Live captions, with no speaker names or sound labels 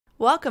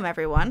Welcome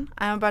everyone.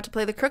 I'm about to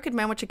play the Crooked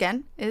Man, which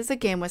again is a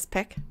Gamewisp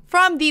pick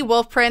from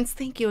TheWolfPrince.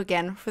 Thank you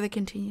again for the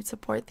continued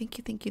support. Thank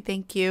you, thank you,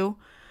 thank you.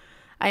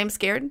 I am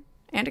scared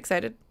and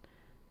excited.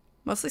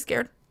 Mostly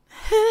scared.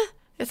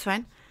 It's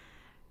fine.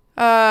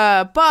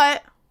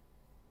 But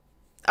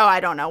oh, I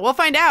don't know. We'll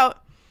find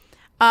out.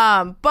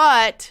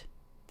 But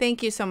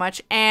thank you so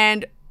much.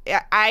 And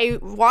I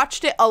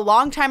watched it a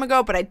long time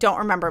ago, but I don't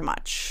remember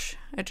much.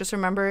 I just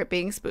remember it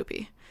being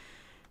spoopy.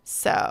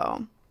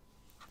 So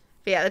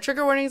but yeah, the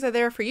trigger warnings are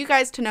there for you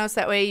guys to know,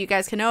 so that way you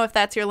guys can know if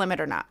that's your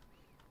limit or not.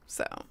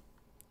 So,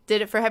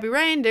 did it for Heavy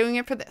Rain, doing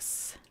it for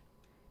this.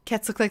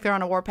 Cats look like they're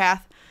on a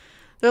warpath.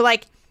 They're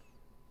like,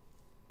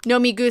 no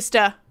me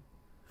gusta.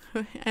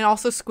 And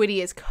also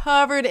Squiddy is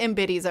covered in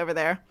biddies over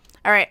there.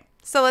 Alright,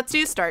 so let's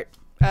do start.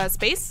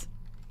 Space?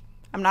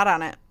 I'm not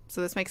on it,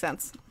 so this makes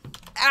sense.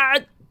 Ah!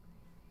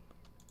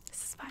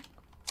 This is fine.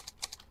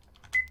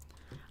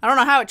 I don't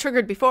know how it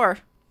triggered before.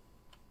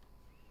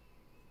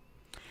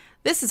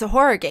 This is a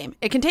horror game.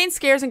 It contains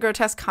scares and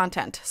grotesque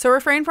content, so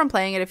refrain from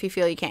playing it if you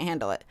feel you can't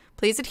handle it.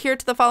 Please adhere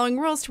to the following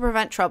rules to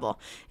prevent trouble.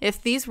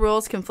 If these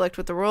rules conflict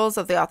with the rules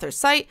of the author's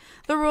site,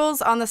 the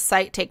rules on the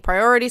site take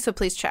priority, so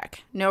please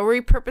check. No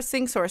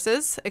repurposing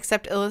sources,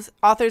 except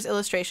author's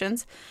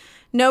illustrations.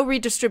 No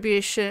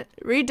redistribution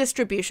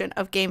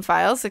of game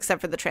files,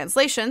 except for the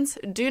translations.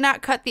 Do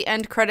not cut the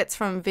end credits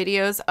from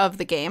videos of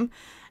the game.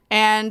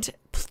 And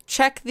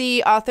check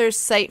the author's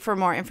site for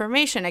more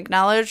information.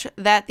 Acknowledge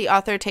that the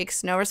author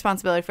takes no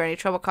responsibility for any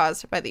trouble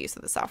caused by the use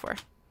of the software.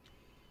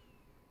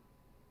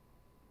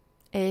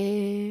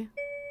 There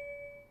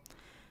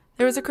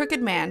was a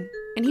crooked man,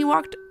 and he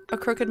walked a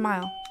crooked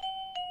mile.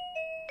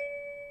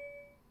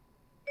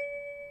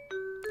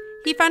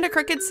 He found a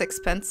crooked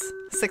sixpence.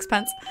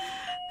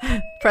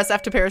 Press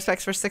F to pay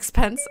respects for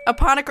sixpence.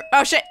 Upon a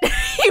oh shit!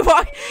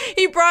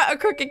 He brought a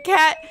crooked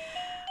cat,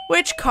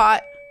 which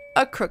caught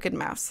a crooked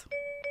mouse.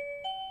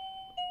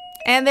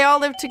 And they all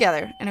lived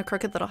together in a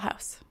crooked little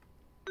house.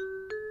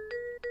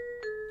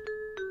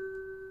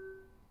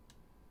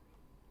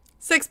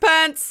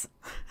 Sixpence!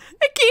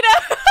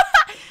 Akita!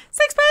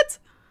 Sixpence!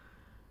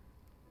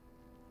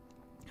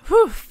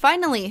 Whew,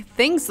 finally,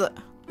 things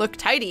look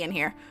tidy in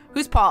here.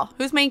 Who's Paul?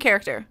 Who's main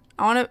character?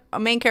 I want a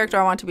main character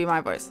I want to be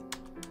my voice.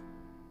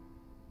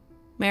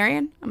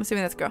 Marion? I'm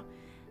assuming that's a girl.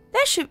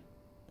 That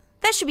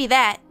should be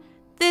that.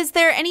 Is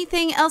there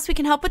anything else we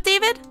can help with,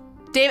 David?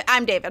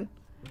 I'm David.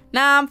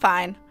 Nah, I'm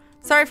fine.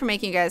 Sorry for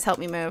making you guys help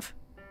me move.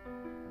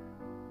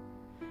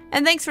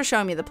 And thanks for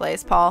showing me the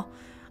place, Paul.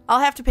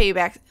 I'll have to pay you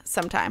back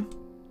sometime.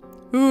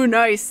 Ooh,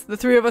 nice. The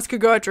three of us could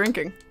go out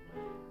drinking.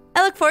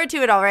 I look forward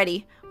to it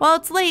already. Well,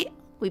 it's late.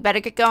 We better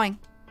get going.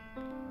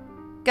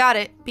 Got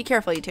it. Be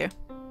careful, you two.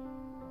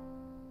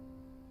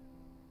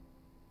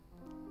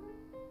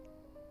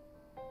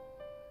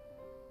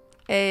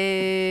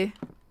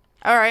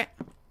 Alright.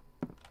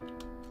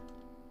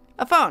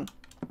 A phone.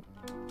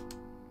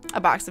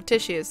 A box of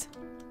tissues.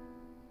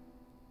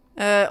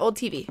 Old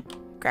TV.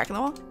 Crack in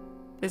the wall.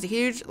 There's a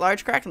huge,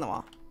 large crack in the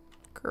wall.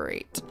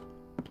 Great.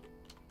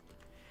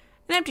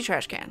 An empty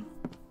trash can.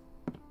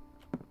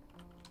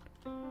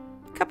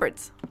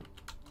 Cupboards.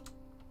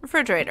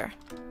 Refrigerator.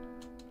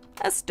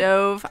 A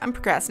stove. I'm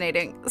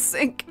procrastinating. A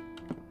sink.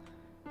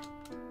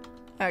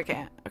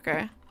 Okay.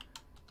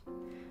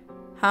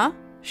 Huh?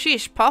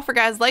 Sheesh, Paul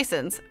forgot his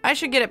license. I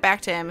should get it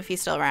back to him if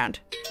he's still around.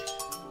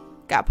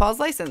 Got Paul's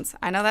license.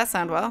 I know that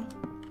sound well.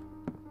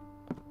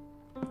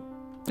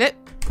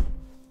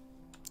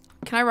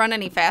 Can I run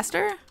any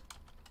faster?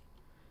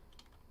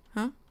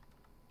 Huh?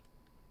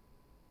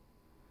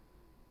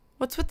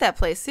 What's with that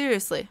place?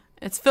 Seriously.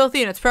 It's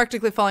filthy and it's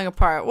practically falling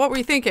apart. What were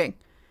you thinking?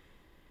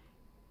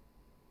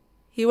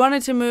 He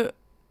wanted to move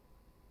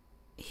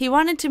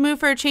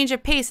for a change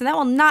of pace, and that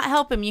will not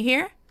help him, you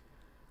hear?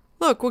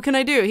 Look, what can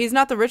I do? He's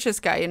not the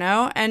richest guy, you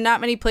know? And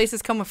not many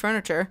places come with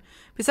furniture.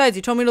 Besides,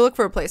 you told me to look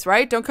for a place,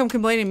 right? Don't come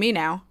complaining to me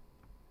now.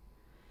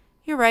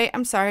 You're right.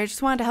 I'm sorry. I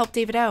just wanted to help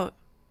David out.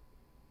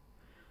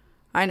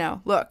 I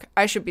know. Look,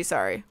 I should be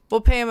sorry.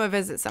 We'll pay him a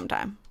visit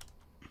sometime.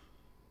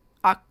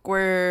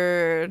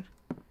 Awkward.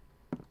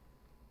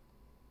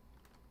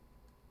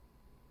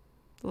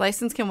 The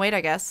license can wait,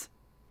 I guess.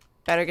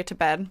 Better get to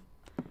bed.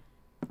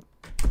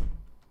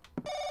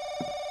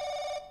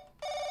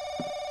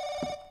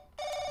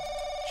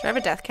 Should I have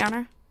a death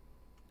counter?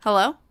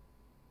 Hello?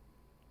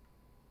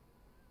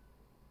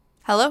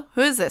 Hello?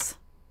 Who is this?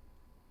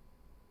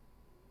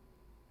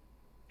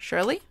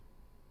 Shirley?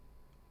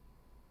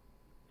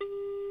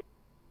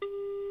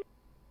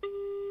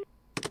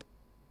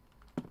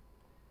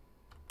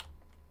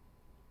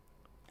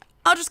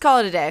 I'll just call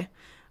it a day.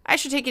 I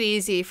should take it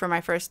easy for my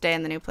first day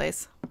in the new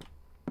place.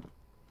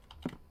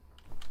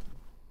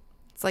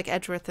 It's like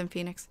Edgeworth and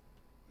Phoenix.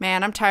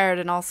 Man, I'm tired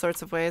in all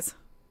sorts of ways.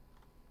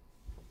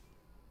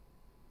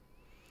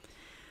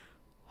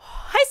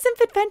 Hi, Simp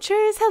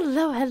Adventures.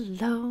 Hello,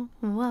 hello.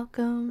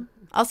 Welcome.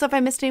 Also, if I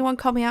missed anyone,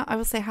 call me out. I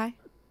will say hi.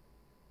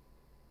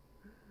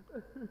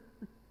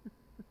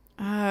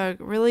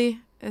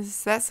 Really?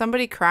 Is that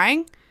somebody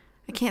crying?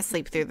 I can't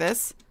sleep through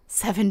this.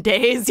 7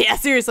 days? Yeah,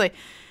 seriously.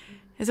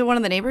 Is it one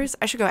of the neighbors?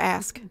 I should go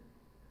ask.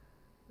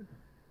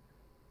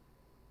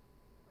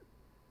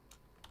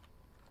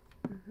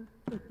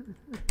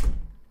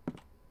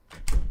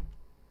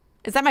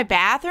 Is that my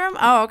bathroom?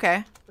 Oh,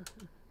 okay.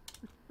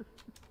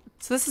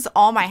 So this is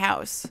all my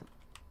house.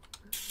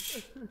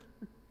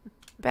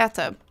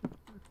 Bathtub.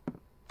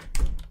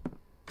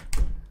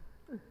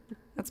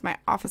 That's my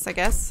office, I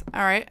guess.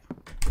 All right.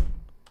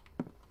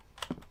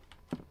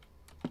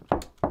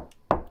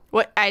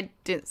 What? I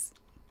didn't.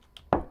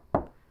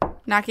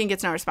 Knocking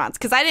gets no response.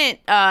 Because I didn't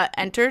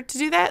enter to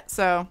do that,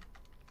 so.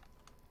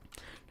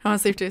 I want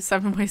to sleep to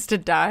 7 ways to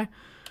die.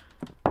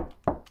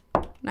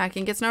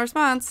 Knocking gets no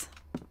response.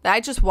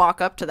 I just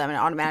walk up to them and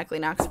it automatically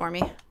knocks for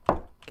me.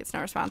 Gets no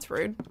response.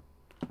 Rude.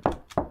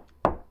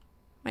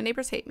 My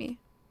neighbors hate me.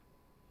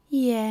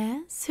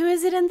 Yes? Who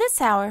is it in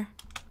this hour?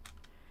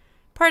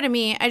 Pardon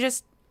me. I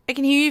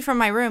can hear you from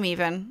my room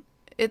even.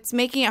 It's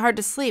making it hard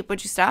to sleep.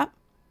 Would you stop?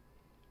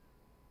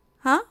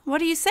 Huh?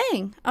 What are you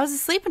saying? I was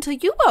asleep until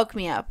you woke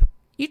me up.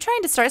 You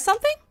trying to start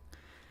something?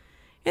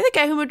 You're the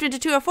guy who moved into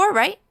 204,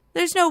 right?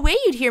 There's no way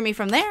you'd hear me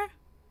from there.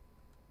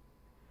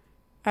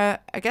 I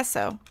guess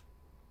so.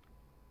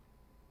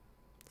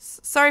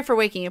 Sorry for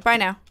waking you. Bye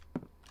now.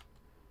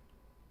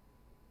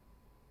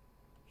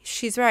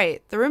 She's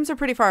right. The rooms are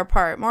pretty far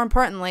apart. More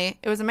importantly,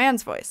 it was a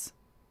man's voice.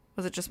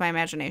 Was it just my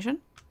imagination?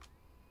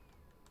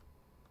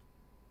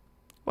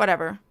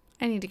 Whatever.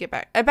 I need to get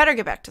back. I better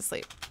get back to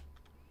sleep.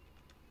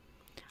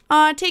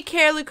 Take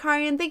care,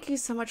 Lucarian. Thank you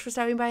so much for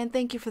stopping by, and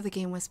thank you for the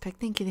Gamewisp pick.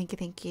 Thank you, thank you,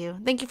 thank you.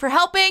 Thank you for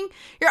helping.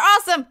 You're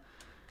awesome.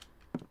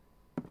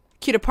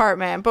 Cute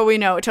apartment, but we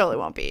know it totally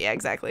won't be. Yeah,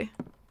 exactly.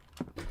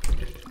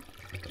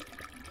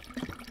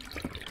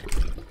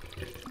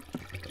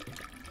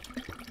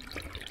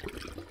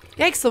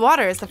 Yikes, the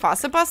water. Is the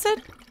faucet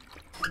busted?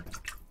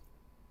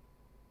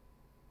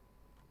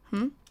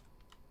 Hmm?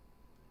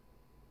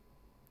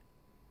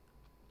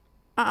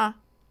 Uh-uh.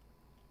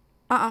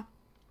 Uh-uh.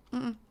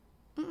 Mm-mm.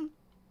 Mm-mm.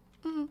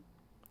 Mm-mm.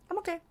 I'm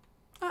okay.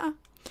 Uh-uh.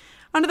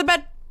 Under the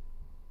bed.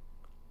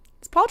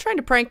 Is Paul trying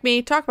to prank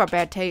me? Talk about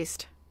bad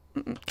taste.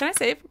 Mm-mm. Can I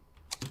save?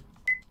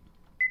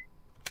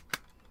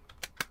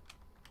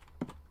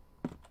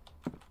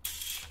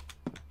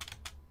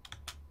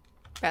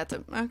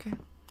 Bathtub. Okay.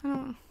 I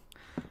don't...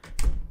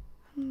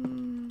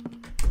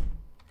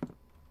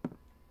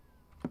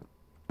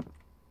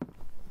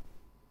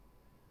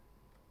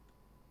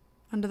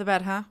 Under the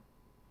bed, huh?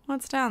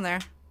 What's down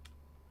there?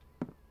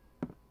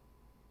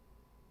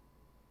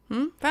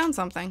 Found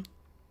something.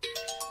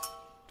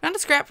 Found a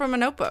scrap from a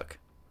notebook.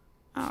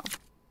 Oh.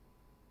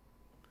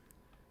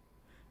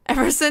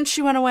 Ever since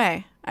she went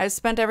away, I've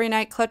spent every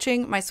night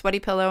clutching my sweaty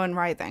pillow and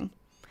writhing.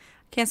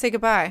 Can't say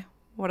goodbye.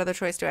 What other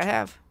choice do I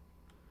have?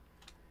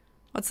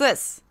 What's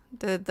this?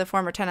 Did the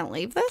former tenant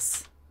leave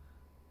this?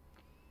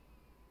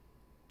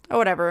 Oh,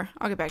 whatever.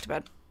 I'll get back to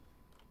bed.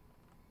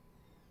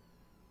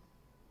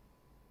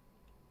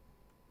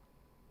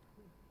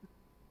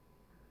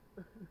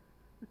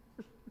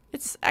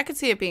 I could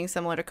see it being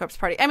similar to Corpse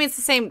Party. I mean, it's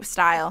the same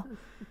style.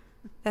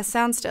 That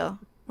sound still.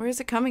 Where is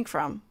it coming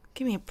from?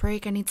 Give me a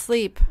break. I need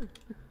sleep.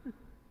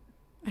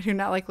 I do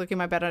not like looking at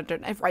my bed under.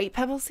 Right,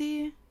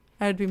 Pebblesy?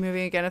 I'd be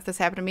moving again if this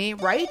happened to me.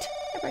 Right?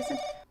 Hi, Bryson.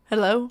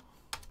 Hello?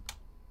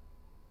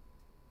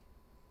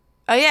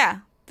 Oh, yeah.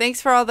 Thanks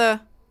for all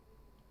the...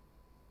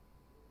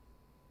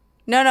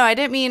 No, I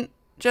didn't mean...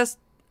 Just...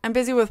 I'm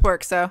busy with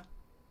work, so...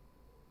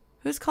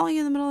 Who's calling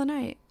you in the middle of the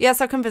night?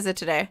 Yes, I'll come visit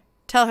today.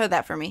 Tell her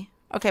that for me.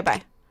 Okay,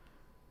 bye.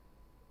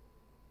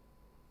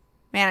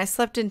 Man, I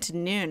slept into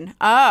noon.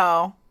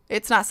 Oh,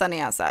 it's not sunny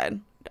outside.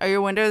 Are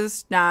your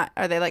windows not...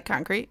 Are they like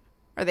concrete?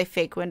 Are they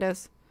fake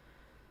windows?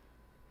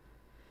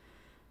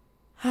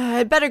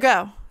 I'd better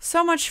go.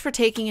 So much for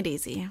taking it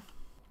easy.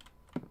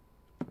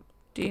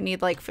 Do you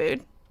need, like,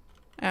 food?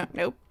 Oh,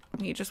 nope.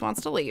 He just wants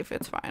to leave.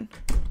 It's fine.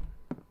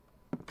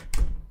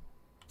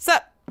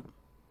 Sup?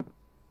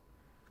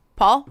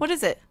 Paul, what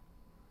is it?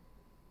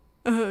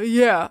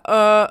 Yeah,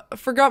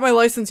 forgot my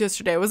license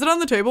yesterday. Was it on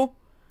the table?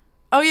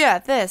 Oh, yeah,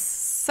 this.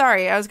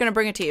 Sorry, I was gonna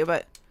bring it to you,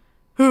 but...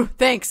 Whew,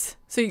 thanks.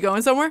 So you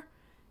going somewhere?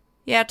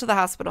 Yeah, to the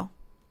hospital.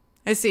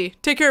 I see.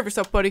 Take care of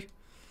yourself, buddy.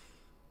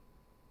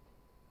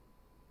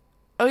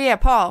 Oh, yeah,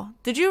 Paul.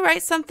 Did you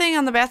write something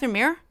on the bathroom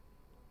mirror?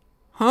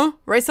 Huh?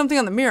 Write something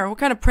on the mirror? What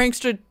kind of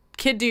prankster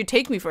kid do you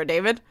take me for,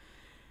 David?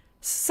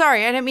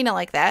 Sorry, I didn't mean it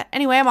like that.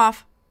 Anyway, I'm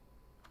off.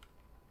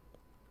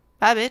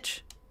 Bye,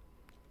 bitch.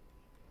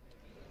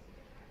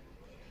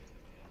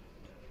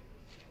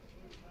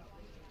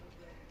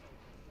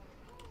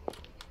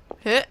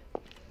 Hit.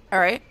 All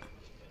right.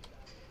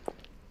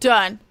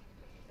 Done.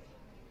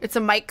 It's a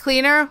mic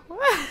cleaner.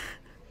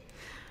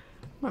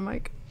 My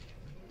mic.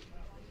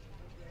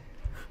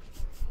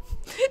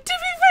 To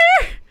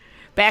be fair.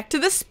 Back to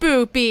the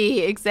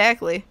spoopy.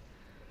 Exactly.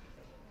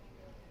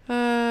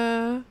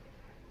 There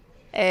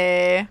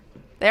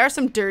are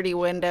some dirty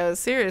windows.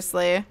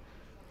 Seriously.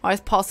 Why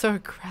is Paul so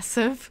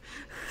aggressive?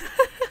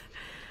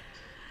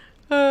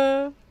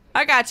 I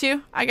got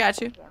you. I got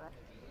you.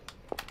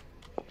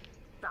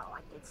 Oh,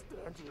 I can't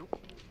stand you.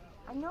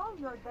 I know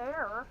you're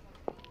there.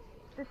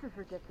 This is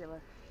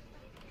ridiculous.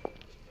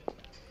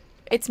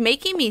 It's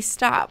making me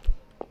stop.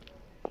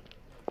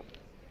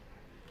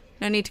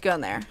 No need to go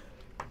in there.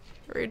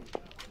 Rude.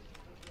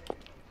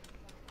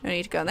 No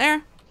need to go in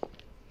there.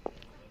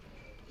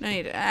 No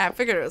need to. I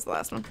figured it was the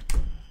last one.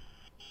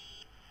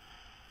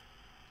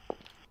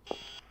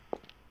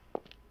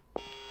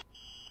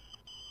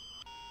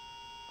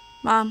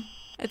 Mom,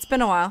 it's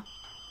been a while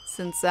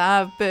since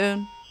I've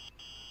been.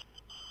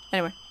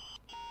 Anyway,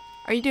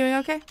 are you doing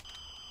okay?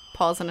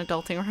 Paul's an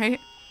adulting,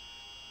 right?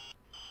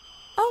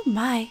 Oh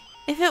my!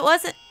 If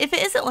it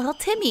isn't little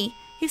Timmy,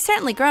 you've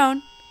certainly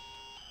grown.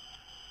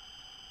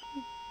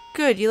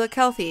 Good, you look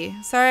healthy.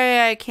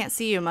 Sorry I can't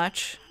see you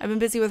much. I've been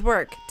busy with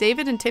work.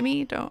 David and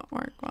Timmy don't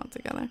work well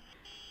together.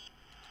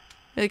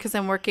 Maybe because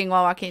I'm working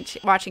while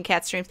watching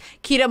cat streams.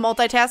 Kita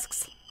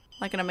multitasks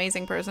like an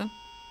amazing person.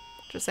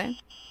 Just saying.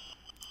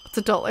 It's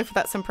adult life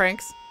without some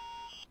pranks.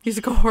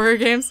 Musical horror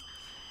games.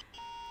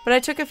 But I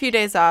took a few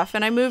days off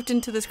and I moved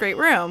into this great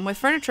room with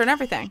furniture and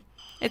everything.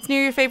 It's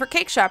near your favorite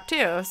cake shop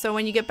too, so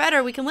when you get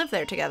better we can live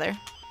there together.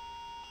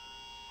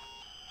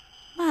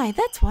 My,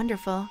 that's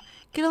wonderful.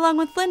 Get along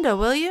with Linda,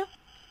 will you?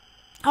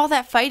 All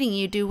that fighting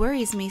you do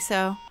worries me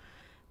so.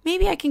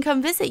 Maybe I can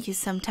come visit you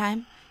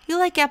sometime. You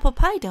like apple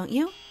pie, don't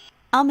you?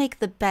 I'll make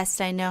the best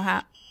I know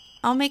how.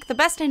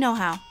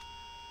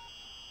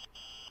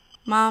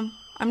 Mom,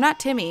 I'm not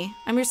Timmy.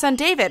 I'm your son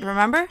David,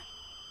 remember?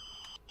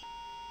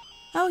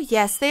 Oh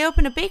yes, they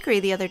opened a bakery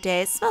the other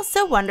day. It smells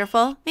so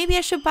wonderful. Maybe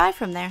I should buy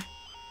from there.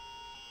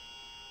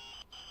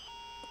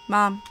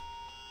 Mom.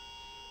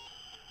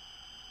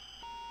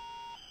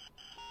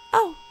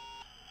 Oh.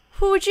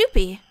 Who would you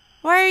be?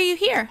 Why are you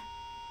here?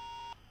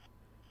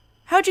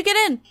 How'd you get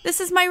in? This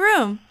is my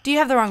room. Do you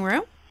have the wrong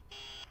room?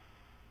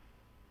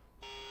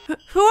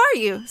 Who are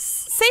you?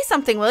 Say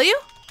something, will you?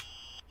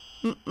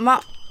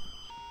 Mom.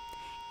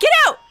 Get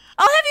out!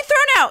 I'll have you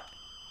thrown out!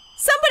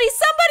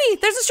 Somebody!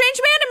 There's a strange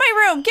man in my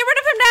room! Get rid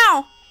of him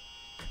now!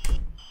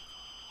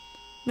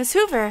 Miss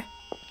Hoover.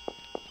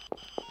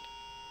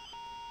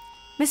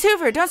 Miss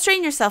Hoover, don't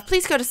strain yourself.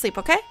 Please go to sleep,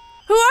 okay?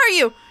 Who are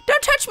you?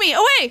 Don't touch me!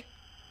 Away!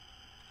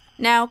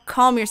 Now,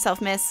 calm yourself,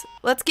 miss.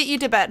 Let's get you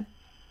to bed.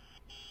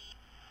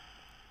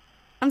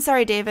 I'm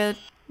sorry, David.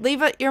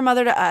 Leave your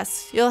mother to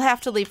us. You'll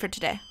have to leave for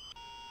today.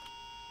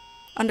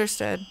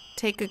 Understood.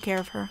 Take good care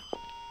of her.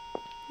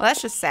 Well,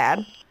 that's just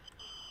sad.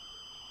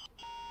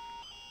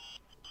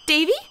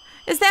 Davy?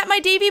 Is that my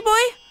Davy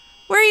boy?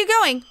 Where are you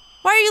going?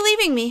 Why are you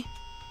leaving me?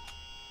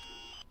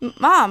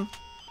 Mom.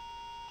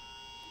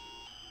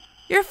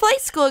 Your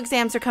flight school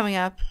exams are coming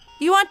up.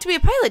 You want to be a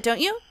pilot,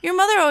 don't you? Your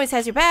mother always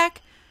has your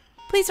back.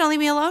 Please don't leave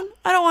me alone.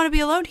 I don't want to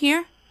be alone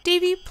here.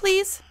 Davy,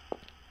 please.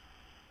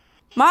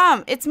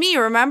 Mom, it's me,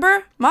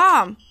 remember?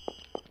 Mom.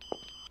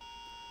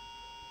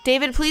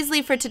 David, please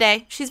leave for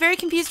today. She's very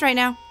confused right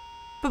now.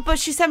 But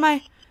she said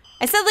I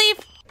said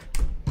leave.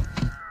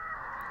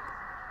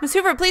 Miss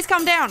Hoover, please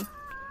calm down.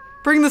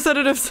 Bring the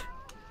sedatives.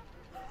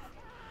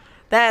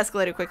 That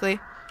escalated quickly.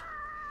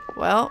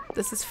 Well,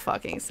 this is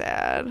fucking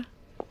sad.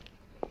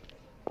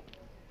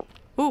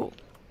 Ooh.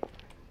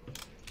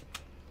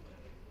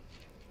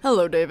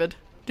 Hello, David.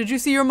 Did you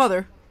see your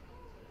mother?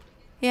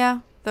 Yeah,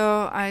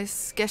 though I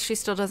guess she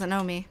still doesn't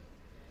know me.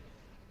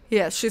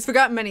 Yes, she's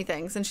forgotten many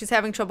things, and she's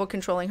having trouble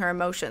controlling her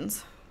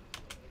emotions.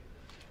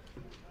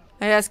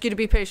 I ask you to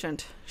be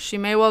patient. She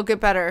may well get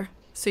better,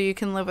 so you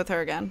can live with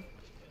her again.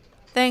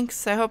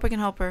 Thanks. I hope I can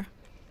help her.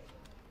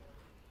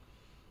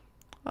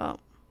 Well.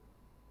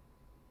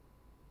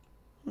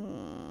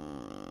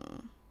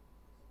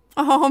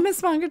 Oh,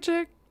 Miss Manga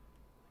Chick.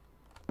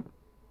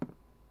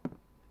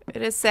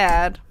 It is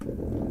sad.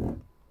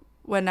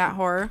 When not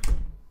horror.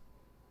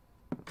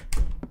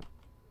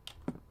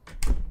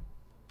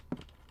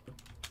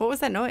 What was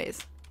that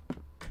noise?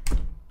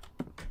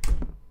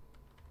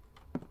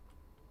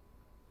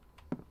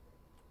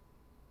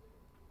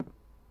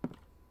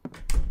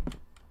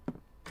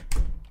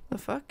 The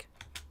fuck?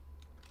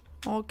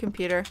 Old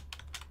computer.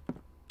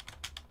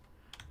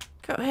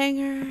 Coat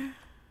hanger.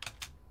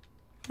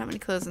 Not many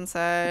clothes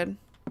inside.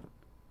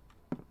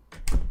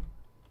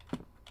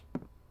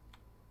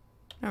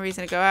 No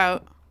reason to go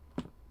out.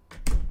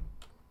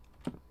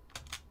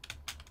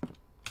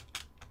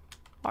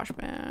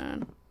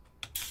 Washman.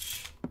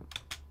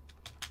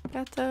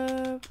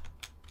 Bathtub.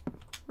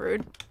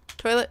 Rude.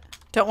 Toilet.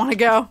 Don't want to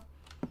go.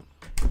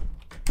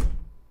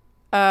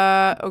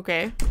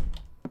 Okay.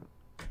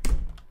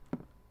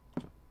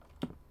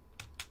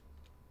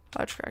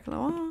 Large crack in the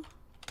wall.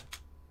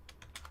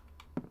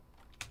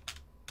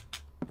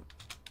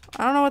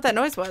 I don't know what that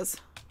noise was.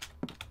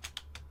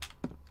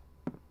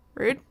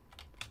 Rude.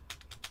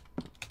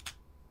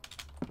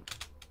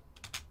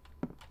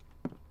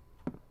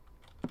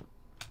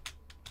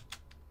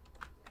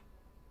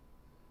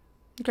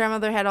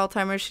 Grandmother had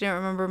Alzheimer's. She didn't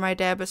remember my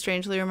dad, but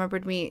strangely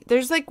remembered me.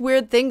 There's like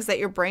weird things that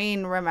your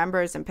brain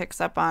remembers and picks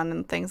up on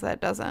and things that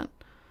it doesn't.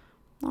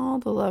 All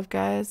the love,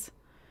 guys.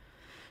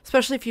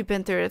 Especially if you've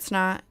been through it. It's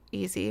not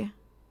easy.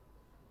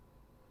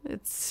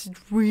 It's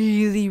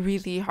really,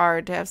 really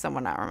hard to have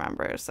someone not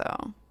remember.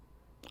 So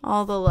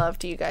all the love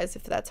to you guys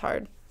if that's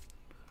hard.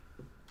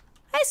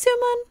 Hi,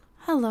 Suman.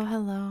 Hello,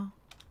 hello.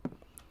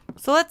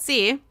 So let's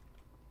see.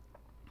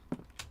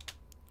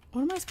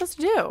 What am I supposed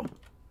to do?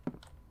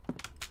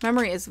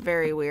 Memory is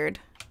very weird.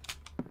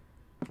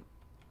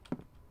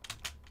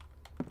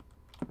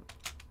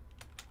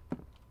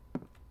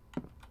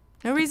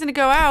 No reason to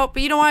go out,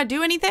 but you don't want to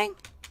do anything?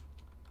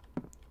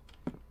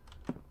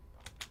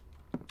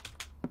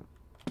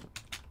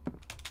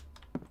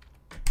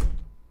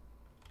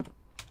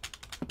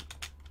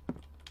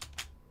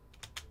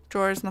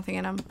 Drawers, nothing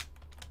in them.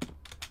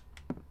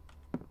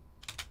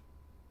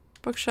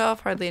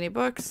 Bookshelf, hardly any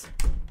books.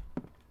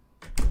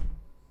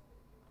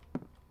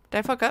 Did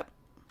I fuck up?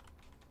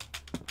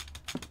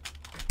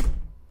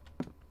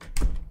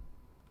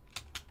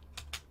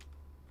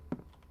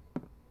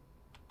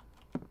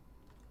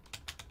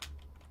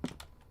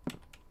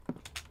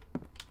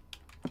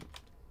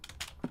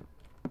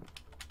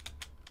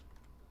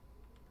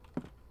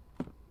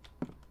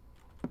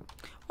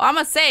 Well, I'm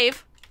gonna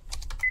save.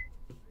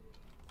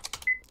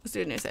 Let's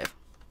do a new save.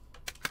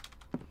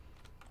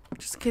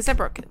 Just in case I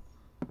broke it.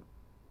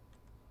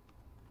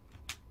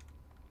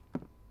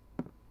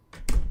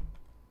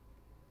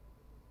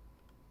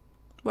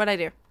 What'd I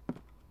do?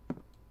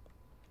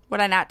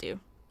 What'd I not do?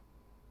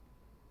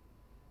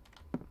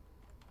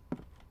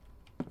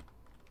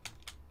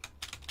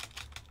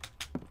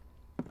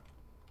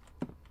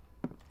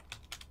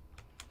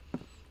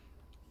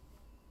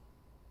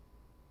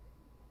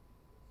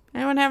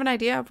 Anyone have an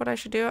idea of what I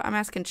should do? I'm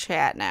asking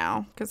chat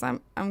now because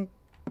I'm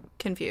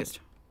confused.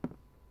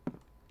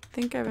 I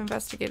think I've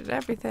investigated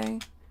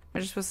everything.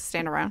 I'm just supposed to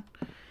stand around.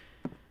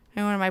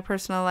 Anyone in my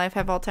personal life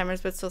have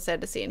Alzheimer's but still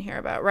sad to see and hear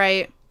about,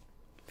 right?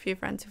 A few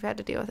friends who've had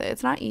to deal with it.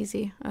 It's not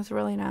easy. It's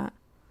really not.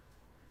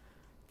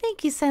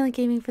 Thank you, Silent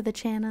Gaming, for the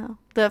channel.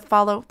 The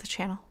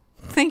channel.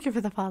 Thank you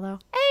for the follow.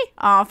 Hey!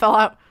 Oh, fell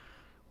out.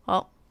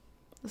 Well,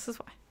 this is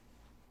why.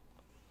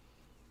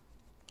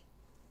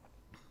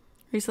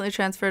 Recently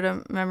transferred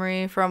a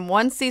memory from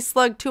one sea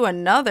slug to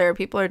another.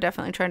 People are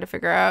definitely trying to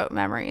figure out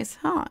memories.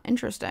 Huh,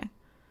 interesting.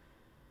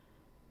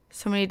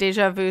 So many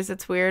deja vus,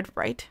 it's weird,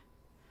 right?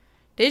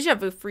 Deja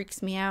vu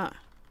freaks me out.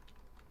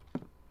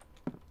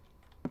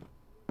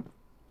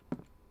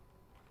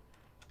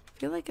 I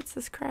feel like it's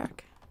this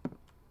crack.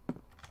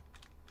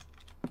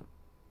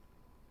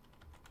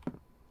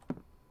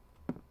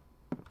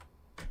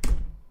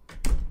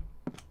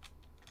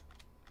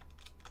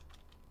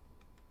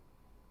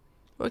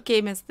 What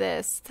game is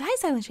this? Hi,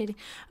 Silent Shading.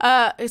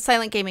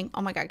 Silent Gaming.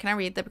 Oh my god, can I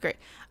read? That'd be great.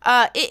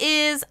 It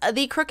is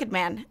The Crooked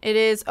Man. It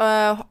is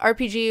a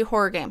RPG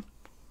horror game.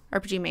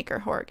 RPG Maker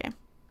horror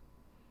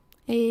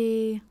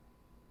game.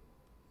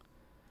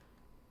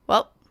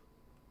 Well.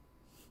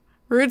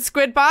 Rude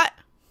Squidbot.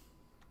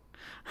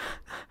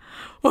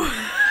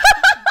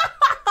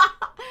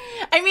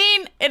 I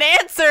mean, it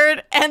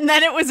answered and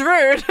then it was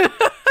rude.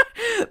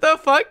 The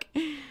fuck?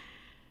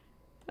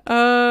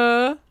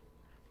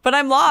 But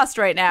I'm lost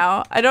right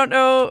now. I don't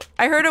know.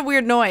 I heard a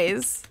weird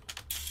noise.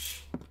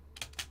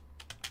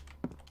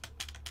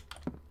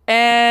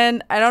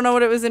 And I don't know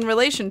what it was in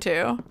relation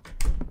to.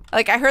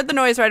 Like, I heard the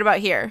noise right about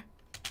here.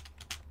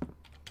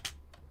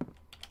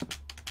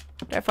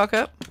 Did I fuck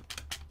up?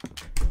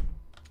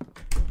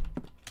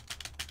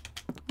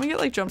 I get,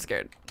 like, jump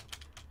scared.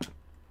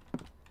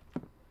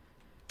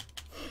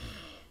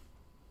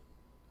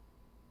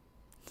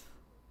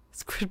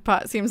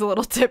 Squidbot seems a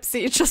little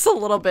tipsy. Just a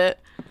little bit.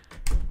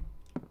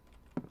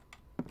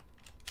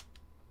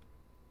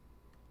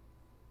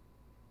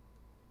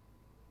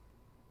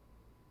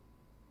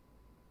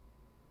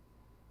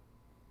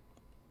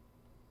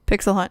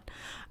 Pixel Hunt.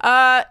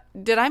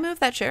 Did I move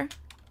that chair?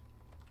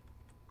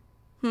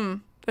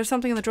 There's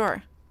something in the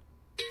drawer.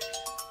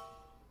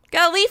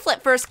 Got a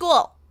leaflet for a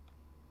school.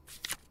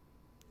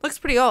 Looks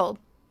pretty old.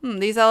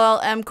 These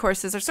LLM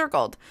courses are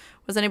circled.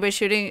 Was anybody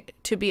shooting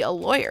to be a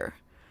lawyer?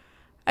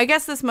 I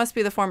guess this must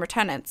be the former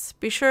tenants.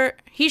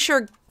 He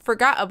sure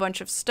forgot a bunch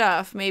of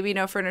stuff. Maybe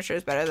no furniture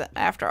is better than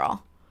after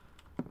all.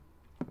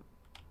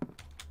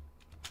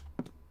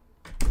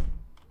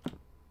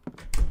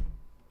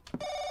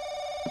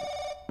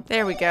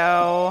 There we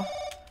go.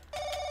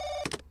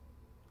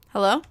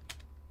 Hello?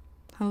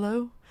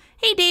 Hello?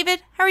 Hey,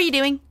 David. How are you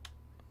doing?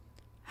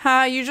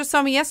 You just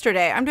saw me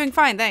yesterday. I'm doing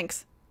fine,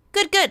 thanks.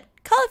 Good, good.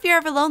 Call if you're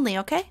ever lonely,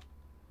 okay?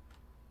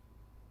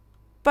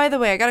 By the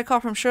way, I got a call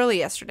from Shirley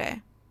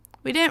yesterday.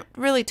 We didn't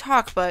really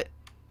talk, but...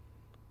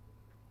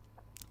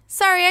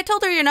 Sorry, I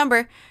told her your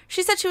number.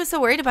 She said she was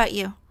so worried about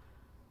you.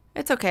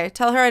 It's okay.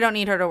 Tell her I don't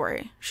need her to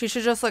worry. She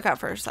should just look out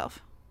for herself.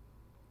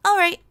 All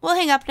right. We'll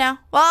hang up now.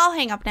 Well, I'll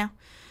hang up now.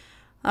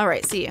 All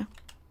right, see you.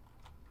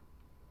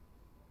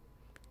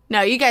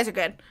 No, you guys are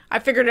good. I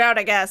figured it out,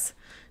 I guess.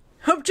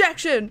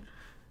 Objection!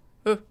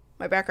 Ooh,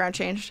 my background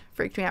changed.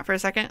 Freaked me out for a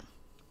second.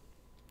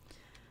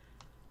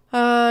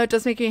 It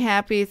does make me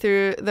happy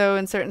though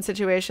in certain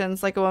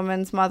situations, like a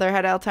woman's mother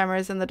had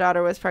Alzheimer's and the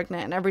daughter was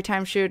pregnant, and every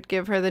time she would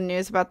give her the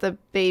news about the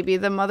baby,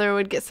 the mother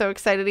would get so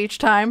excited each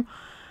time.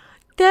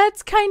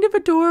 that's kind of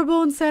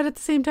adorable and sad at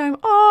the same time.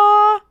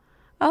 Aw,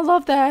 I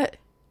love that.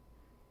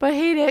 But I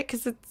hate it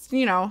because it's,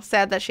 you know,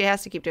 sad that she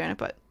has to keep doing it,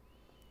 but.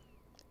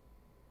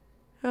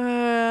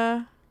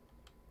 A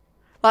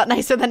lot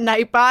nicer than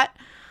Nightbot.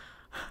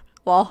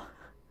 Well,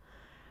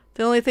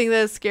 the only thing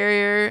that is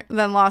scarier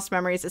than lost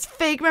memories is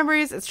fake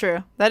memories. It's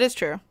true. That is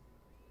true.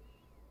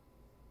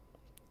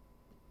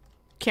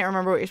 Can't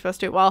remember what you're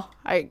supposed to. Well,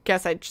 I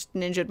guess I just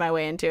ninja'd my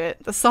way into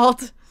it. The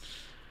salt.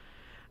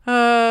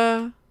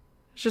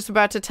 Just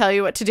about to tell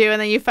you what to do and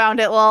then you found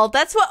it, lol.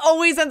 That's what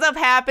always ends up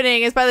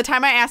happening is by the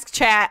time I ask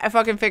chat, I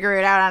fucking figure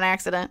it out on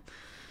accident.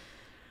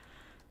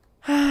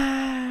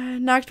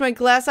 Knocked my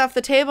glass off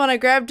the table and I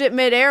grabbed it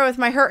midair with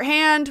my hurt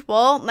hand.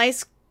 Well,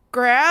 nice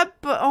grab,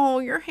 but oh,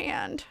 your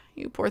hand.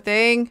 You poor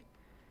thing.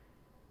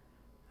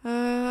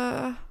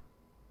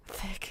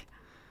 Thick.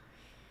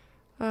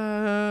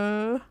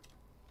 Alright,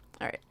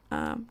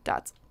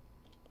 dots.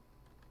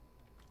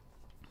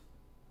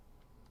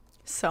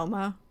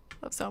 Soma.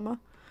 Love Soma.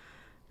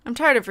 I'm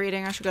tired of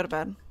reading. I should go to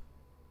bed.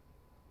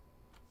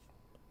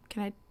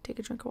 Can I take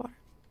a drink of water?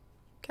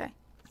 Okay.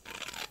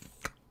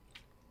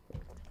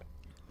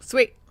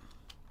 Sweet.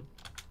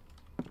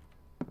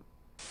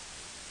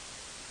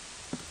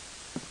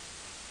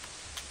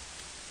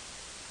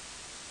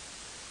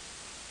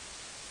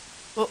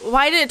 Well,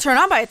 why did it turn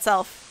on by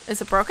itself?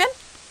 Is it broken?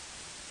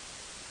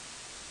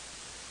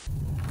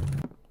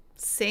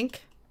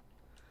 Sink.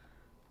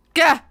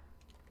 Gah!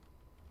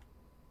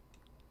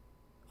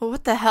 Well,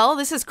 what the hell?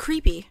 This is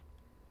creepy.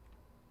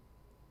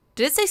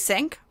 Did it say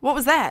sink? What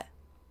was that?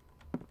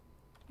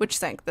 Which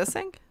sink? This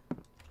sink?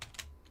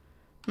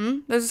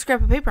 There's a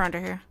scrap of paper under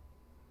here.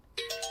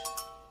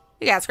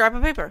 You got a scrap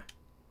of paper.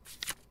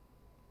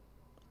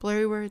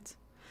 Blurry words.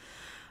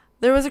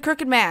 There was a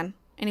crooked man,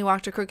 and he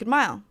walked a crooked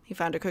mile. He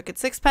found a crooked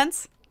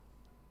sixpence.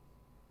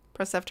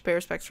 Press F to pay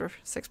respects for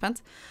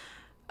sixpence.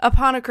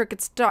 Upon a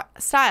crooked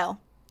stile.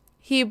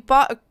 He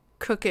bought a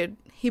crooked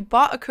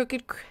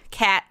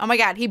cat. Oh my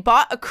god, he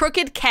bought a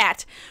crooked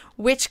cat,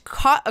 which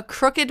caught a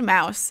crooked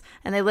mouse,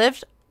 and they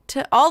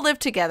all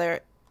lived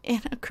together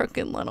in a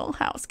crooked little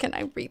house. Can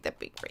I read that?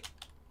 Be great.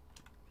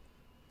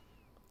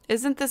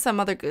 Isn't this some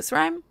other goose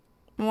rhyme?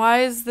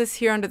 Why is this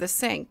here under the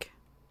sink?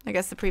 I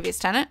guess the previous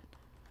tenant.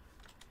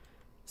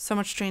 So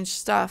much strange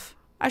stuff.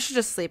 I should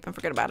just sleep and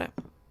forget about it.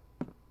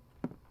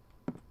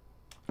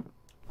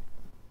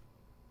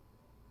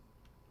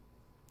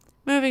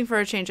 Moving for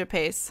a change of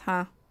pace,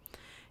 huh?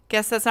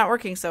 Guess that's not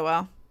working so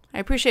well. I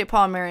appreciate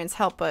Paul and Marion's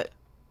help, but...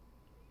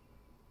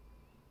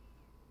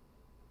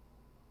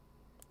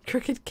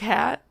 Crooked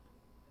cat?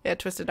 Yeah,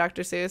 Twisted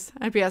Dr. Seuss.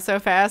 I'd be out so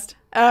fast.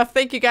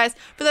 Thank you guys.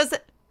 For those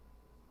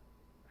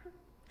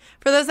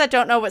that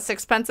don't know what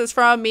Sixpence is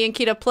from, me and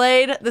Kita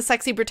played The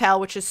Sexy Brutale,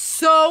 which is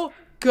so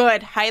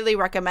good. Highly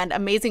recommend.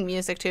 Amazing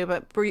music too,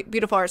 but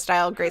beautiful art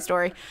style, great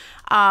story.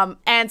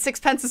 And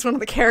Sixpence is one of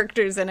the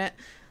characters in it.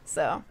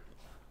 So,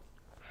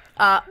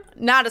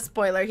 not a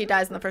spoiler. He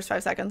dies in the first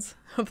 5 seconds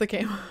of the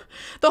game.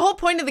 The whole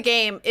point of the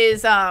game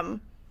is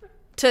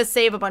to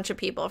save a bunch of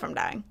people from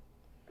dying.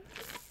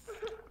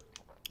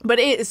 But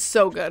it is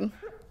so good.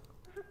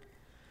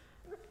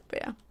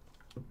 But yeah.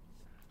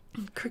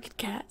 Crooked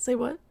cat. Say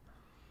what?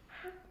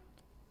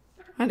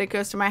 When it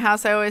goes to my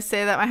house, I always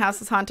say that my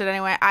house is haunted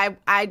anyway.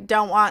 I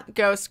don't want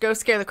ghosts.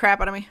 Ghosts scare the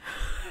crap out of me.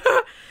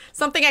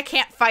 Something I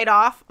can't fight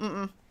off.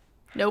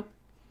 Nope.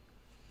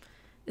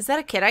 Is that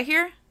a kid I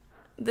hear?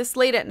 This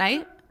late at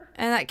night?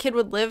 And that kid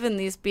would live in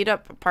these beat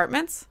up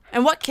apartments?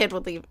 And what kid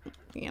would leave,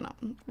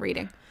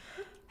 reading?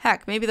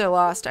 Heck, maybe they're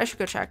lost. I should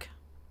go check.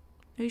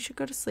 You should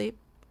go to sleep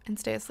and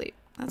stay asleep.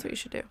 That's what you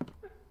should do.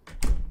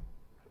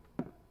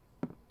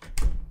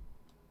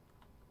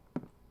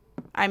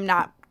 I'm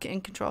not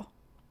in control.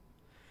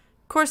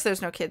 Of course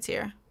there's no kids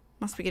here.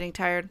 Must be getting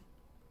tired.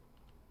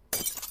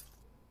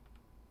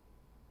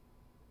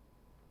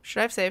 Should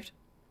I have saved?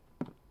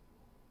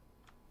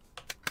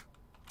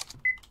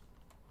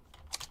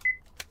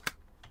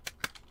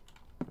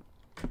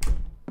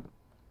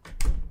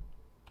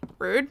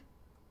 Rude.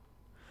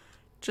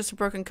 Just a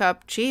broken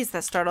cup. Jeez,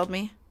 that startled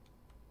me.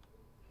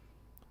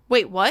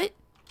 Wait, what?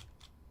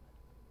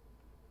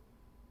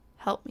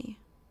 Help me.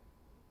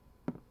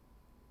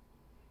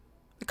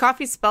 The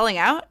coffee's spelling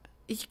out?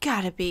 You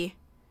gotta be.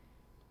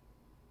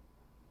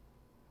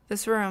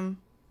 This room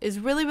is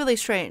really, really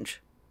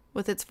strange.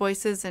 With its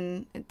voices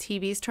and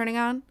TVs turning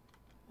on.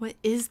 What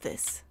is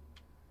this?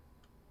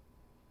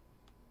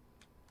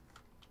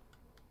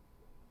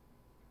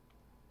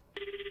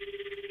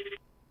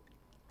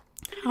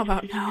 How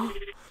about now?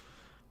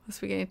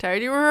 Must be getting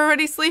tired. You were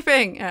already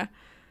sleeping.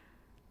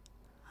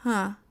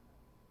 Huh.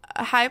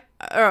 Hi,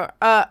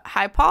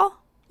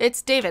 Paul?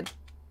 It's David.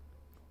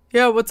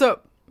 Yeah, what's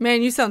up?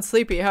 Man, you sound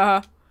sleepy,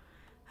 haha.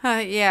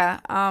 Yeah,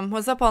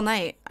 was up all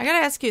night. I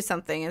gotta ask you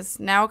something. Is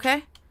now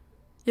okay?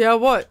 Yeah,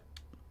 what?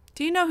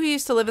 Do you know who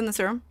used to live in this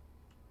room?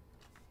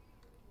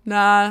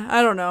 Nah,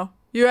 I don't know.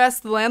 You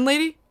asked the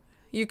landlady?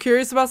 You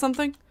curious about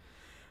something?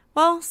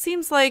 Well,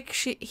 seems like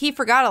he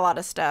forgot a lot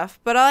of stuff,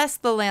 but I'll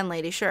ask the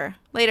landlady, sure.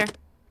 Later.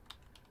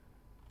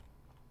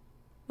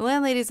 The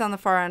landlady's on the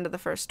far end of the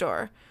first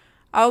door.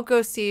 I'll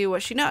go see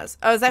what she knows.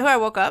 Oh, is that who I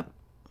woke up?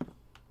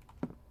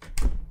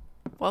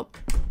 Well,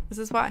 this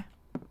is why.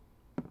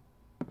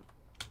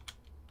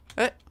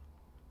 What?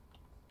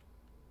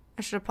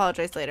 I should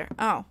apologize later.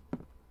 Oh.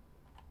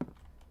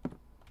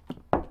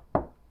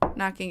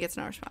 Knocking gets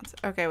no response.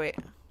 Okay, wait.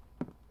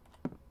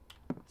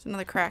 There's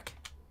another crack.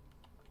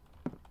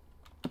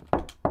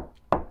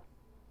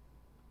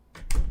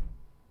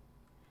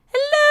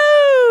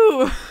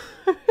 Hello!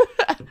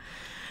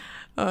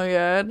 Oh my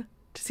god.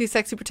 To see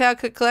sexy Patel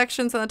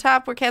collections on the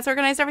top where cats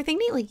organize everything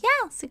neatly.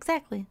 Yes,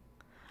 exactly.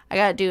 I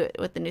gotta do it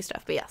with the new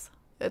stuff, but yes.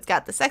 It's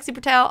got the sexy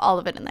Patel, all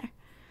of it in there.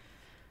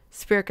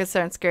 Spirit ghosts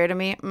aren't scared of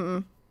me.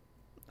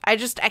 I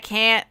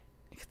can't.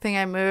 Good thing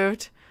I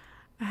moved.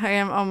 I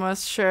am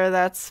almost sure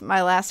that's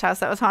my last house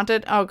that was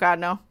haunted. Oh god,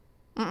 no.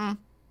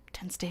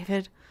 Tense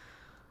David.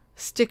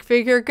 Stick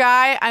figure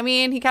guy. I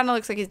mean, he kind of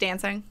looks like he's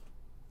dancing.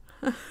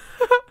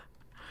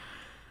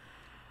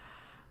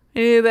 I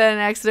knew that an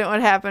accident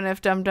would happen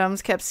if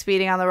Dum-Dums kept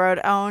speeding on the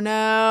road. Oh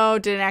no,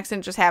 did an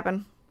accident just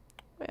happen?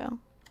 Well,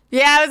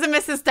 yeah, it was a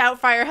Mrs.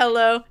 Doubtfire.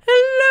 Hello.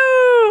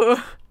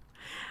 Hello.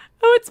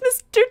 Oh, it's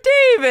Mr.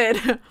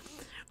 David.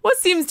 What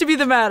seems to be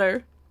the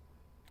matter?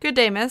 Good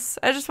day, miss.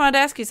 I just wanted to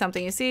ask you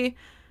something. You see,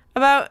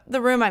 about the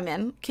room I'm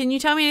in. Can you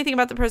tell me anything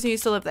about the person who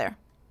used to live there?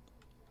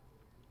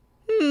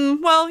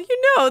 Well,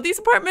 you know, these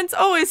apartments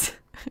always,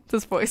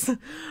 this voice,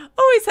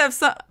 always have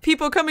some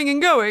people coming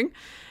and going.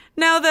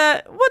 Now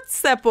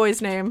what's that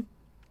boy's name?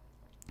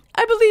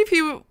 I believe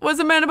he was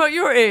a man about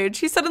your age.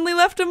 He suddenly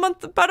left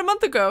about a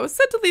month ago,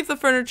 said to leave the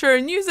furniture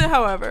and use it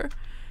however.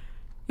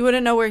 You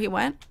wouldn't know where he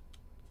went?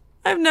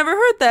 I've never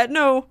heard that,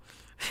 no.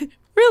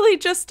 Really,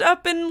 just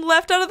up and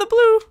left out of the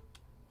blue.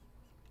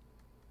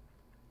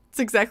 It's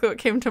exactly what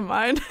came to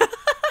mind.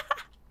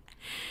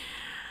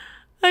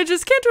 I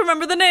just can't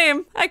remember the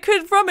name. I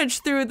could rummage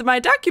through my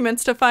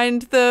documents to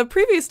find the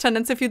previous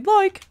tenants if you'd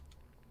like.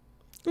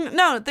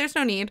 No, there's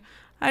no need.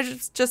 I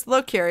just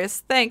look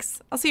curious. Thanks.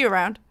 I'll see you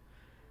around.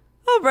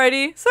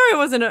 Alrighty. Sorry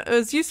it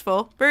was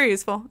useful. Very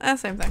useful.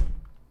 Same thing.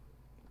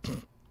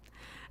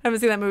 I haven't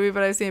seen that movie,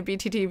 but I've seen a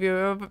BTT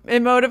view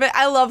mode of it.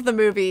 I love the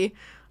movie.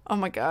 Oh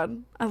my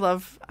god. I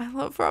love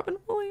Robin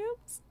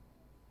Williams.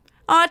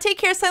 Take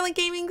care, Silent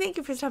Gaming. Thank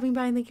you for stopping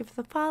by and thank you for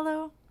the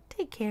follow.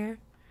 Take care.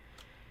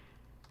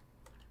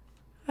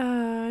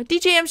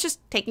 DJM's just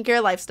taking care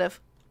of life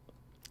stuff.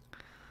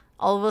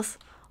 All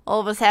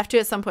of us have to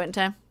at some point in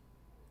time.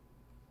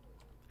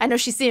 I know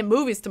she's seeing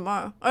movies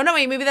tomorrow. Oh no,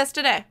 wait, maybe that's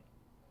today.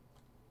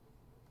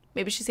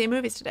 Maybe she's seeing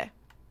movies today.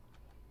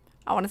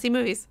 I want to see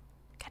movies.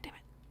 God damn it.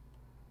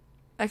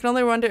 I can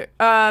only wonder,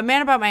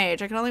 man about my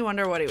age, I can only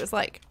wonder what he was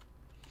like.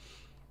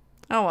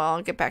 Oh well,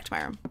 I'll get back to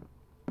my room.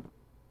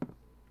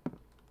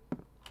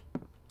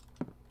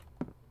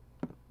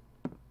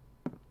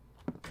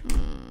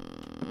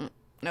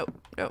 Nope.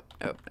 No.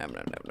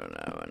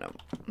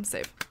 I'm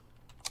safe.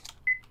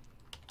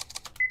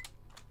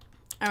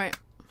 Alright.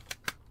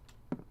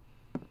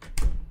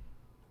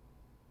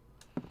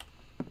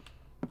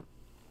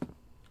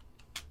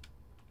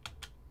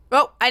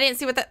 Oh, I didn't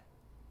see what that...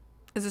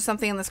 Is there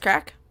something in this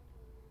crack?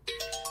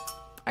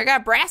 I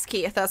got a brass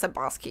key. I thought it was a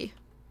boss key.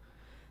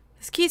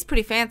 This key's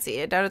pretty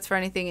fancy. I doubt it's for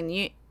anything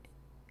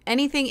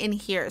in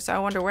here, so I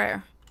wonder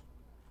where.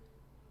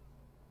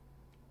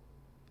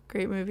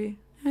 Great movie.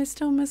 I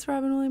still miss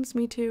Robin Williams.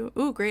 Me too.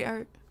 Ooh, great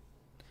art.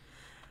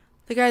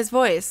 The guy's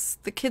voice,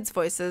 the kids'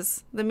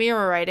 voices, the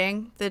mirror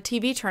writing, the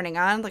TV turning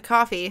on, the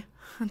coffee.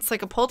 It's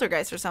like a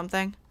poltergeist or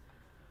something.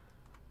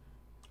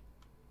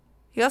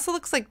 He also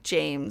looks like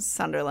James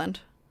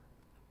Sunderland.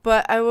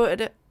 But I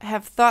would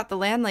have thought the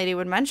landlady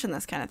would mention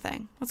this kind of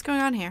thing. What's going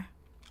on here?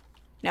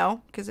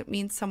 No, because it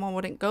means someone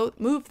wouldn't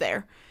move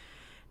there.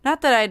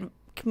 Not that I'd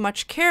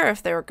much care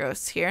if there were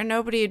ghosts here.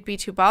 Nobody'd be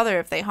too bothered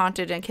if they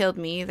haunted and killed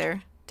me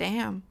either.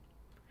 Damn.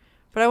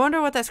 But I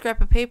wonder what that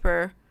scrap of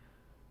paper...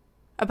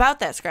 About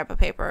that scrap of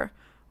paper.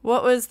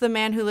 What was the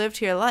man who lived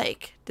here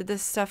like? Did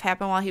this stuff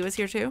happen while he was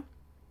here too?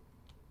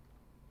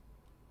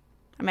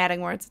 I'm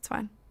adding words, it's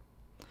fine.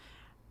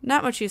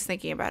 Not much use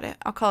thinking about it.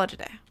 I'll call it a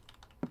day.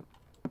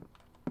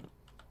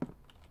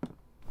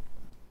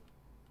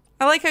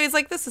 I like how he's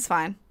like, this is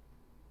fine.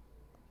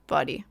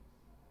 Buddy.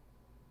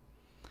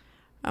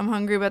 I'm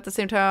hungry, but at the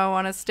same time, I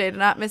want to stay to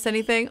not miss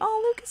anything.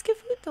 Oh, Lucas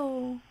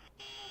Cafuto.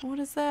 What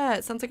is that?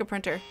 It sounds like a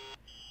printer.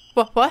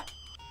 What?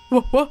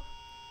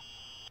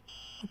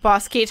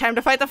 Boss key, time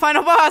to fight the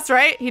final boss,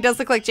 right? He does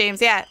look like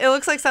James. Yeah, it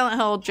looks like Silent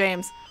Hill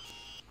James.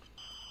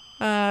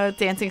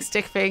 Dancing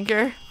stick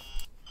figure.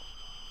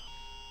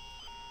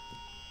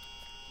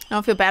 I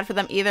don't feel bad for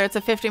them either. It's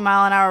a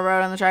 50-mile-an-hour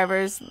road and the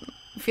drivers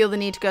feel the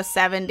need to go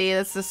 70.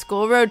 That's the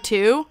school road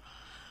too?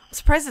 I'm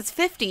surprised it's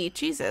 50.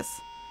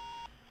 Jesus.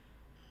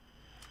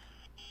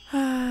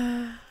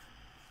 A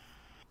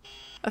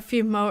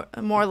few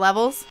more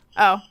levels.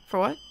 Oh, for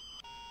what?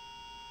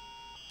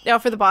 Oh,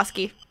 for the boss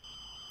key.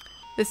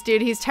 This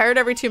dude, he's tired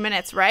every 2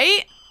 minutes,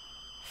 right?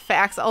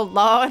 Facts. Oh,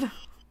 Lord.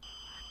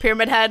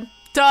 Pyramid Head.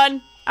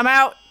 Done. I'm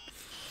out.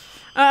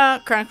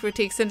 Chronic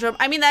fatigue syndrome.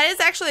 I mean, that is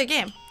actually a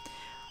game.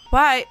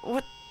 Why?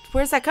 What?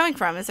 Where's that coming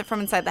from? Is it from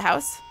inside the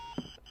house?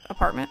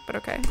 Apartment, but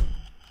okay.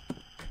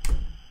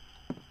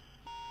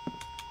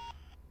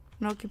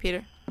 No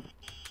computer.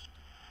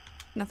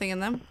 Nothing in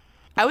them.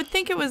 I would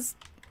think it was...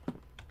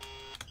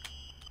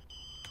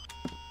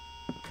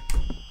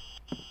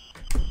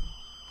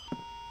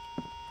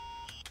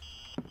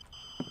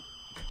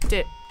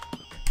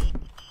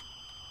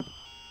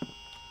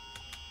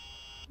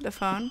 The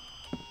phone.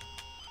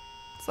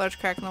 It's a large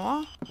crack in the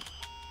wall.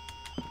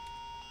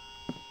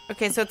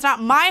 Okay, so it's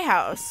not my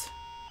house.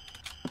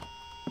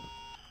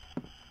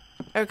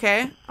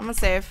 Okay, I'm gonna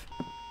save.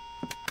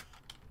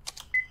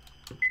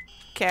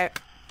 Okay.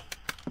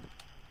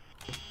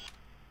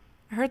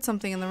 I heard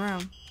something in the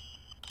room.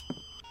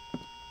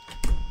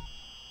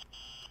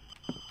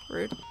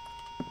 Rude.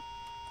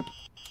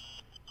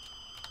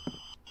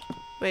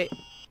 Wait.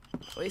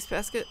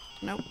 Wastebasket?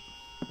 Nope.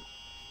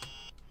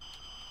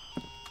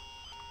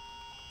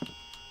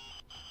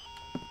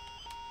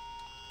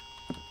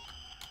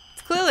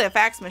 It's clearly a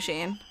fax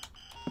machine.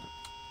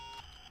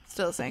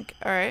 Still a sink.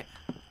 Alright.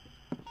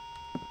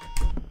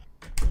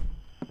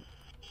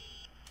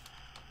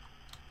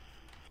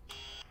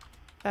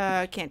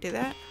 Can't do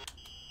that.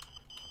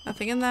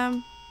 Nothing in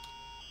them.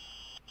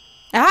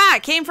 Ah!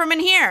 It came from in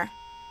here!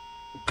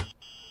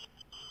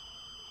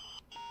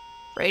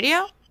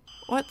 Radio?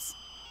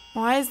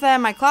 Why is that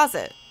in my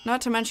closet?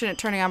 Not to mention it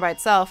turning on by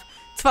itself.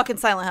 It's fucking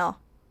Silent Hill.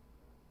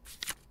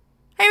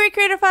 Hey,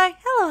 Recreatify.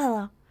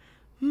 Hello,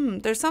 hello.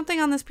 There's something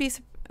on this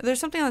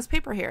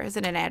paper here. Is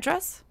it an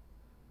address?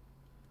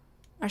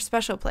 Our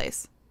special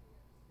place.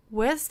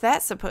 Where's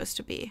that supposed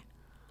to be?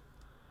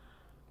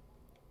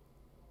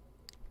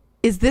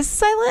 Is this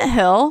Silent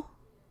Hill?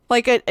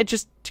 Like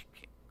just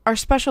our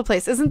special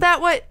place. Isn't that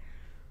what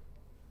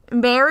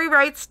Mary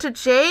writes to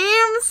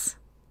James?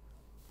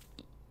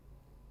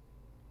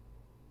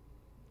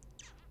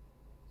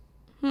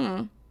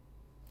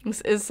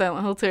 This is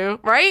Silent Hill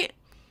 2, right?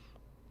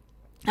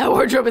 That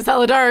wardrobe is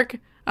hella dark.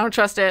 I don't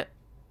trust it.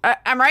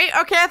 I'm right?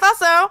 Okay, I thought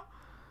so.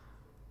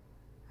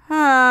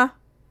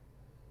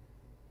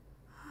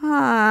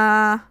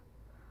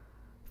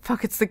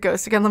 Fuck, it's the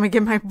ghost again. Let me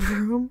get my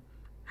broom.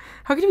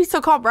 How could it be so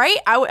calm, right?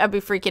 I'd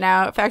be freaking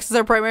out. Fax is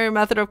our primary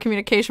method of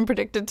communication,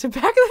 predicted to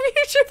Back to the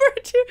Future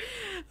Part 2.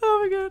 Oh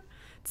my god.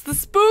 It's the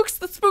spooks.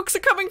 The spooks are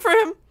coming for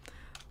him.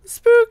 The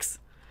spooks.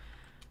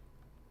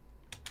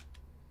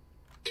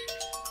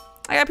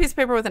 I got a piece of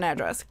paper with an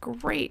address.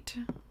 Great.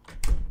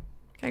 Can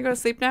I go to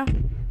sleep now?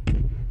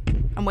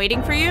 I'm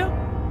waiting for you.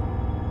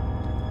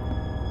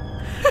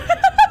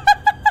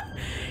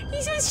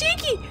 He's so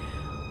shaky.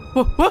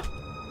 What?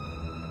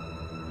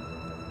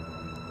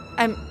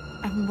 I'm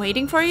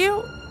waiting for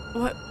you?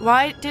 What?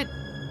 Why did...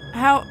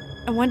 How...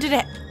 And when did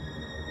it...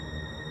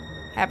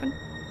 happen?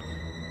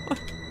 What?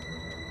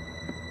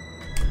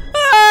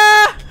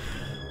 Ah!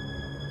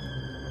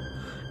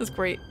 That's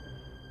great.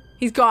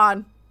 He's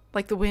gone.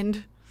 Like the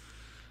wind.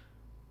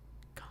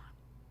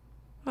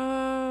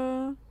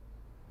 Gone.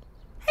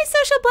 Hey,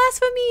 social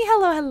blasphemy.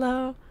 Hello,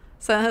 hello.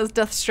 So has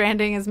Death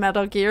Stranding is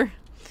Metal Gear.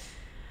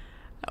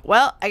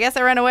 Well, I guess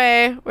I ran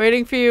away.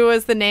 Waiting for You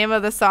was the name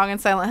of the song in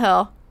Silent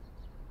Hill.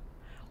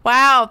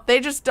 Wow,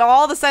 they just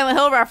all the Silent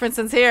Hill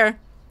references here.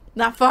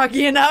 Not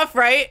foggy enough,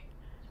 right?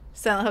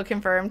 Silent Hill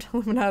confirmed.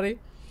 Illuminati.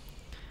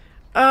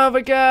 Oh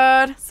my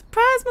god.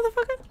 Surprise,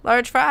 motherfucker.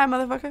 Large fry,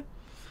 motherfucker.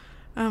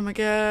 Oh my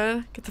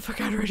god. Get the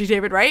fuck out already,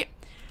 David, right?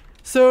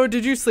 So,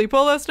 did you sleep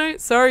well last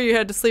night? Sorry you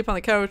had to sleep on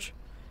the couch.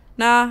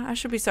 Nah, I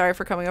should be sorry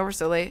for coming over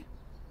so late.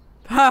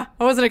 Ha,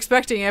 I wasn't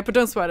expecting it, but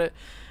don't sweat it.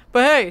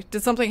 But hey,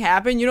 did something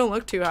happen? You don't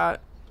look too hot.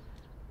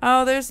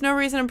 Oh, there's no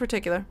reason in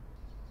particular.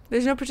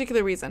 There's no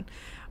particular reason.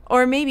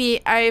 Or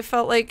maybe I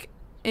felt like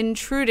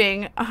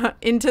intruding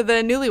into the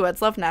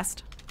newlyweds' love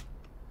nest.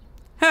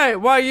 Hey,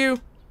 why you?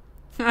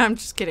 I'm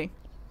just kidding.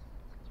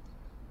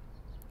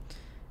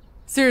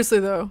 Seriously,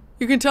 though,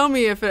 you can tell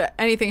me if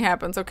anything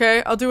happens,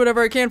 okay? I'll do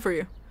whatever I can for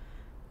you.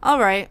 All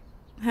right.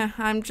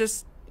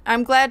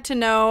 I'm glad to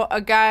know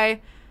a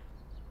guy.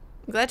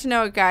 I'm glad to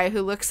know a guy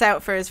who looks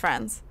out for his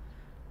friends.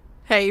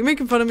 Hey, you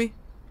making fun of me?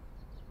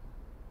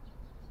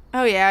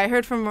 Oh yeah, I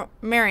heard from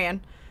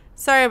Marion.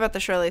 Sorry about the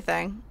Shirley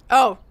thing.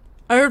 Oh,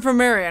 I heard from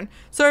Marion.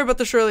 Sorry about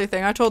the Shirley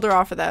thing. I told her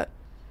off for that.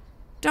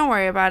 Don't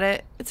worry about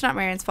it. It's not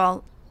Marion's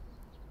fault.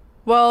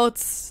 Well,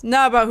 it's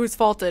not about whose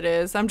fault it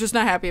is. I'm just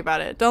not happy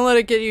about it. Don't let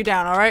it get you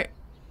down, alright?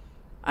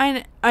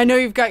 I know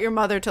you've got your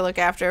mother to look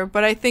after,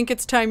 but I think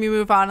it's time you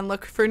move on and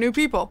look for new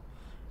people.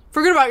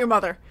 Forget about your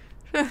mother.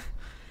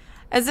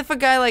 As if a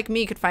guy like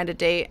me could find a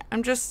date.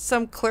 I'm just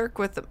some clerk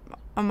with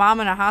a mom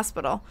in a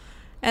hospital.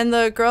 And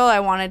the girl I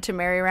wanted to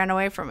marry ran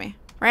away from me.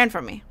 Ran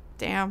from me.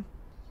 Damn.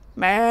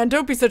 Man,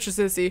 don't be such a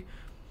sissy.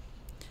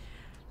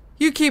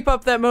 You keep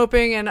up that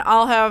moping and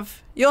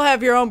you'll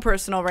have your own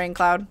personal rain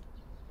cloud.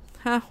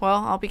 Huh,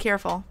 well, I'll be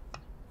careful.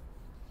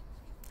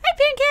 Hi,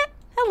 Pancat.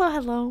 Hello,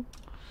 hello.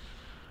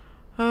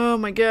 Oh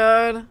my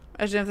god.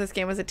 Imagine if this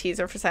game was a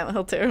teaser for Silent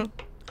Hill 2.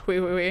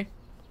 Wee.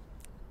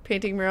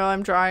 Painting mural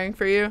I'm drawing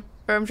for you.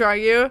 Or I'm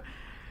drawing you.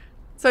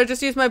 So I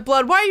just used my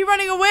blood. Why are you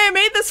running away? I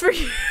made this for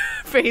you.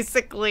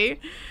 Basically.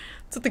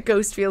 That's what the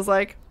ghost feels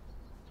like.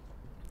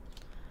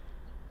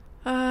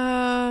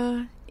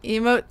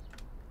 Emote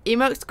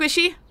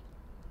squishy?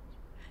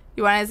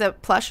 You want it as a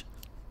plush?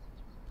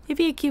 You'd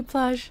be a cute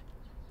plush.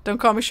 Don't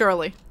call me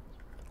Shirley.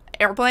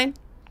 Airplane?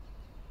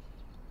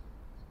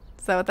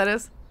 Is that what that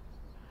is?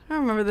 I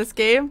don't remember this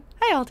game.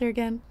 Hi, Alter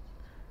again.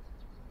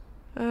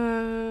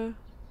 Oh,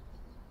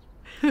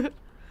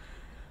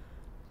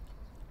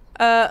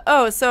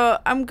 so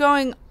I'm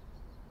going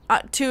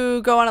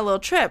to go on a little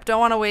trip. Don't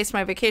want to waste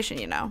my vacation,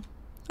 you know.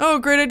 Oh,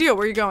 great idea.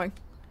 Where are you going?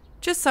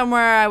 Just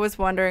somewhere I was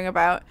wondering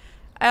about.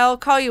 I'll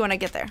call you when I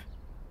get there.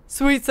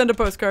 Sweet, send a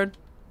postcard.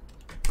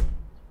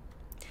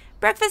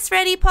 Breakfast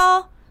ready,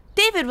 Paul?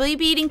 David, will you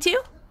be eating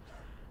too?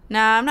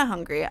 Nah, I'm not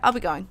hungry. I'll be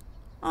going.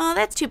 Oh,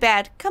 that's too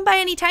bad. Come by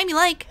any time you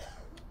like.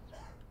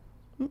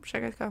 Oops, Shy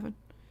Guy's coughing.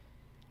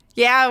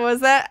 Yeah,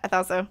 was that? I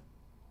thought so.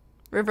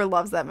 River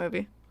loves that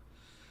movie.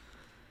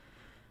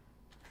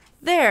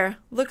 There.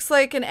 Looks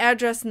like an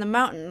address in the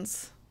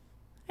mountains.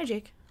 Hi,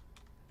 Jake.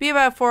 Be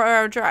about a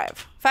 4-hour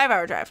drive.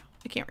 5-hour drive.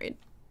 I can't read.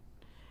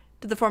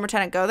 Did the former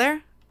tenant go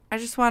there? I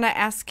just want to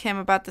ask him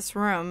about this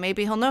room.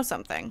 Maybe he'll know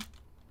something.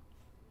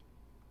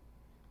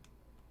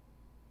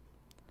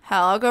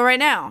 Hell, I'll go right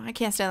now. I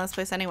can't stand this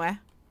place anyway.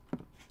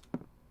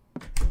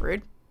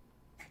 Rude.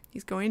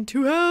 He's going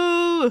to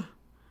hell.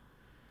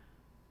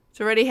 It's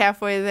already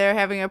halfway there,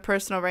 having a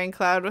personal rain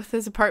cloud with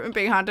his apartment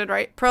being haunted,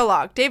 right?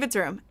 Prologue. David's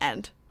room.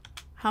 End.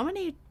 How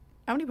many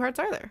parts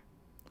are there?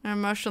 I'm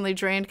emotionally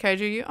drained,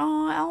 Kaiju. You.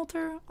 Oh,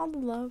 Alter. All the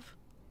love.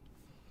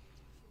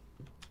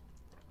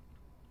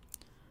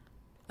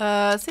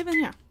 Save in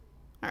here.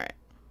 Alright.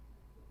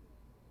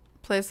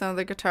 Play some of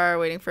the guitar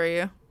waiting for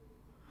you.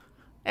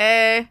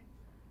 Hey.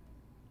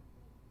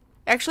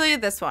 Actually,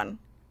 this one.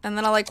 And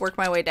then I'll like work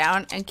my way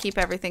down and keep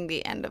everything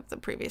the end of the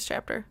previous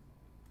chapter.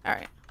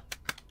 Alright.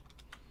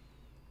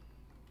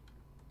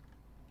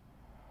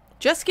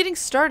 Just getting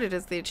started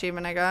is the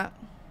achievement I got.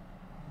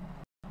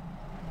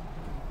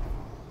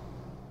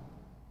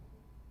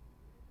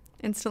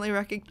 Instantly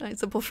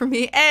recognizable for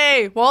me.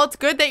 Hey! Well, it's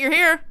good that you're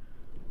here.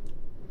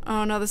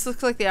 Oh no, this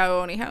looks like the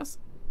Aoni house.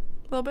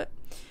 A little bit.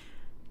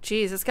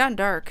 Jeez, it's gotten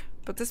dark.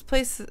 But this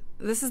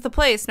is the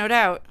place, no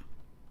doubt.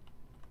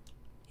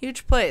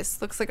 Huge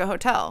place. Looks like a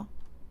hotel.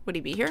 Would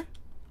he be here?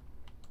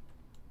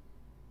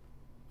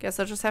 Guess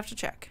I'll just have to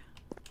check.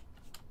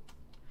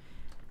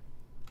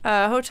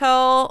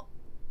 Hotel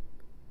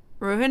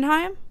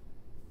Ruhenheim?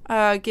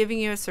 Giving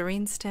you a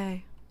serene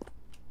stay.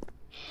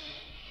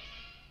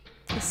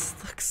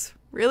 This looks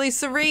really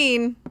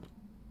serene.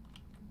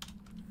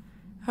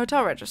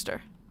 Hotel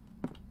register.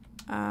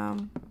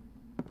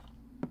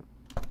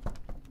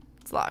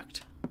 It's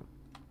locked.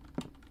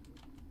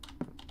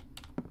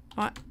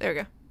 What? There we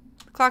go.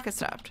 The clock has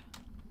stopped.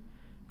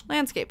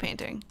 Landscape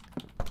painting.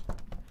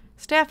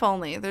 Staff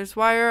only. There's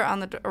wire on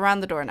the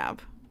around the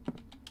doorknob.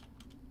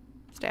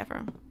 Staff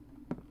room.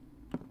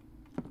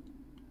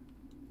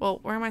 Well,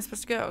 where am I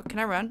supposed to go? Can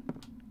I run?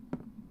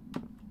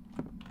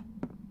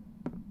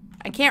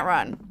 I can't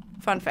run.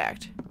 Fun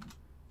fact.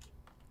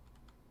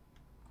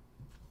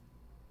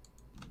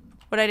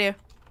 What'd I do?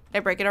 Did I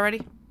break it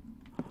already?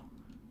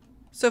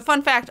 So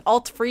fun fact,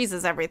 Alt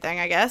freezes everything,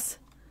 I guess.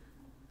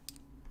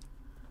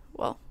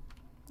 Well,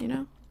 you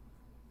know.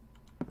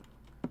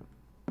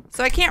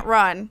 So I can't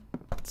run.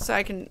 So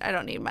I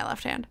don't need my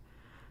left hand.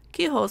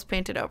 Keyhole is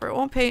painted over. It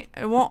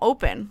won't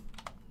open.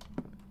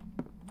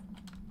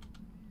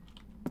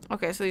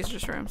 Okay, so these are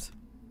just rooms.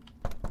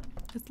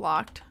 It's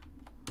locked.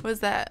 What is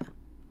that?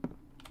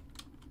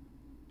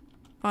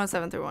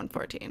 107 through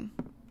 114.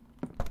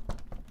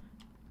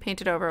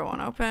 Painted over, it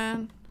won't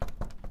open.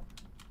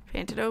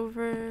 Painted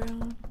over.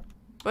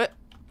 What?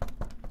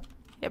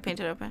 Yeah,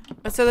 painted open.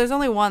 So there's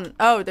only one.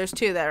 Oh, there's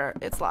two that are.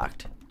 It's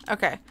locked.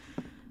 Okay.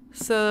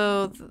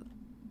 So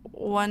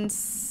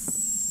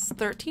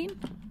 113?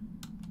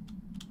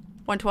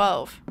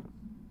 112.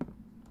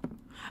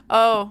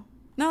 Oh.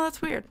 No,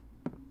 that's weird.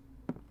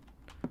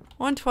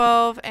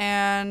 112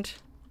 and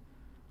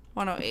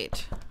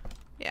 108.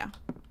 Yeah.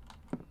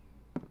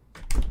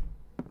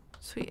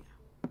 Sweet.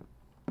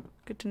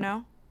 Good to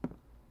know.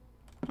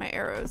 My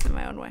arrow's in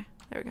my own way.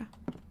 There we go.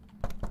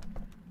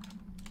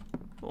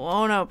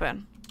 Won't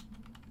open.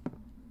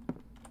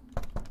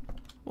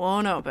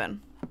 Won't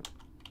open.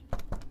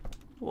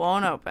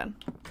 Won't open.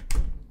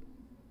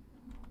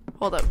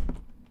 Hold up.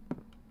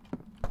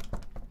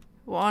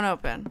 Won't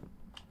open.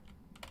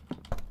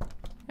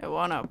 It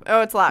won't open.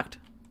 Oh, it's locked.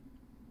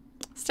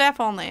 Staff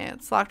only.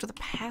 It's locked with a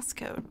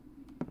passcode.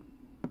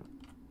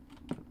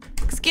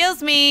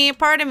 Excuse me.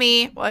 Pardon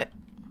me. What?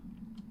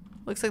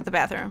 Looks like the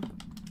bathroom.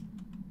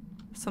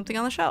 Something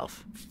on the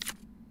shelf.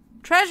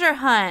 Treasure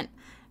hunt.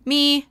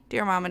 Me,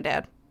 dear mom and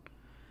dad.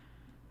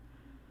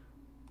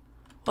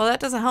 Well, that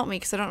doesn't help me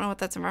because I don't know what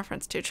that's in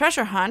reference to.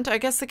 Treasure hunt? I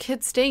guess the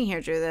kid staying here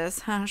drew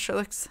this. Huh, sure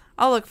looks...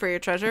 I'll look for your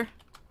treasure.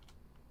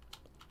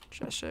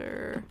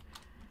 Treasure...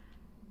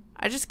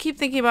 I just keep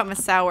thinking about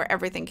Masao where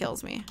everything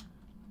kills me.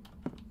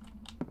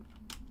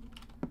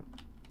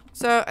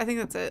 So, I think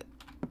that's it.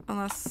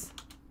 Unless...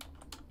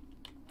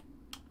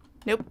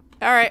 Nope.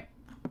 All right.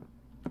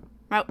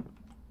 I'm out.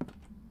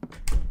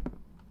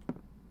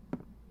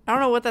 I don't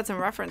know what that's in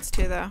reference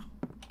to, though.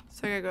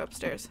 So I gotta go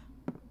upstairs.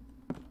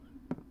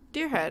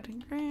 Deer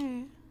head.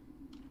 Great.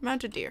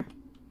 Mounted deer.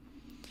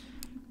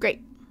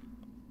 Great.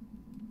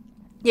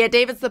 Yeah,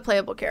 David's the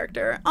playable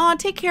character. Aw,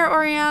 take care,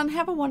 Orion.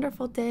 Have a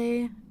wonderful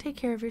day. Take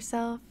care of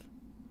yourself.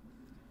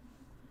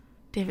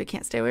 David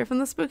can't stay away from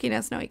the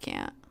spookiness. No, he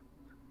can't.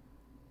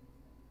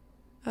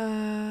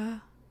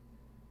 Are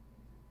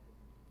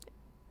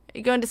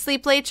you going to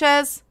sleep late,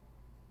 Ches?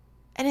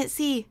 I didn't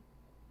see.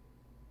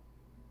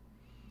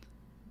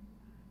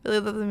 Really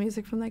love the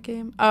music from that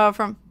game. Oh,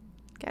 from...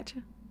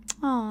 Gotcha.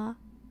 Aw.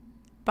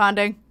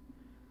 Bonding.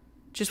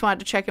 Just wanted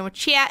to check in with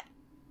chat.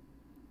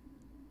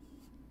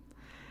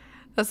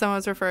 Oh,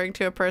 someone's referring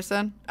to a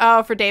person.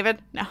 Oh, for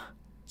David? No.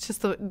 It's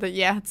just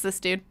yeah, it's this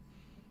dude.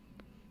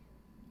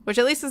 Which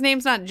at least his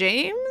name's not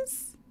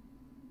James?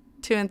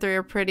 2 and 3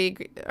 are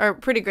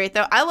pretty great,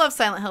 though. I love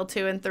Silent Hill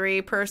 2 and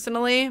 3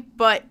 personally,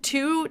 but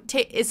 2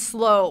 is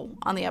slow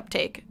on the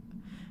uptake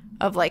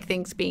of, like,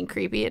 things being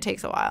creepy. It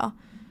takes a while.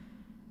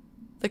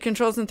 The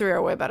controls in 3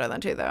 are way better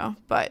than 2, though.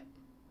 But,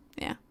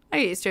 yeah, I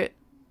get used to it.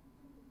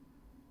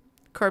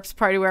 Corpse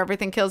party where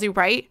everything kills you,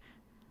 right?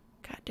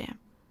 God damn.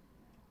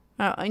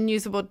 Oh,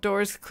 unusable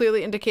doors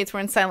clearly indicates we're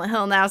in Silent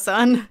Hill now,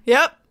 son.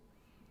 Yep.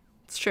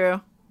 It's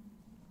true.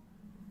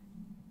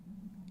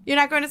 You're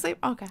not going to sleep?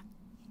 Okay.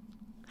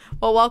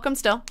 Well, welcome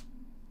still.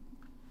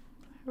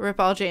 Rip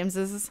all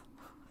James's.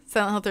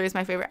 Silent Hill 3 is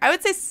my favorite. I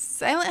would say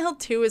Silent Hill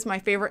 2 is my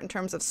favorite in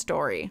terms of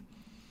story.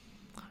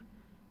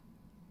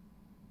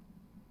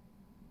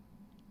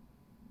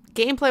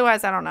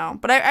 Gameplay-wise, I don't know.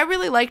 But I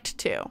really liked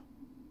 2.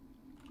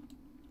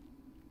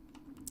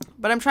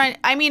 But I'm trying...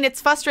 I mean, it's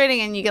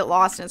frustrating and you get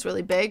lost and it's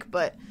really big,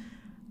 but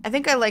I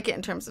think I like it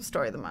in terms of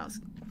story the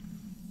most.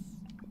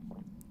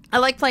 I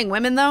like playing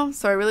women, though,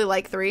 so I really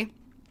like 3.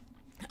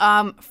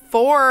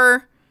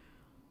 4...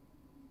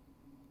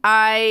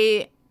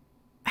 I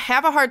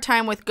have a hard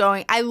time with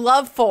going... I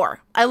love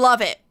 4. I love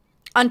it.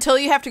 Until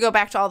you have to go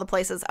back to all the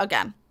places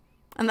again.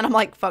 And then I'm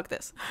like, fuck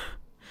this.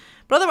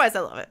 But otherwise, I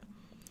love it.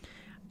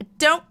 I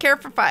don't care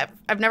for 5.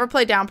 I've never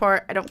played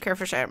Downpour. I don't care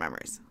for Shattered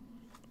Memories.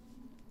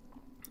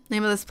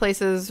 Name of this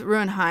place is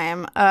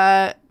Ruhenheim.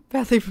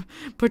 Badly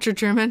butchered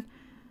German.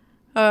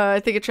 I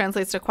think it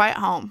translates to quiet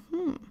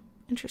home.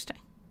 Interesting.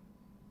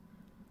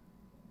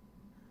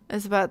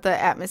 It's about the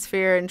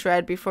atmosphere and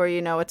dread before you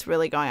know what's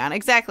really going on.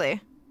 Exactly.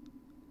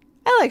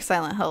 I like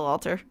Silent Hill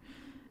Alter.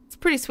 It's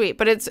pretty sweet,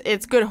 but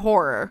it's good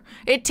horror.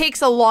 It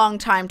takes a long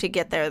time to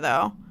get there,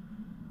 though.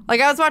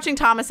 Like, I was watching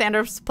Thomas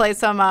Anders play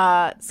some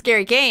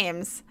scary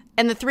games,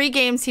 and the 3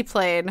 games he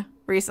played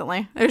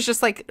recently, it was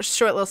just like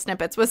short little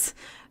snippets, was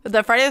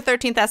the Friday the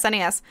 13th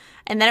SNES,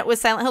 and then it was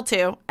Silent Hill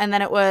 2, and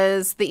then it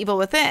was The Evil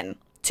Within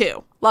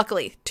 2.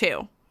 Luckily,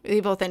 2. The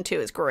Evil Within 2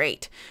 is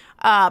great.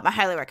 I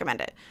highly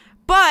recommend it.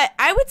 But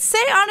I would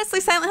say,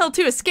 honestly, Silent Hill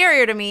 2 is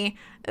scarier to me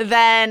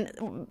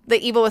than The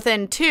Evil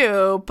Within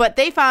 2, but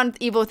they found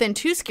Evil Within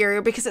 2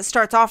 scarier because it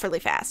starts off really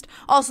fast.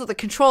 Also, the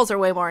controls are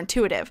way more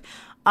intuitive.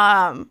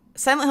 Silent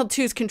Hill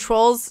 2's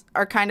controls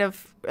are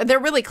they're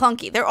really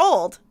clunky. They're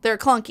old. They're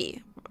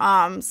clunky.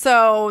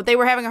 So they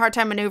were having a hard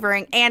time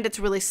maneuvering, and it's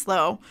really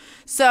slow.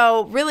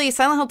 So really,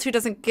 Silent Hill 2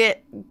 doesn't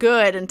get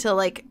good until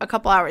like a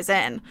couple hours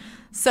in.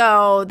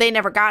 So they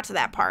never got to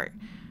that part.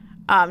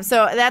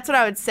 So that's what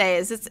I would say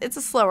is it's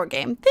a slower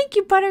game. Thank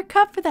you,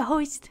 Buttercup, for the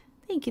host.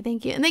 Thank you,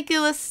 thank you. And thank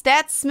you,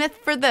 Stat Smith,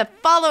 for the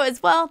follow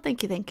as well.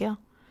 Thank you, thank you.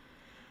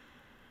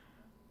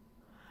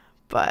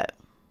 But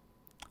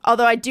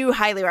although I do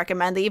highly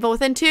recommend The Evil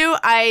Within 2,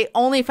 I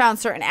only found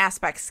certain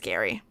aspects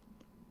scary.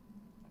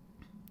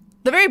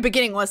 The very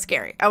beginning was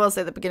scary. I will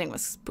say the beginning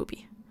was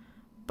spoopy.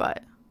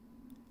 But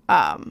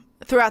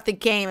throughout the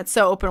game, it's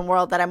so open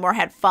world that I more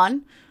had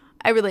fun.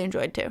 I really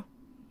enjoyed 2.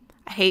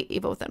 I hate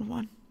Evil Within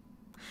 1.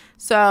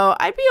 So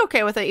I'd be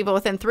okay with Evil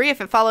Within 3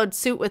 if it followed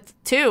suit with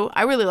 2.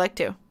 I really like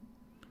 2.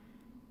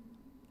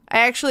 I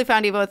actually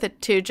found Evil Within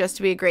 2 just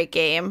to be a great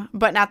game,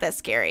 but not that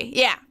scary.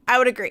 Yeah, I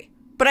would agree.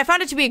 But I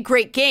found it to be a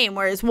great game,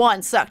 whereas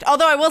 1 sucked.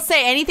 Although I will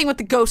say anything with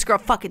the ghost girl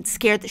fucking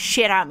scared the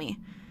shit out of me.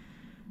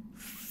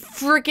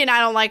 Freaking, I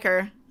don't like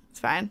her. It's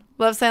fine.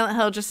 Love Silent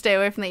Hill, just stay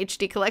away from the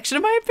HD collection,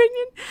 in my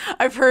opinion.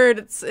 I've heard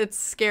it's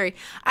scary.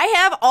 I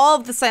have all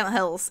of the Silent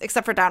Hills,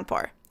 except for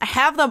Downpour. I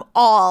have them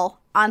all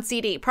on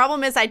CD.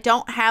 Problem is I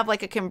don't have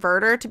like a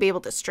converter to be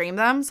able to stream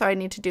them, so I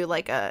need to do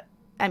like a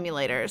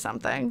emulator or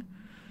something.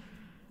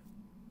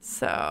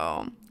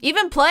 So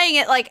even playing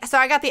it, like, so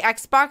I got the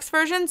Xbox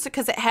version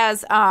because it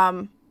has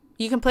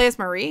you can play as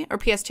Marie, or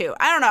PS2.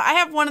 I don't know. I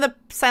have one of the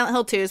Silent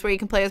Hill 2s where you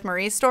can play as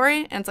Marie's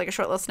story, and it's like a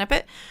short little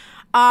snippet.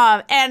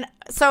 And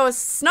so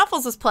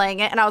Snuffles was playing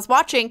it, and I was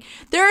watching.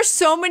 There are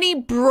so many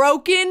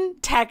broken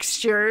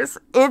textures.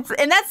 And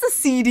that's the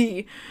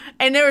CD.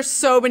 And there were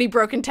so many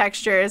broken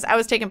textures. I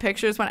was taking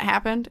pictures when it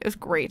happened. It was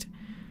great.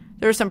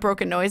 There were some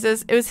broken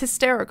noises. It was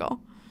hysterical.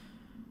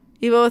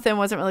 Evil Within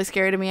wasn't really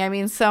scary to me. I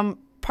mean, some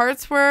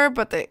parts were,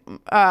 but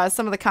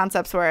some of the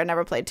concepts were. I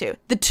never played 2.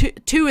 The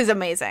 2 is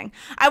amazing.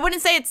 I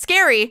wouldn't say it's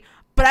scary,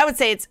 but But I would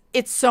say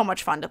it's so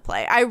much fun to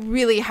play. I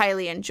really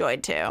highly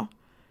enjoyed too.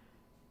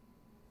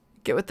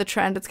 Get with the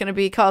trend. It's going to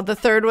be called The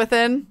Third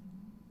Within.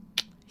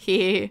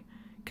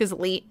 Because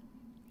elite.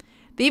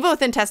 The Evil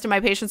Within tested my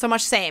patience so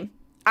much. Same.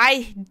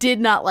 I did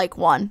not like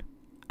 1.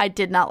 I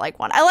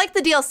liked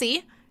the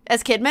DLC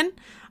as KatFTWynn,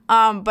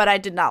 but I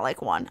did not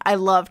like 1. I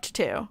loved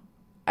 2.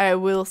 I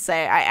will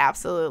say I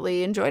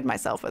absolutely enjoyed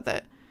myself with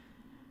it.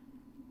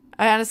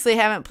 I honestly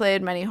haven't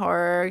played many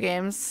horror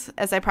games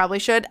as I probably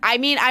should. I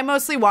mean, I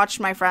mostly watched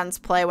my friends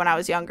play when I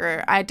was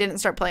younger. I didn't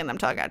start playing them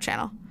until I got a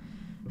channel.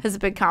 Has a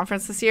big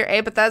conference this year.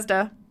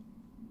 Bethesda.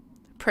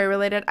 Prey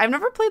related. I've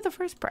never played the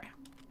first Prey.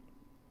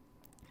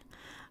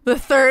 The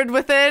Third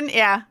Within.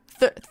 Yeah.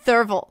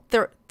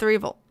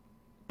 Threevil.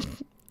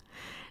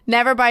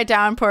 Never buy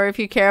Downpour if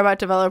you care about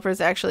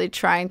developers actually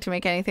trying to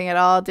make anything at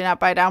all. Do not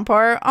buy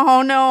Downpour.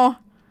 Oh, no.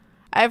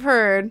 I've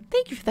heard.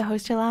 Thank you for the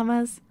host,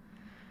 Llamas.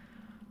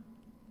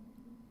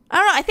 I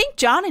don't know. I think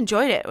John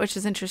enjoyed it, which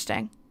is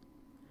interesting.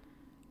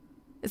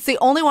 It's the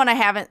only one I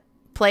haven't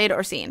played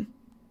or seen.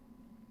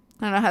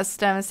 I don't know how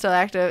STEM is still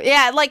active.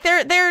 Yeah, like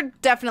they're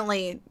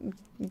definitely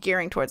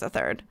gearing towards a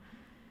third.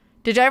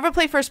 Did you ever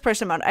play first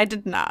person mode? I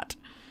did not.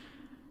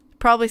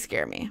 Probably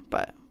scare me,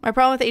 but my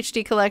problem with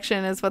HD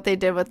collection is what they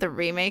did with the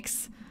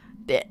remakes.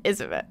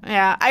 Is it?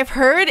 Yeah, I've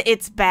heard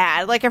it's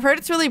bad. Like I've heard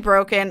it's really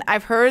broken.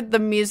 I've heard the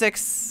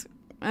music's.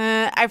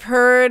 I've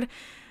heard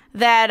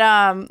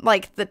that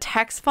like the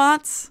text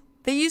fonts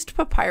they used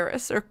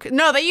Papyrus or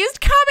no, they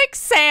used Comic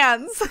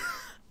Sans.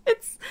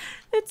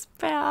 it's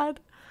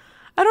bad.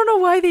 I don't know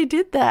why they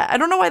did that. I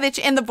don't know why they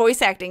and the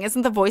voice acting,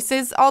 isn't the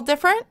voices all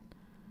different?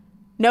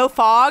 No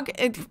fog.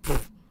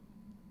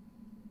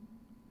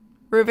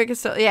 Rubik is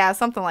still, yeah,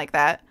 something like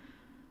that.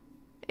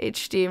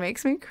 HD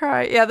makes me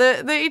cry. Yeah,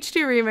 the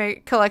HD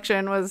remake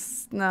collection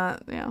was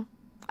not, yeah.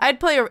 I'd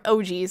play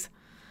OGs.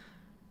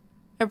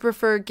 I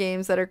prefer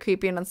games that are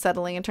creepy and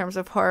unsettling in terms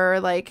of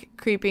horror, like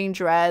creeping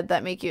dread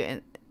that make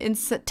you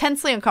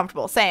intensely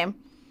uncomfortable. Same.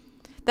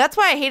 That's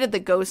why I hated the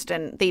Ghost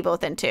and The Evil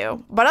Within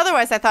 2. But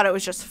otherwise, I thought it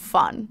was just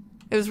fun.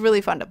 It was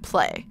really fun to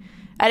play.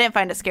 I didn't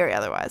find it scary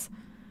otherwise.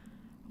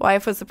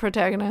 Wife was the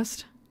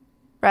protagonist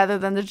rather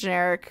than the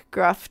generic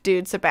gruff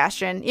dude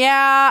Sebastian.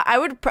 Yeah, I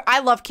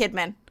love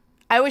KatFTWynn.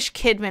 I wish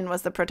KatFTWynn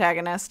was the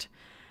protagonist.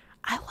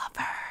 I love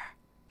her.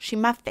 She's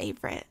my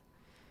favorite.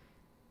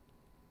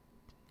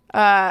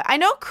 I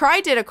know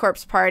Cry did a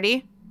corpse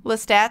party.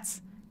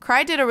 Listats.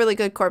 Cry did a really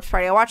good corpse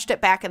party. I watched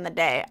it back in the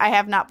day. I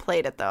have not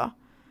played it though.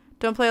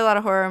 Don't play a lot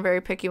of horror. I'm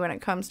very picky when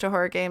it comes to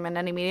horror game in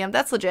any medium.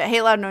 That's legit. I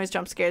hate loud noise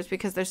jump scares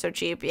because they're so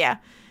cheap. Yeah.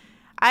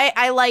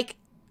 I like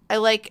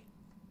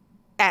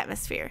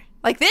atmosphere.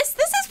 Like this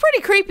is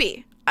pretty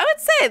creepy. I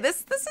would say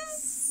this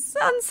is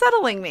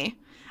unsettling me.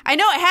 I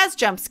know it has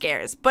jump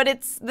scares, but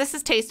this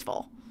is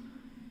tasteful.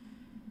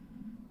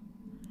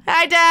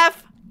 Hi,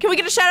 Def. Can we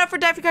get a shout out for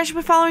Def? You guys should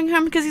be following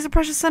him because he's a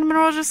precious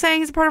sentimental. Just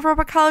saying, he's a part of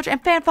Robot College and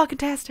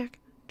fan-fucking-tastic.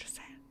 Just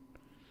saying.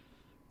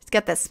 He's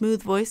got that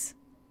smooth voice.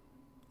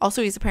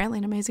 Also, he's apparently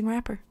an amazing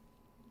rapper.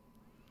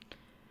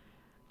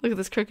 Look at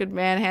this crooked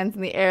man, hands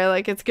in the air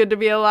like it's good to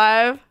be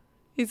alive.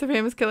 He's a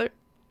famous killer.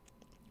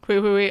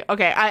 Wait.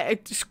 Okay, I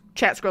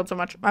chat scrolled so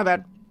much. My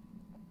bad.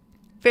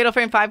 Fatal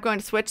Frame 5 going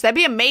to Switch. That'd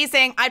be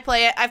amazing. I'd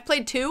play it. I've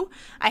played 2.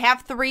 I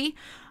have 3.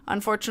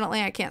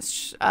 Unfortunately, I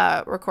can't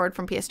record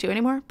from PS2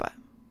 anymore, but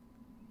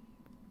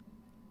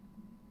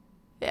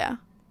yeah.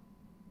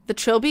 The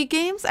Trilby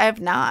games? I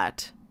have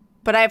not.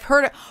 But I've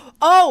heard it.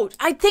 Oh,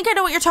 I think I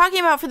know what you're talking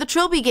about for the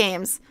Trilby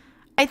games.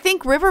 I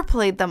think River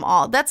played them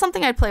all. That's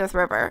something I'd play with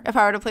River if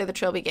I were to play the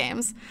Trilby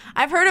games.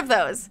 I've heard of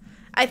those.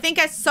 I think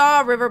I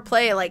saw River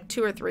play like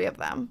 2 or 3 of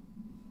them.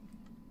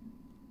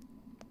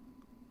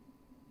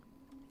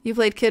 You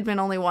played KatFTWynn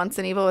only once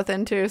in Evil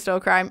Within 2, still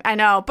crime. I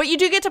know, but you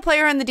do get to play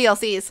her in the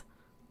DLCs.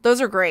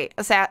 Those are great.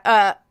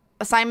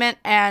 Assignment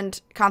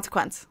and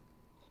Consequence.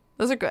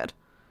 Those are good.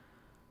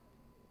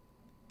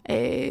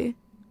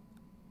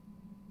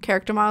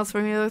 Character models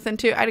from Evil Within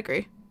 2. I'd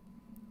agree.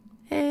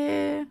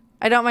 I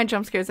don't mind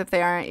jump scares if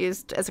they aren't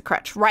used as a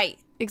crutch. Right.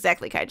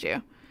 Exactly,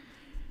 Kaiju.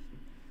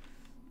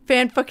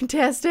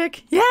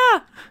 Fan-fucking-tastic. Yeah.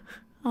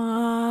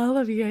 Aw, I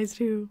love you guys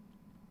too.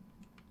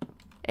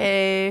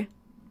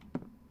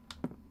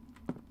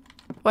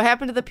 What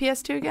happened to the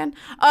PS2 again?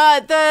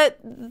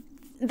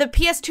 The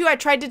PS2, I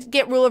tried to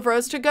get Rule of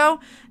Rose to go.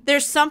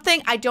 There's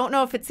something, I don't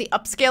know if it's the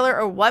upscaler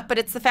or what, but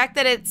it's the fact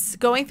that it's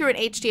going through an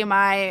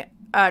HDMI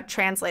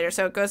translator.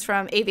 So it goes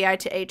from AVI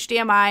to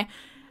HDMI.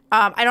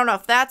 I don't know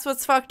if that's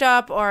what's fucked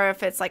up or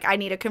if it's like I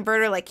need a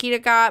converter like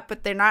Kita got,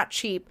 but they're not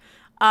cheap.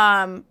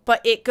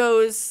 But it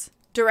goes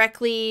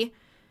directly.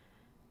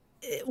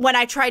 When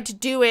I tried to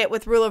do it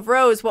with Rule of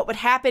Rose, what would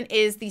happen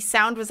is the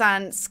sound was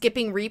on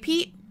skipping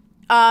repeat.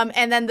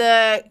 And then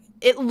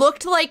it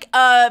looked like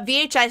a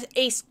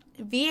VHS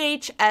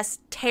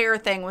tear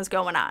thing was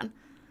going on.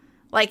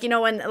 Like, you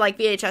know, when like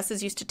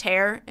VHSs used to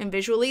tear and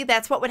visually,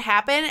 that's what would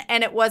happen.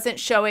 And it wasn't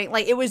showing,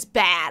 like, it was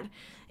bad.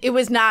 It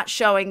was not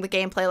showing the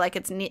gameplay like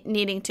it's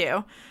needing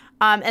to.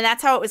 And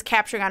that's how it was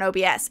capturing on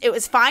OBS. It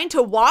was fine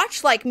to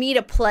watch, like me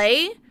to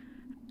play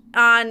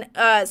on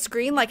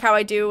screen like how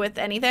I do with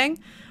anything,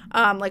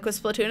 like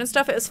with Splatoon and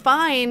stuff. It was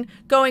fine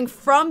going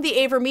from the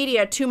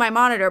AverMedia to my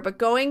monitor, but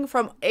going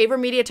from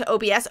AverMedia to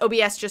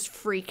OBS just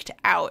freaked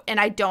out, and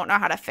I don't know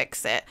how to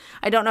fix it.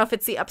 I don't know if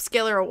it's the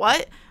upscaler or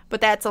what,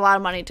 but that's a lot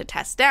of money to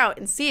test out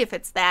and see if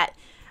it's that.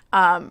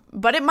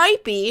 But it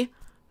might be.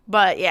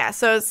 But yeah,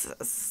 so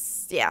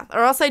it's yeah.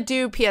 Or else I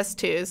do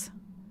PS2s.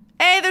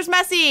 Hey, there's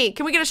Messi.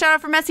 Can we get a shout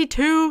out for Messi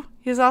too?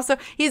 He's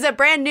a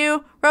brand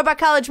new Robot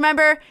College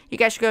member. You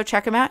guys should go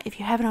check him out if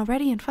you haven't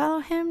already and follow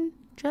him.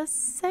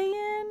 Just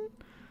saying.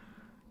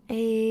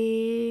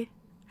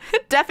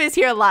 Def is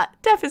here a lot.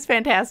 Def is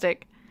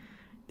fantastic.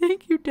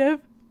 Thank you, Def.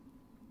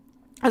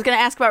 I was going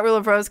to ask about Rule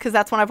of Rose because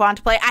that's one I've wanted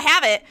to play. I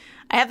have it.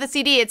 I have the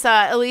CD. It's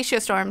Alicia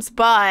Storms,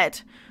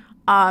 but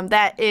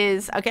that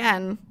is,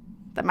 again,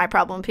 my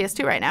problem with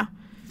PS2 right now.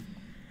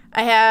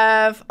 I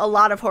have a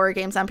lot of horror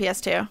games on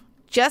PS2.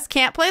 Just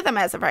can't play them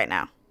as of right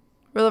now.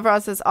 Rule of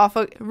Rose has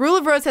awful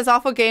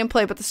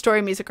gameplay, but the story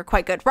and music are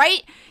quite good,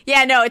 right?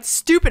 Yeah, no, it's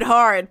stupid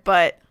hard,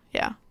 but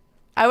yeah.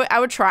 I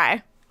would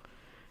try.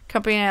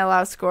 Company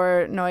allows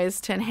score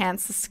noise to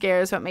enhance the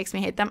scares, what makes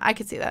me hate them. I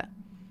could see that.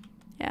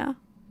 Yeah.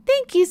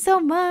 Thank you so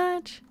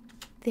much.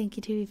 Thank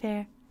you, to be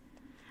fair.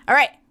 All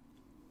right.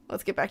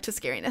 Let's get back to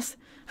scariness.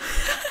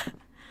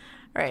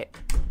 All right.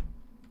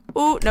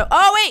 Ooh, no.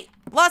 Oh, wait.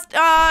 Lost.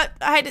 I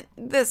had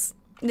this.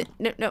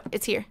 No,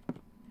 it's here.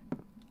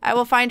 I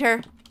will find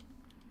her.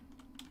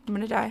 I'm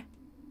gonna die.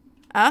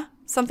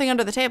 Something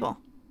under the table.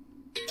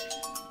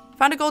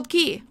 Found a gold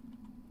key.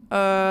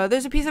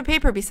 There's a piece of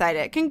paper beside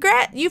it.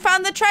 Congrats! You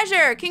found the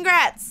treasure!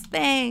 Congrats!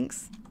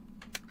 Thanks.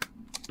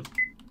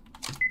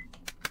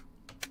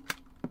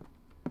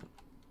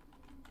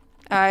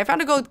 I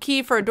found a gold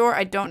key for a door.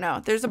 I don't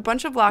know. There's a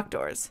bunch of locked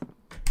doors.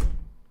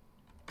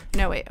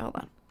 No, wait. Hold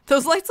on.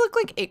 Those lights look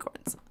like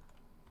acorns.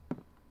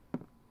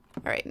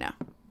 Alright, no.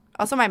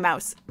 Also my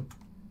mouse.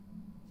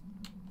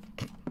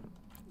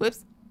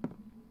 Whoops.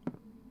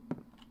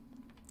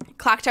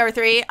 Clock Tower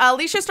 3.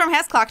 Alicia Storm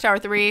has Clock Tower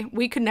 3.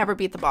 We could never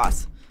beat the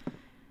boss.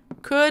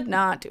 Could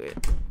not do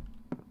it.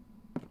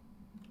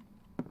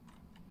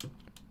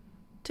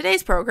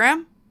 Today's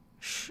program.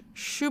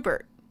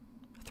 Schubert.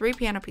 3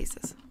 piano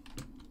pieces.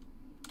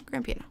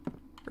 Grand piano.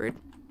 Rude.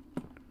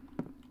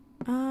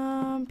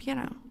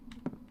 Piano.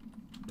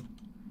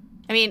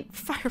 I mean,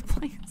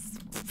 fireplace.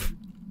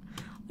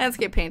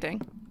 Landscape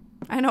painting.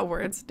 I know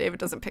words. David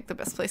doesn't pick the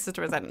best places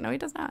to reside. No, he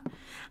does not.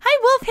 Hi,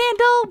 Wolf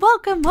Handle.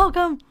 Welcome,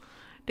 welcome.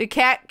 Did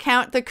Cat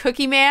count the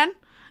Cookie Man?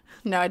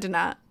 No, I did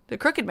not. The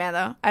Crooked Man,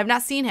 though. I have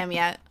not seen him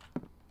yet.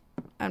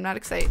 I'm not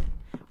excited.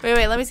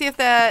 Wait. Let me see if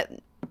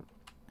that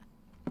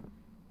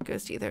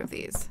goes to either of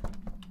these.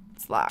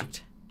 It's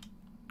locked.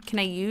 Can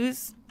I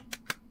use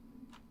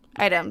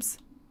items?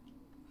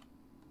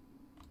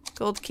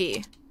 Gold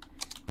key.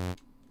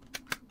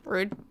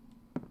 Rude.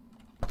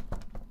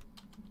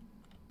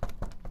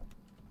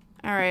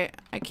 Alright,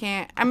 I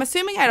can't. I'm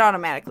assuming I'd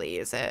automatically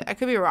use it. I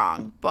could be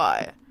wrong,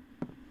 but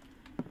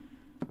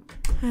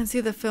I see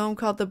the film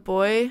called The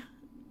Boy.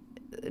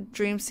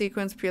 Dream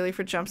sequence purely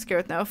for jump scare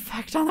with no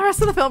effect on the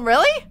rest of the film.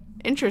 Really?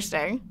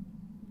 Interesting.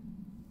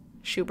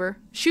 Shoe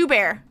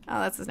Bear. Oh,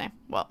 that's his name.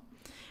 Well,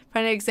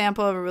 find an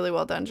example of a really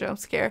well done jump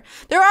scare.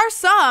 There are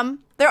some.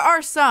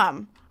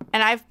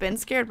 And I've been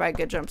scared by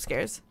good jump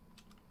scares.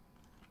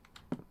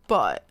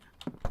 But.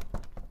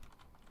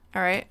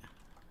 Alright.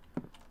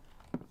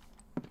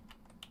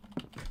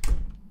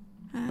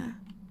 I'm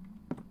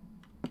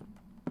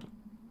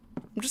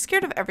just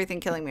scared of everything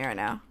killing me right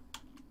now.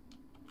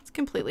 It's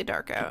completely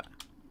dark out.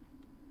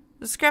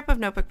 There's a scrap of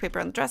notebook paper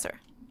on the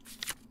dresser.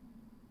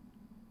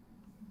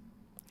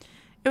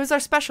 It was our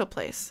special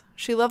place.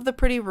 She loved the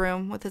pretty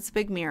room with its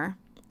big mirror.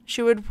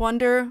 She would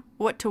wonder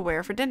what to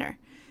wear for dinner.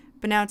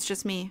 But now it's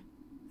just me.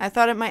 I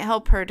thought it might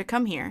help her to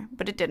come here,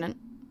 but it didn't.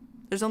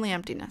 There's only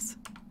emptiness.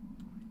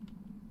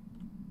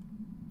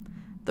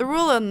 The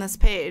rule on this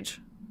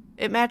page,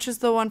 it matches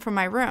the one from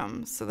my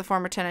room, so the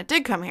former tenant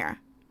did come here.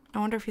 I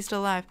wonder if he's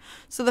still alive.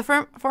 So the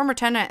former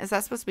tenant, is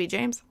that supposed to be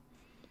James?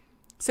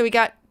 So he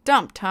got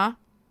dumped, huh?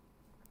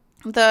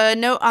 The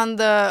note on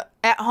the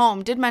at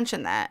home did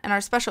mention that in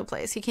our special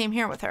place. He came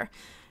here with her.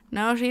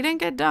 No, she didn't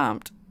get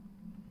dumped.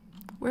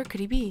 Where could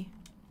he be?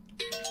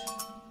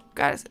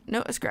 Got a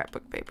note, a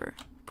scrapbook paper.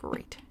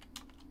 Great.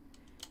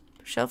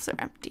 Shelves are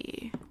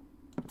empty.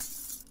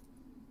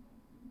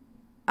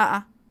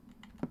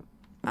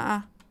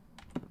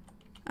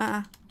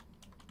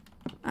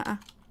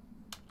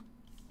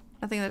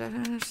 Nothing that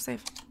I should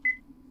save.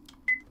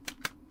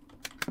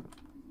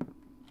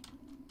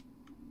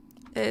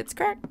 It's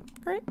cracked.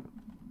 Great.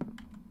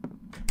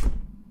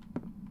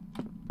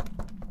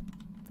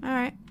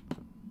 Alright.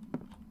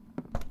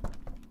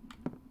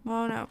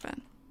 Won't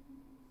open.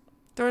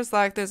 Door's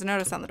locked. There's a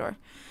notice on the door.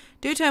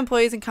 Due to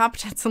employees'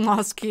 incompetence and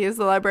lost keys,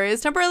 the library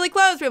is temporarily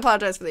closed. We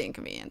apologize for the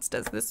inconvenience.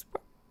 Does this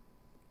work?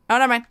 Oh,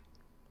 never mind.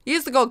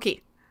 Use the gold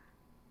key.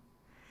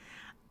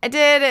 I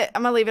did it.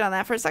 I'm going to leave it on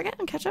that for a second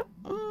and catch up.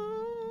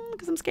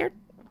 Because I'm scared.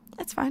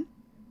 That's fine.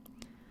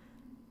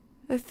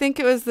 I think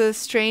it was The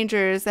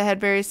Strangers that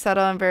had very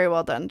subtle and very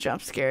well done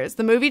jump scares.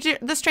 The movie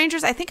The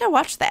Strangers, I think I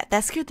watched that.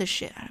 That scared the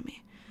shit out of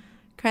me.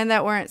 Kind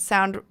that weren't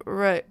sound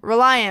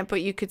reliant,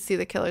 but you could see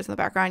the killers in the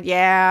background.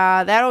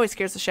 Yeah, that always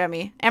scares the shit out of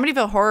me.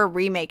 Amityville Horror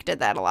Remake did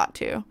that a lot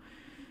too.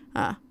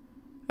 I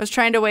was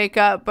trying to wake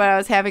up, but I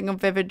was having a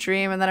vivid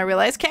dream, and then I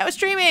realized Cat was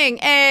streaming.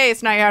 Hey,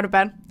 so now you're out of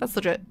bed. That's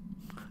legit.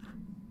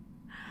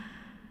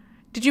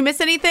 Did you miss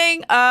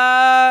anything?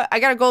 I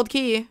got a gold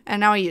key, and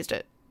now I used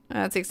it.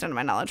 That's the extent of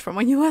my knowledge from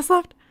when you last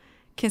left.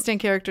 Can't stand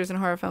characters in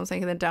horror films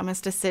making the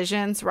dumbest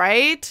decisions,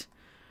 right?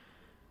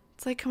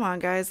 It's like, come on,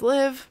 guys.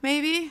 Live,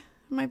 maybe? It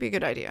might be a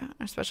good idea.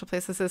 Our special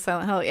place is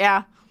Silent Hill.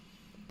 Yeah.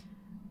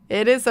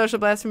 It is social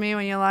blasphemy.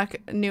 When you unlock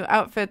new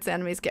outfits,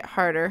 enemies get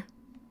harder.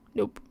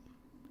 Nope.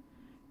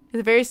 He's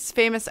a very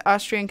famous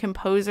Austrian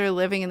composer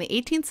living in the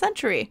 18th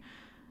century.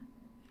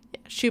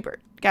 Yeah,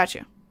 Schubert. Got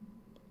you.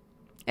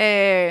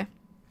 Hey.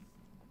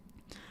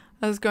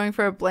 I was going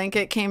for a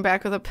blanket, came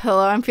back with a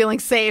pillow. I'm feeling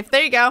safe.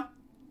 There you go.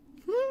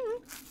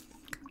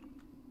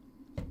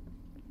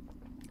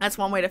 That's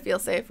one way to feel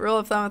safe. Rule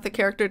of thumb, if the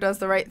character does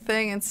the right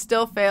thing and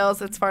still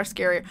fails, it's far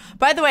scarier.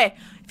 By the way,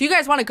 if you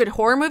guys want a good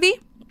horror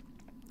movie,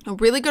 a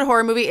really good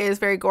horror movie is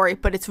very gory,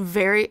 but it's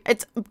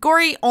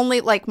gory only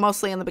like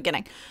mostly in the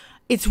beginning.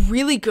 It's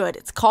really good.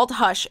 It's called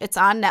Hush. It's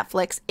on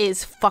Netflix. It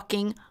is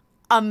fucking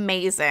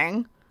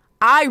amazing.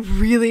 I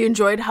really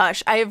enjoyed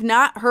Hush. I have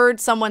not heard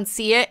someone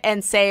see it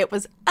and say it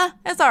was,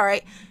 it's all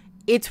right.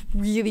 It's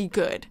really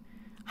good.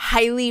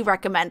 Highly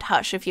recommend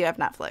Hush if you have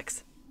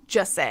Netflix.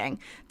 Just saying.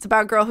 It's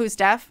about a girl who's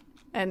deaf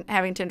and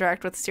having to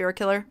interact with a serial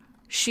killer.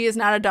 She is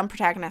not a dumb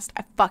protagonist.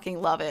 I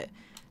fucking love it.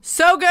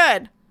 So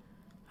good.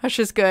 Hush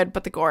is good,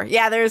 but the gore.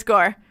 Yeah, there's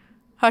gore.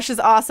 Hush is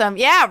awesome.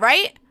 Yeah,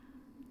 right?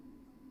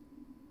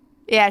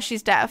 Yeah,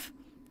 she's deaf.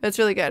 It's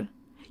really good.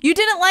 You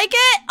didn't like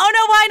it? Oh,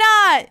 no, why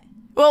not?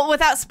 Well,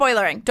 without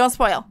spoilering. Don't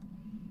spoil.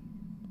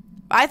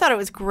 I thought it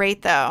was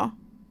great, though.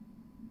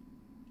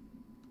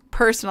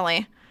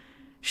 Personally.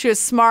 She was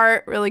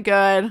smart, really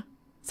good.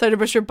 Sorry to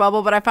burst your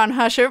bubble, but I found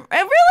Hush.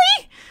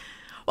 Really?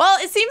 Well,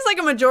 it seems like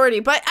a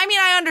majority, but I mean,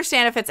 I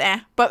understand if it's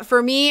But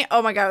for me,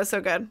 oh my god, it was so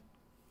good.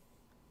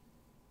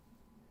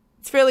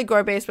 It's fairly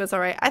gore-based, but it's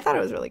alright. I thought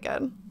it was really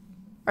good.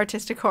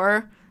 Artistic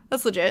horror.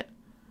 That's legit.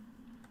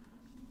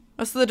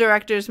 Most of the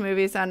director's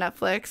movies on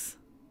Netflix.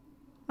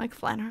 Like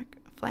Flanagan?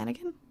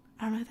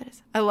 I don't know what that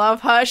is. I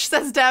love Hush,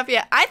 says Def.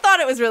 Yeah, I thought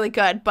it was really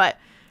good, but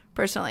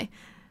personally.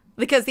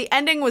 Because the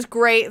ending was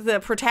great. The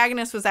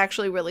protagonist was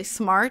actually really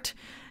smart.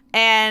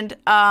 And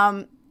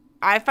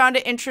I found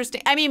it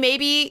interesting. I mean,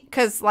 maybe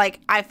because, like,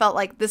 I felt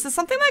like this is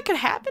something that could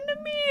happen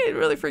to me. It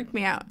really freaked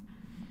me out.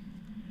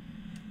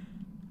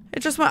 It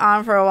just went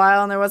on for a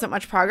while and there wasn't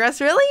much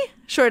progress. Really?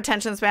 Short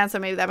attention span, so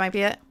maybe that might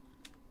be it.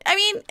 I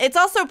mean, it's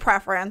also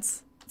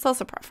preference. So.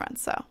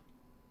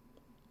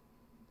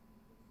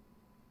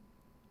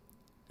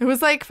 It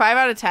was like 5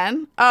 out of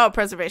 10. Oh,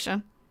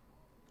 preservation.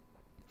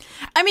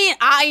 I mean,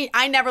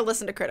 I never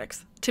listen to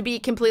critics. To be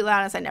completely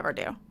honest, I never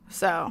do.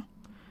 So,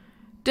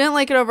 didn't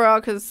like it overall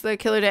because the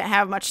killer didn't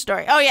have much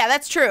story. Oh, yeah,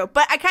 that's true.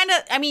 But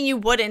I mean, you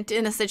wouldn't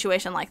in a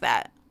situation like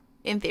that.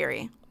 In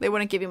theory. They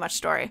wouldn't give you much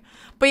story.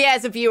 But yeah,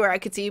 as a viewer, I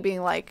could see you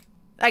being like,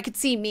 I could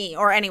see me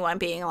or anyone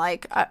being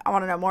like, I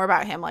want to know more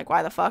about him. Like,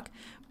 why the fuck?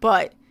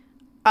 But,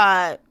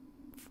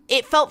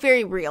 it felt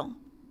very real,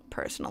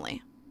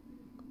 personally.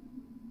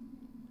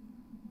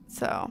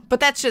 So,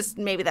 but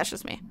maybe that's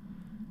just me.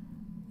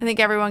 I think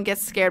everyone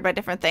gets scared by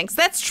different things.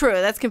 That's true.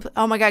 That's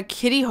oh my god,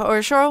 Kitty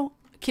Horror Show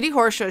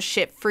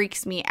shit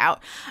freaks me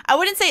out. I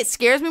wouldn't say it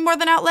scares me more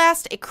than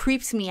Outlast. It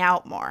creeps me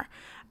out more.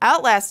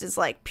 Outlast is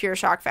like pure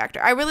shock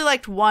factor. I really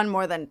liked 1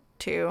 more than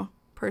 2,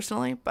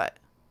 personally, but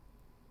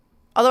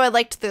although I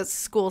liked the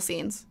school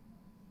scenes.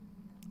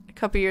 A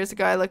couple years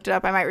ago, I looked it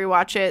up. I might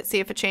rewatch it, see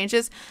if it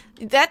changes.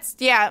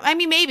 Yeah, I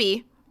mean,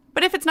 maybe.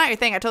 But if it's not your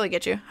thing, I totally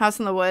get you. House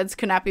in the Woods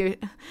could not be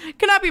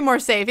more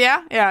safe,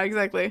 yeah? Yeah,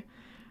 exactly.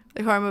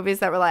 The horror movies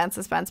that rely on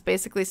suspense,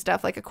 basically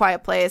stuff like A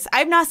Quiet Place.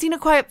 I've not seen A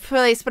Quiet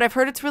Place, but I've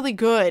heard it's really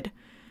good.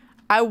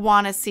 I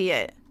want to see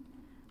it.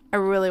 I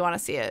really want to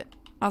see it.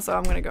 Also,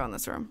 I'm going to go in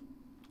this room.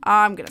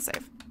 I'm going to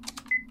save.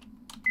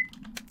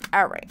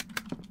 All right.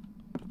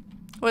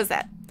 What is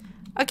that?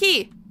 A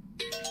key.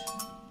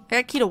 I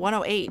got key to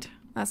 108.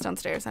 That's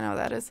downstairs. I know what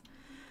that is.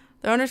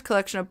 The owner's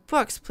collection of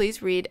books.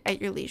 Please read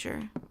at your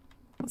leisure.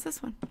 What's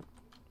this one?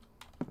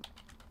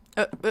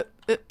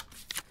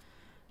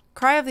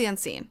 Cry of the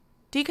Unseen.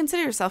 Do you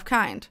consider yourself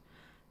kind?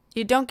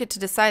 You don't get to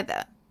decide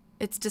that.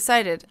 It's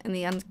decided in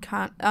the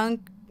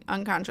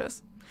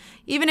unconscious.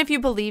 Even if you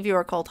believe you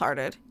are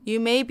cold-hearted, you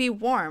may be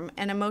warm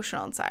and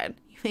emotional inside.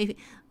 You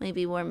may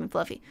be warm and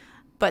fluffy.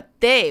 But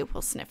they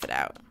will sniff it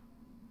out.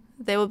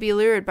 They will be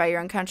lured by your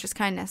unconscious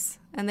kindness,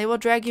 and they will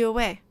drag you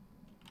away.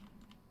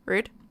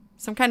 Rude?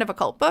 Some kind of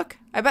occult book?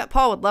 I bet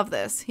Paul would love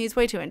this. He's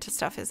way too into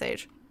stuff his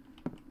age.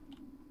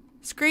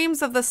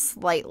 Screams of the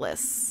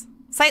Sightless.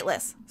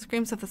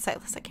 Screams of the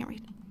Sightless. I can't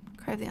read.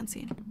 Cry of the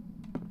Unseen.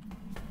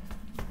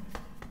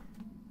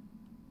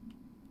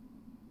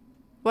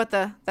 What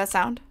that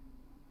sound?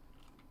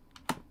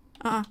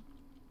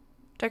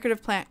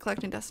 Decorative plant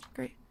collecting dust.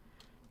 Great.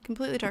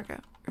 Completely dark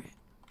out. Great.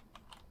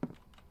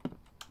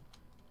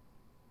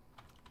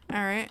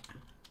 Alright.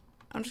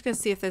 I'm just gonna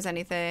see if there's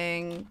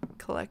anything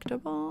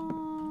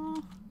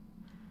collectible.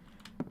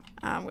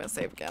 I'm gonna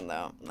save again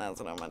though.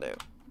 That's what I'm gonna do.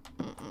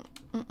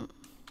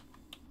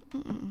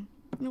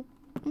 Nope.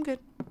 I'm good.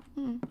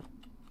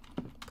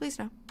 Please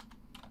no.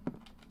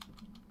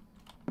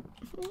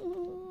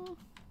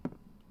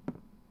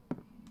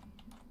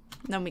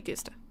 No me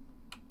gusta.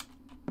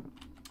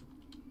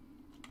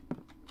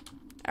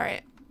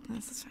 Alright.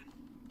 This is fine.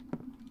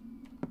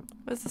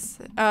 What's this?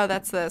 Oh,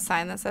 that's the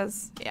sign that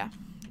says, yeah.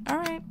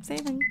 Alright,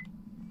 saving.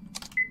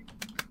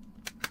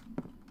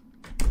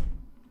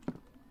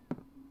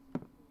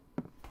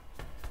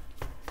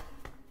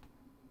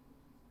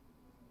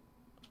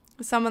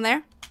 Is someone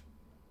there?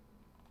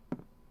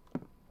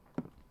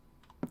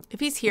 If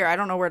he's here, I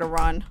don't know where to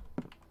run.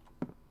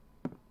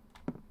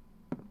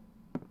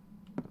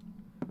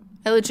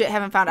 I legit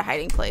haven't found a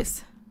hiding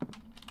place.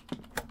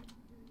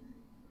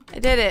 I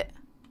did it.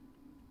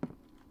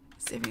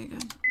 Saving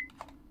again.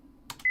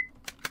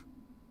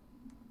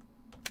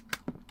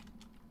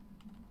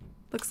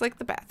 Looks like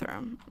the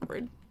bathroom.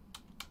 Rude.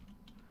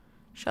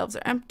 Shelves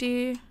are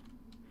empty.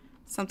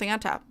 Something on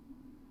top.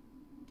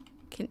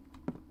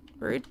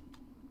 Rude.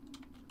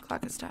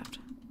 Clock is stopped.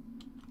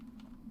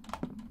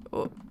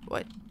 Oh,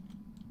 what?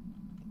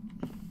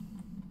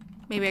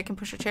 Maybe I can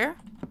push a chair?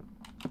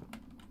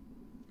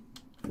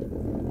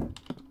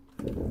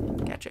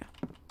 Gotcha.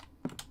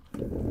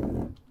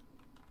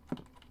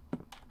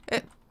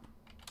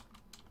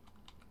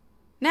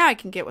 Now I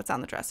can get what's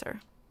on the dresser.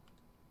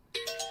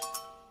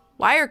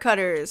 Wire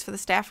cutters for the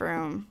staff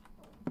room.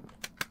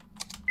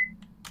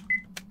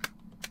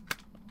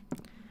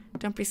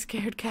 Don't be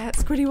scared, cat.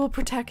 Squiddy will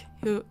protect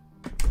you.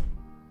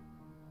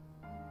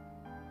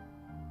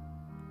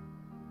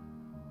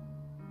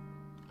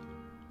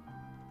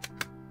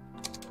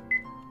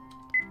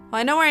 Well,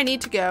 I know where I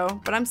need to go,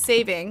 but I'm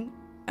saving.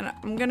 And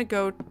I'm gonna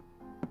go...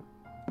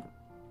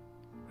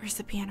 Where's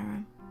the piano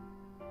room?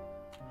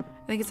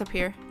 I think it's up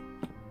here.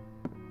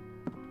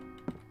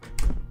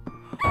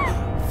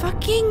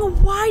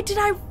 Fucking, why did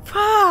I...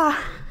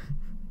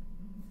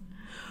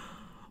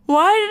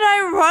 Why did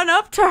I run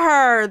up to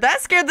her?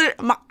 That scared the...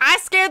 I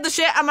scared the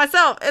shit out of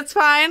myself. It's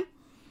fine.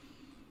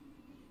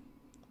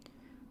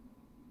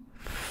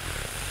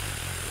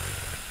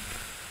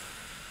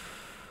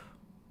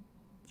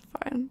 It's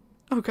fine.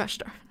 Oh gosh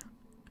darn.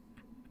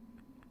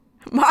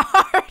 My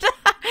heart.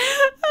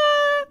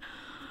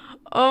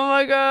 Oh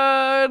my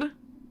god.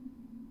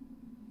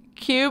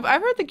 Cube.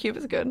 I've heard the Cube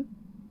is good.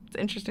 It's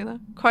interesting though.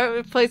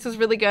 Quiet Place was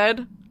really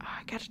good. Oh,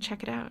 I gotta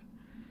check it out.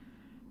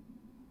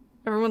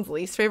 Everyone's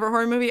least favorite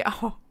horror movie?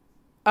 Oh.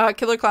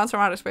 Killer Clowns from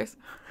Outer Space.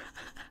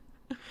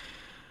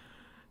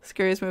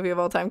 Scariest movie of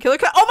all time. Killer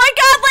Clowns. Oh my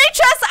god,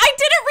 Lachess! I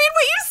didn't read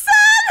what you said!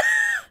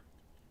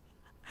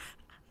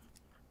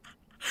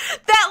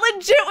 That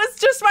legit was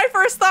just my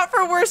first thought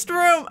for worst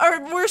room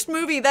or worst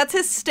movie. That's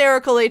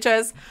hysterical,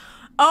 HS.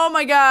 Oh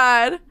my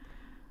god.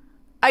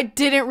 I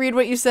didn't read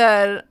what you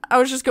said. I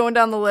was just going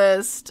down the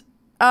list.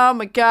 Oh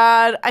my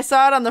god. I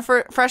saw it on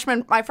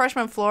the my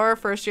freshman floor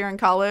first year in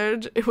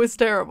college. It was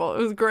terrible.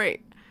 It was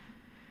great.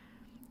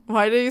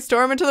 Why did you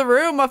storm into the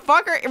room? A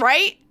fucker,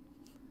 right?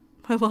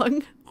 My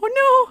lung.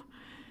 Oh no.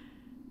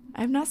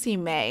 I have not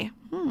seen May.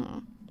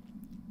 Hi,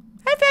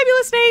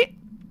 Fabulous Nate.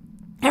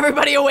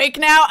 Everybody awake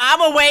now?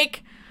 I'm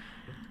awake.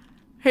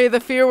 Hey,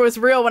 the fear was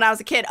real when I was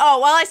a kid. Oh,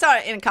 well, I saw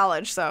it in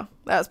college, so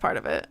that was part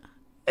of it.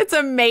 It's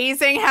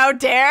amazing. How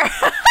dare.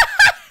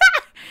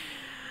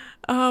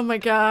 Oh my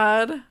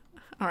god.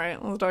 All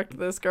right, let's talk to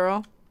this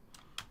girl.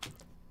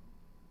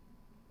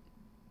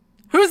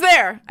 Who's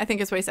there? I think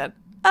is what he said.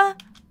 I'm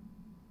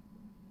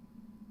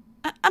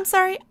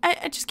sorry.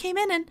 I just came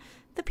in and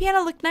the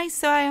piano looked nice,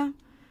 so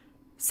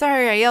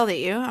sorry I yelled at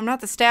you. I'm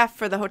not the staff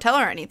for the hotel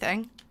or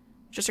anything.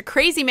 Just a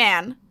crazy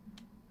man.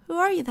 Who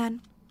are you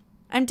then?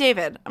 I'm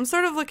David. I'm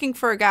sort of looking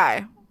for a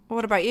guy.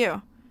 What about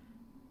you?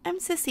 I'm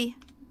Sissy.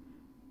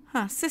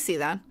 Huh, Sissy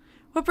then.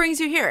 What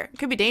brings you here? It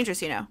could be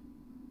dangerous, you know.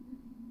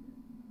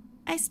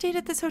 I stayed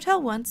at this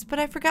hotel once, but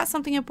I forgot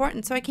something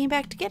important, so I came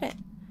back to get it.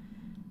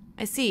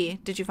 I see.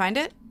 Did you find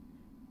it?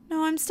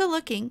 No, I'm still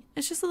looking.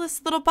 It's just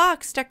this little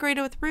box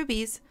decorated with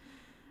rubies.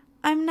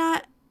 But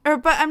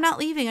I'm not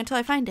leaving until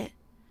I find it.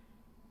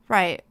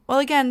 Right. Well,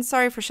 again,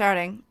 sorry for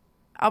shouting.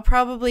 I'll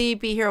probably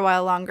be here a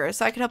while longer,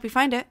 so I could help you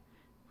find it.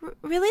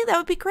 Really? That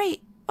would be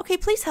great. Okay,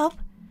 please help.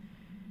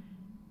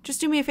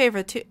 Just do me a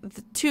favor,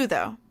 too,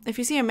 though. If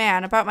you see a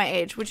man about my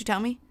age, would you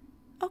tell me?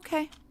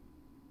 Okay.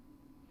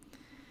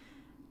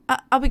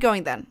 I'll be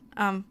going then.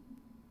 I'll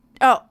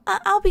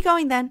be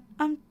going then.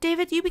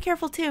 David, you be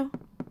careful, too.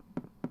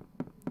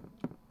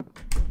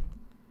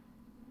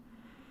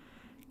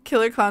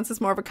 Killer Clowns is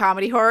more of a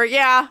comedy horror.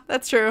 Yeah,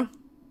 that's true.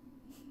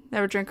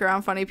 Never drink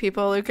around funny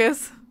people,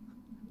 Lucas.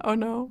 Oh,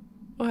 no.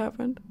 What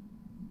happened?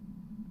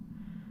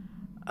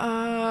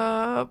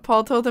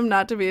 Paul told him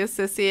not to be a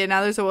sissy, and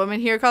now there's a woman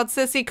here called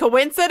Sissy.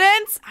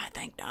 Coincidence? I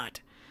think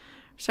not.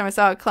 Each time I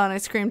saw a clown, I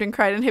screamed and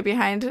cried and hid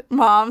behind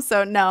mom.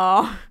 So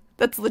no,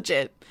 that's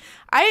legit.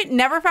 I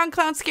never found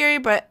clowns scary,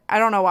 but I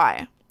don't know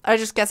why. I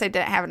just guess I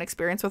didn't have an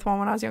experience with one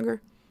when I was younger.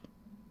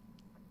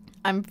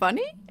 I'm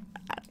funny?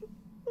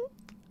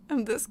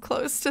 I'm this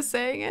close to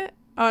saying it.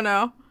 Oh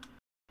no.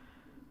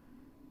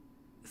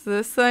 Is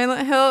this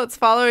Silent Hill? It's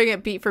following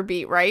it beat for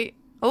beat, right?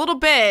 A little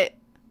bit.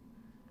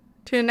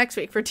 Tune in next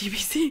week for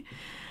TBC.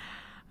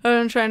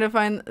 I'm trying to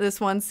find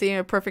this one scene,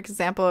 a perfect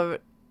example of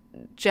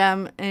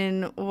gem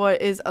in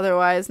what is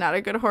otherwise not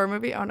a good horror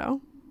movie. Oh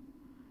no.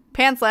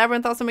 Pan's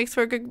Labyrinth also makes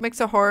for a good mix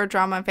of horror,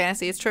 drama, and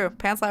fantasy. It's true.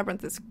 Pan's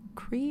Labyrinth is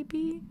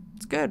creepy.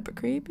 It's good, but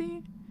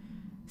creepy.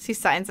 See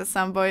Signs at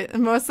some point,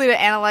 mostly to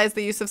analyze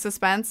the use of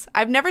suspense.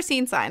 I've never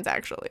seen Signs,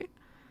 actually.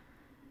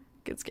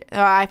 Good scare.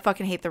 Oh, I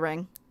fucking hate The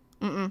Ring.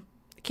 I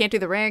can't do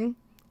The Ring.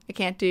 I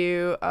can't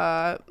do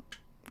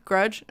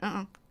Grudge.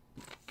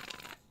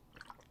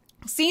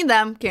 Seen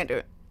them. Can't do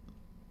it.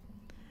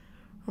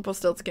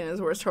 Rumpelstiltskin is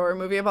the worst horror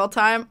movie of all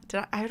time.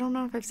 I don't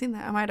know if I've seen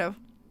that. I might have.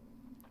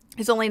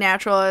 It's only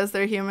natural as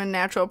they're human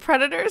natural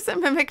predators and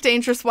mimic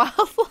dangerous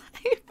wildlife.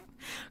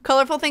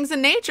 Colorful things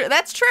in nature.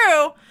 That's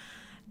true.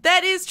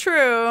 That is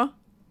true.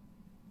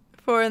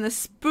 For in the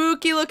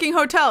spooky looking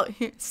hotel.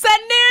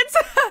 Send nudes!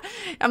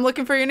 I'm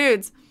looking for your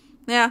nudes.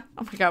 Yeah.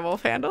 Oh my god,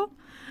 Wolf Handle.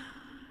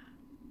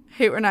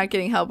 Hate we're not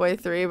getting Hellboy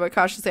 3, but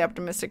cautiously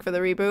optimistic for the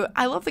reboot.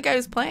 I love the guy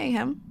who's playing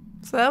him.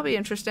 So that'll be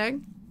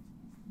interesting.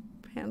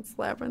 Pan's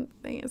Labyrinth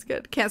thing is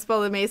good. Can't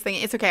spell the maze thing.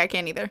 It's okay, I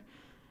can't either.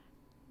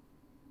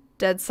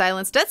 Dead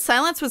Silence. Dead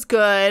Silence was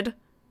good.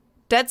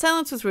 Dead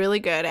Silence was really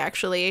good,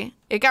 actually.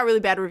 It got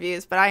really bad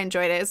reviews, but I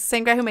enjoyed it. It's the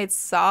same guy who made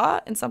Saw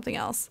and something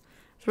else.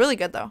 It's really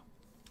good, though.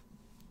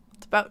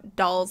 It's about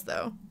dolls,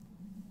 though.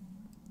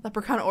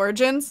 Leprechaun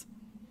Origins.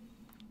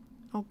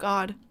 Oh,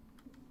 God.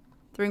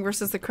 The Ring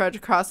versus the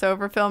Grudge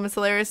crossover film is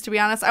hilarious, to be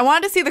honest. I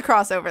wanted to see the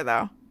crossover,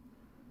 though.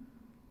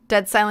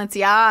 Dead Silence,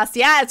 yes.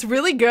 Yeah, it's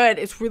really good.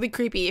 It's really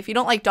creepy. If you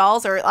don't like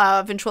dolls or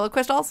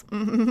ventriloquist dolls,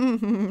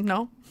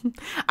 no.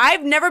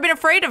 I've never been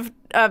afraid of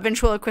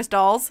ventriloquist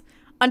dolls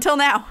until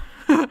now.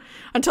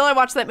 Until I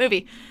watched that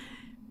movie.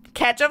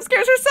 Cat jump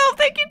scares herself.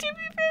 Thank you, to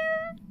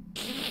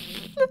be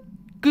fair.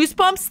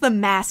 Goosebumps, The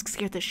Mask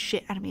scared the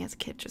shit out of me as a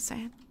kid, just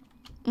saying.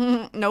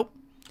 Nope.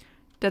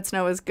 Dead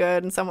Snow is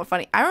good and somewhat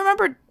funny. I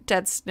remember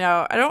Dead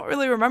Snow. I don't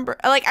really remember.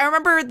 I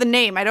remember the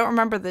name. I don't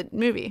remember the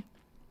movie.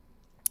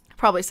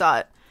 Probably saw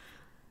it.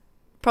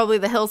 Probably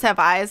The Hills Have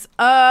Eyes.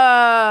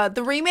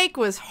 The remake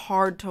was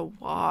hard to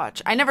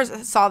watch. I never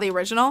saw the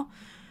original.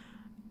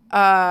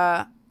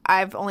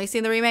 I've only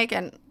seen the remake,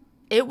 and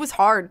it was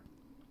hard.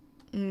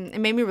 It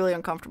made me really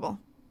uncomfortable.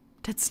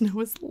 Dead Snow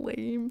was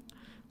lame.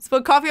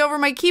 Spilled coffee over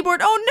my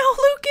keyboard. Oh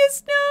no,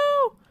 Lucas,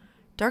 no!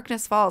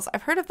 Darkness Falls.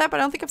 I've heard of that, but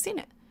I don't think I've seen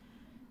it.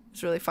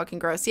 It's really fucking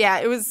gross. Yeah,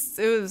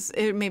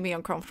 it made me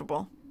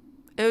uncomfortable.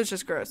 It was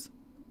just gross.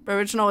 The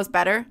original was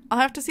better. I'll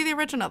have to see the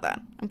original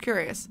then. I'm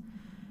curious.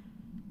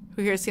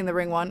 Who here has seen The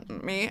Ring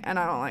 1? Me, and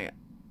I don't like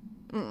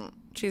it.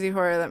 Cheesy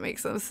horror that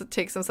makes them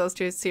takes themselves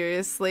too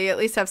seriously. At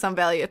least have some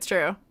value. It's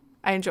true.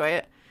 I enjoy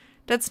it.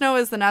 Dead Snow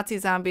is the Nazi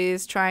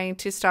zombies trying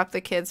to stop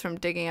the kids from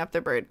digging up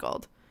their buried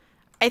gold.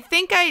 I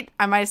think I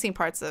might have seen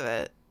parts of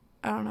it.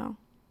 I don't know.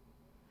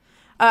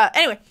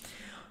 Anyway.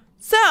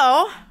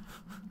 So,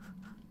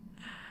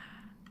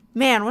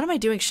 man, what am I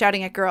doing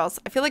shouting at girls?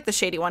 I feel like the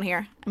shady one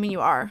here. I mean,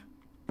 you are.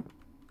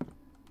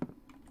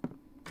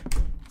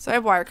 So I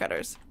have wire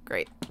cutters.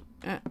 Great.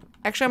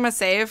 Actually, I'm going to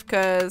save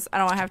because I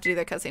don't want to have to do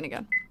that cutscene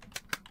again.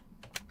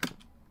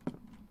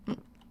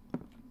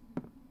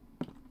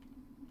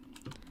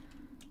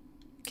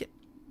 Okay.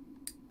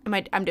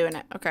 I'm doing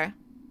it. Okay.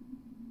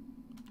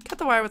 Cut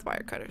the wire with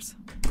wire cutters.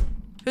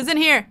 Who's in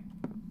here?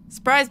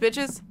 Surprise,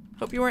 bitches.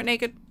 Hope you weren't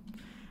naked.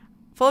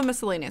 Full of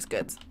miscellaneous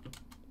goods.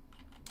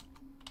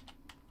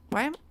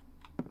 Why am...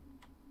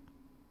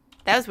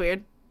 That was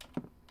weird.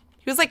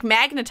 He was like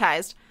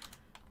magnetized.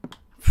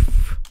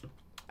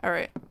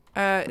 Alright.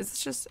 Is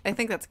this just... I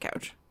think that's a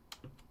couch.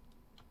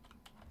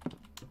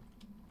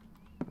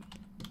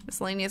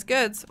 Miscellaneous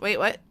goods. Wait,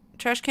 what?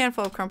 Trash can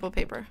full of crumpled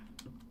paper.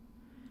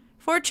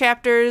 4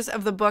 chapters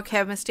of the book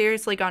have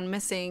mysteriously gone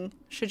missing.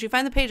 Should you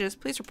find the pages,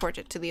 please report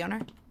it to the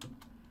owner.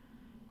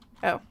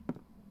 Oh.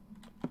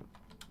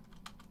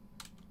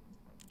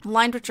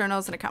 Lined with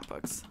journals and account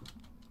books.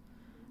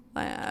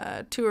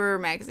 Tour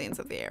magazines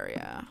of the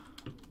area.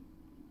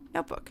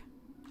 Notebook.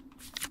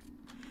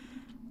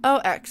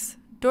 OX.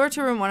 Door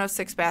to room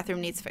 106 bathroom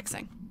needs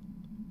fixing.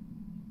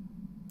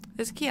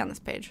 There's a key on this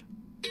page.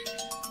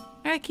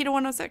 Alright, key to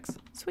 106.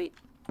 Sweet.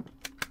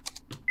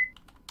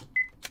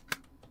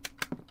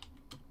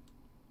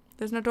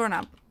 There's no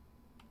doorknob.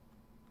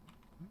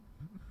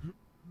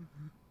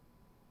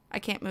 I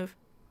can't move.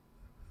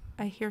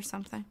 I hear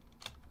something.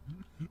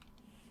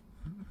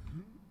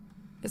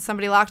 Is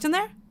somebody locked in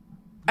there?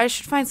 I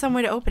should find some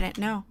way to open it.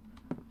 No.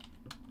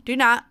 Do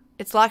not.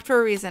 It's locked for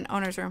a reason.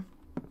 Owner's room.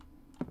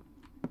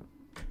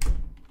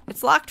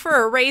 It's locked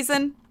for a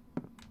reason.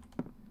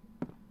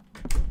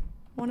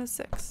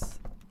 106.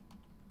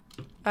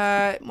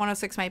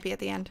 106 might be at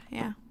the end.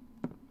 Yeah.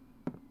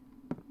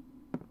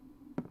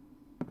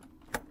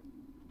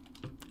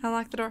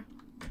 Unlock the door.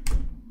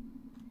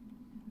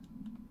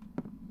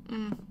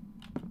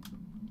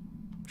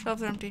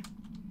 Shelves are empty.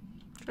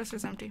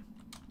 Dresser's empty.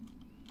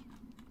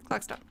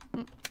 Clock stop.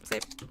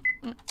 Save.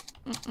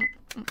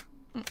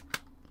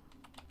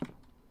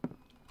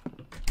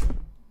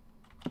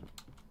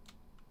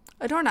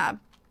 A doorknob.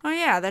 Oh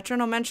yeah, that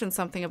journal mentioned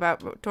something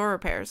about door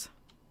repairs.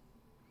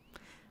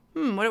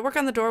 Would it work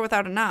on the door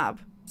without a knob?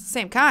 It's the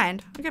same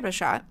kind. I'll give it a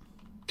shot.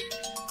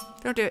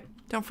 Don't do it.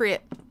 Don't free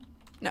it.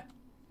 No.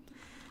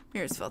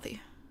 Mirror's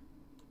filthy.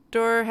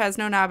 Door has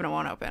no knob and it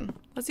won't open.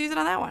 Let's use it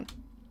on that one.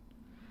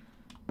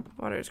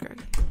 Water is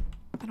groggy.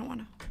 I don't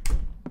want to.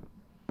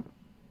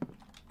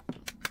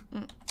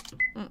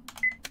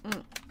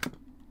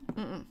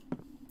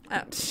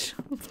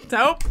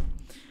 Nope.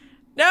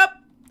 Nope.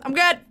 I'm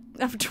good.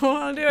 I don't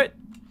want to do it.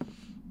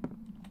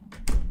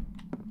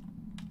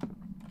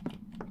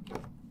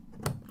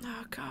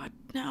 Oh, God.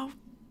 No.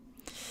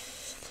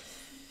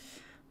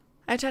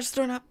 I touched the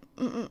doorknob.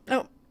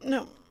 No.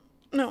 No.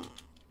 No.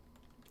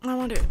 I don't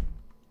want to do it.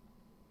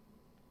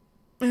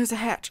 There's a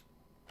hatch.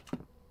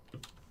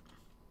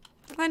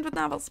 Lined with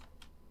novels.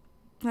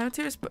 Notes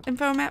here,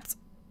 info maps.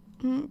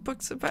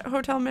 Books about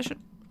hotel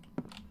mission.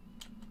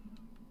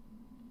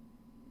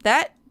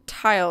 That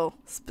tile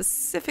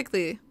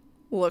specifically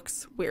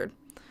looks weird.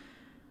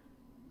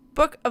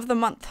 Book of the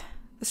month.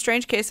 The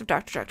Strange Case of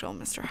Dr. Jekyll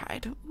and Mr.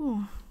 Hyde.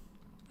 Ooh,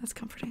 that's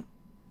comforting.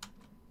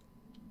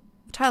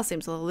 The tile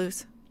seems a little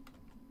loose.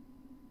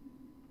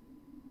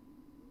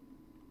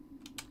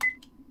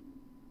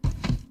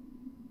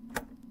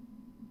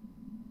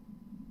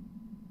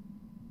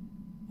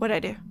 What'd I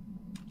do?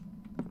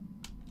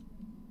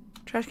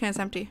 Trash can is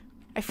empty.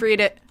 I freed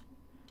it.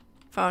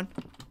 Phone.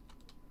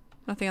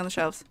 Nothing on the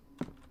shelves.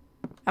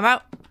 I'm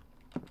out.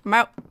 I'm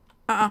out.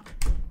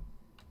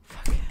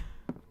 Fuck.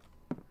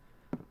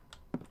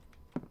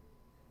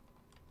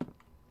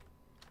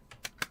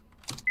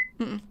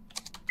 Well,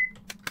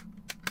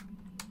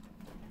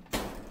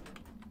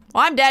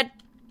 I'm dead.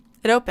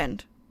 It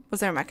opened. Was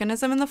there a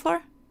mechanism in the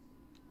floor?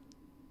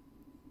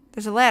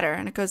 There's a ladder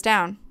and it goes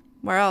down.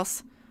 Where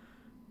else?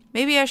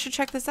 Maybe I should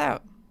check this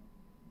out.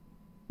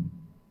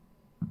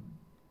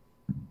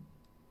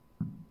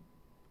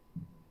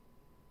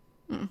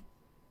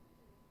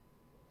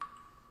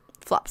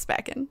 Flops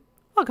back in.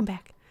 Welcome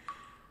back.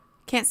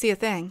 Can't see a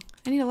thing.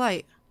 I need a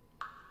light.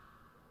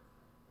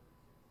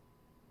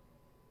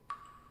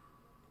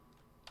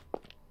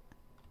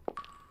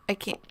 I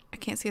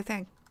can't see a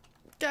thing.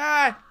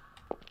 God.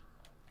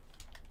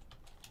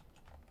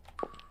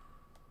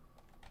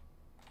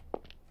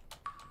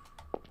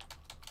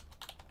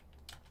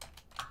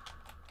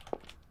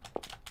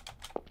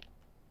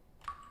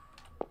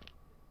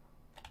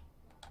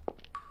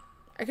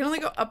 I can only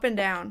go up and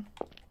down.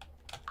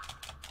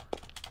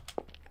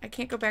 I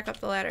can't go back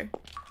up the ladder.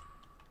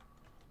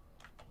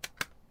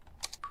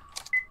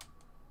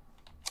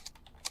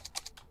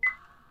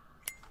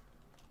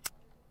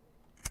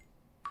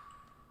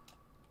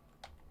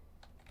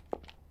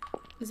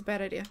 It's a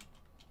bad idea.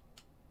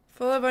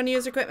 Full of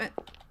unused equipment.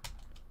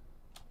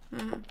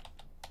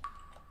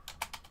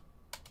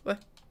 What?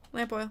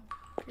 Lamp oil.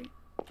 Great.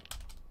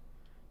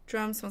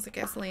 Drum smells like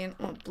gasoline.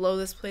 I won't blow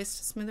this place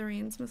to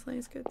smithereens.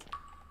 Miscellaneous goods.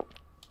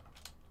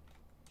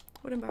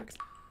 Wooden box.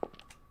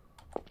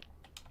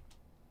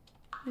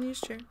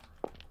 Unused chair.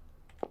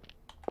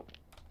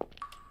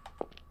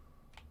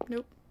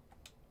 Nope.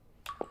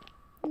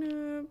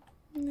 Nope.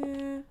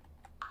 Nah.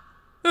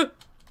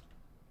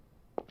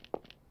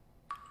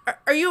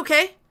 Are you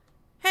okay?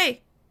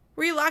 Hey,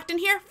 were you locked in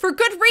here? For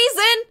good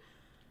reason!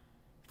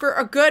 For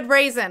a good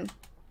reason.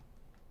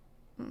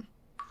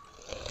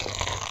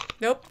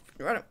 Nope.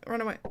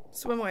 Run away.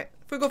 Swim away.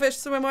 Fish,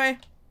 swim away.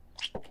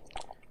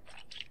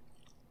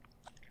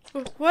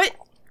 What?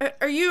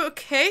 Are you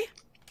okay?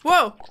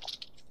 Whoa.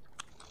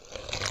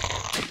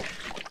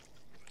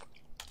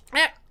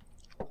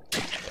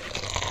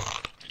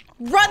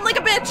 Run like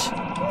a bitch!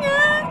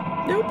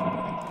 Nope.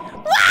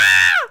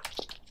 Ah!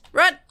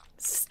 Run!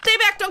 Stay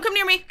back! Don't come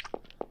near me!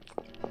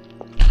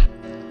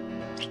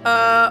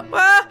 Crap!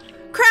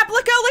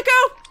 Let go! Let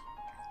go!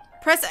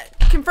 Press it.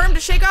 Confirm to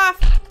shake off.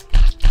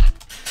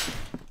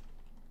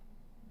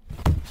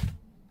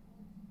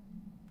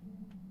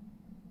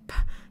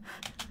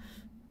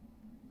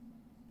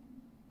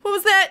 What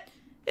was that?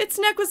 Its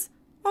neck was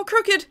all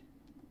crooked.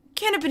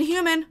 Can't have been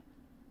human.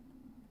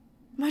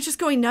 Am I just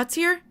going nuts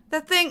here?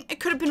 That thing, it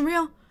could have been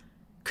real.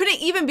 Couldn't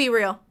even be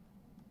real.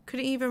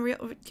 Couldn't even real.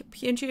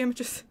 PNG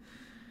images.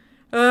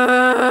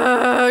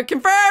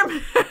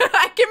 Confirm!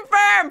 I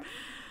confirm!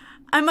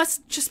 I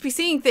must just be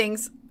seeing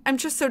things. I'm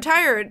just so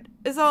tired.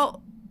 Is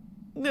all.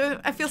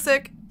 I feel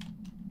sick.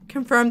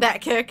 Confirm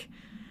that kick.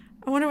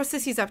 I wonder what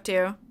Sissy's up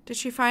to. Did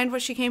she find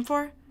what she came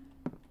for?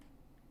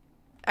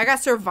 I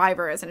got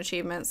Survivor as an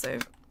achievement, so.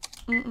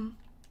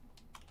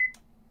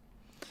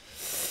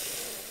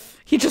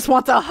 He just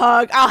wants a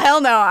hug. Oh,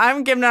 hell no.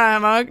 I'm giving him a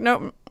hug.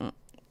 Nope.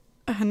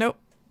 Nope.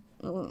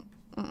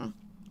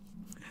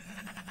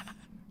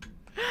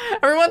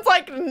 Everyone's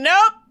like,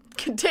 nope.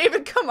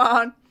 David, come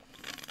on.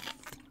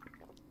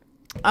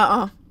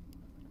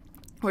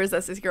 Where's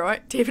that Sissy girl?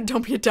 Right? David,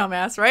 don't be a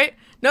dumbass, right?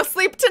 No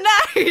sleep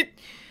tonight!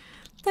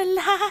 The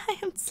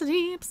lion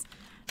sleeps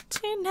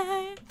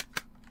tonight.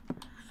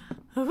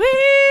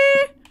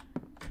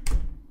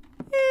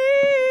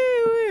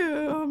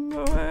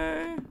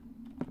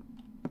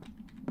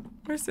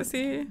 Where's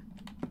Sissy?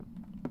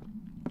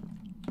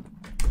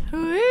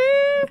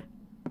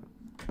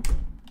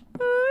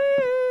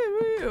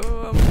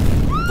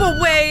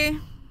 Away.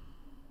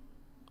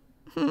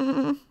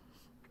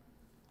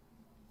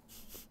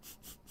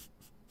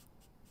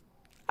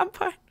 I'm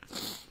fine.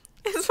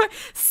 It's fine.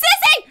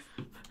 Sissy!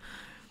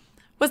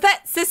 Was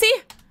that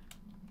Sissy?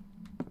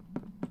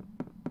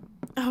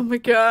 Oh my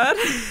god.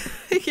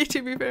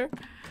 To be fair.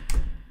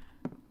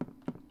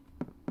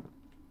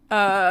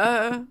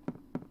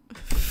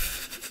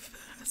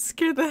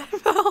 Scared the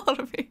hell out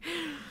of me.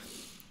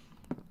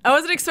 I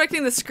wasn't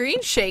expecting the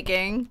screen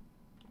shaking.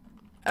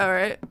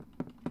 Alright.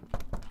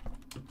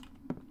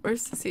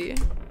 Where's Sissy?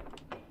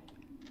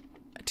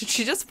 Did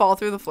she just fall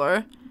through the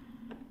floor?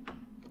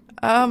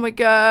 Oh my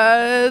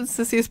god.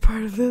 Sissy is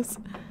part of this.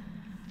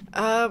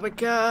 Oh my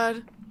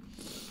god.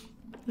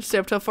 Stay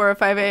up till 4 or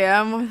 5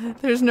 a.m.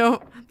 There's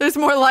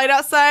more light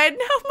outside.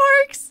 No,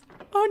 Marks.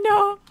 Oh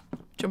no.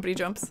 Jumpity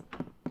jumps.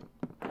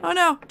 Oh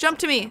no. Jump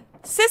to me.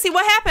 Sissy,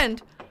 what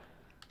happened?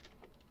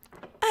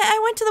 I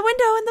went to the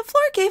window and the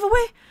floor gave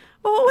away.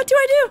 Well, what do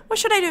I do? What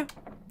should I do?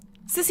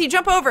 Sissy,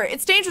 jump over.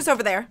 It's dangerous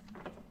over there.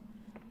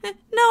 No,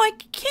 I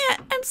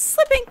can't. I'm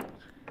slipping.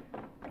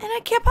 And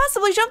I can't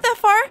possibly jump that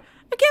far.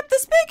 A gap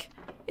this big.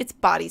 It's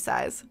body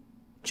size.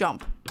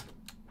 Jump.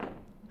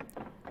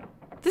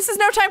 This is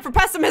no time for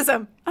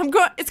pessimism.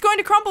 It's going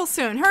to crumble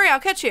soon. Hurry, I'll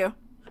catch you.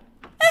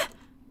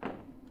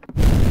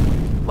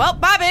 Well,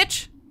 bye,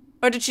 bitch.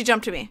 Or did she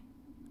jump to me?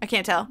 I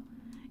can't tell.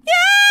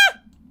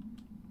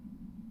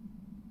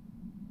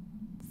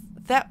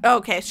 Yeah!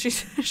 Okay,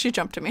 she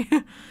jumped to me.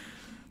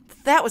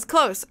 That was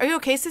close. Are you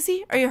okay,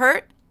 Sissy? Are you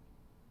hurt?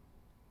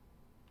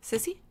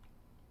 Sissy?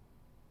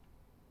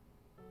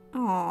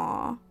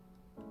 Aww.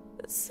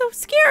 So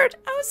scared.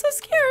 I was so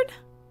scared.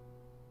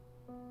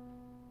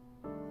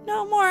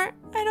 No more.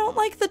 I don't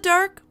like the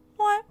dark.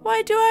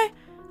 Why do I?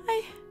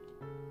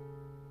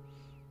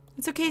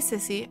 It's okay,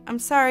 Sissy. I'm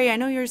sorry. I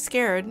know you're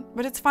scared,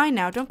 but it's fine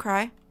now. Don't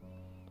cry.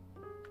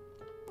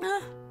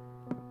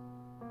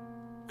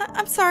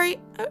 I'm sorry.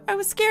 I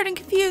was scared and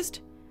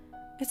confused.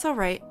 It's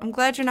alright. I'm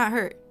glad you're not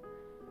hurt.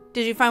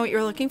 Did you find what you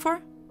were looking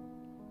for?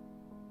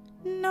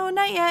 No,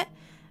 not yet.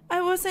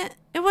 It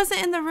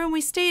wasn't in the room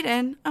we stayed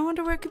in. I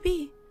wonder where it could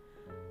be.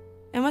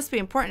 It must be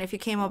important if you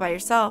came all by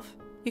yourself.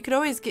 You could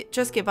always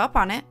just give up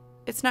on it.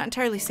 It's not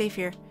entirely safe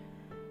here.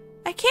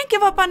 I can't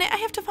give up on it. I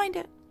have to find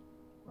it.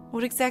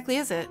 What exactly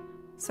is it?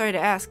 Sorry to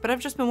ask, but I've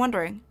just been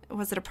wondering.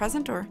 Was it a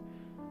present or?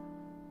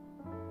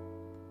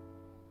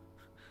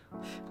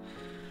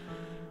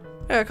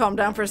 I gotta calm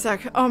down for a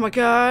sec. Oh my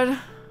god.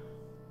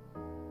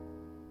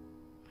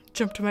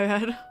 Jump to my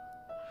head.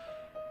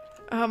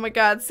 Oh my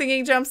god,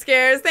 singing jump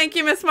scares. Thank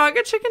you, Miss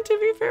Manga Chicken, to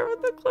be fair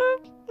with the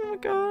clip. Oh my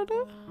god.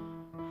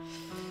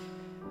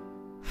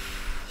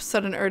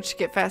 Sudden urge to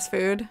get fast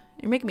food.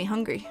 You're making me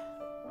hungry.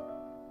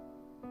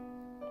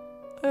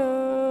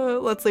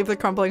 Let's leave the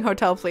crumbling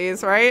hotel,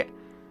 please, right?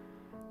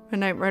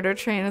 Midnight Murder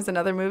Train is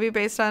another movie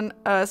based on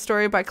a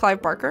story by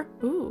Clive Barker.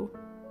 Ooh.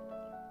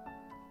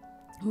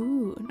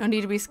 Ooh. No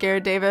need to be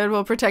scared, David.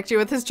 We'll protect you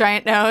with his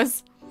giant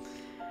nose.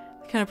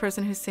 The kind of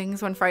person who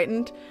sings when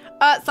frightened.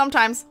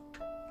 Sometimes.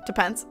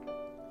 Depends.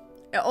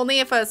 Only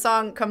if a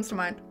song comes to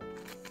mind.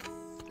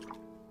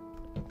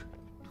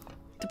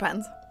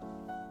 Depends.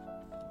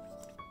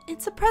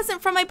 It's a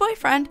present from my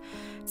boyfriend.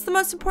 It's the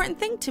most important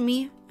thing to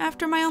me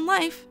after my own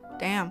life.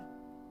 Damn.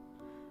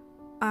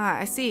 Ah,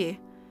 I see.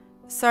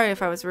 Sorry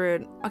if I was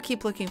rude. I'll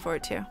keep looking for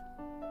it too.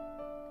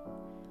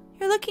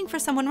 You're looking for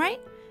someone,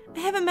 right? I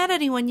haven't met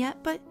anyone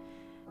yet, but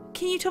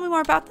can you tell me more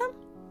about them?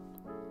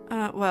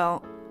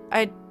 Well,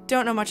 I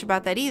don't know much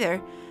about that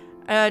either.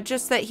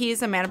 Just that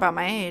he's a man about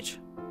my age.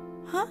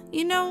 Huh?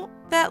 You know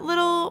that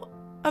little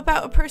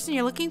about a person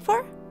you're looking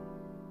for?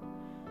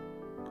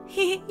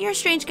 You're a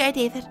strange guy,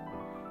 David.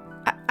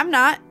 I'm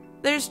not.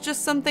 There's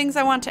just some things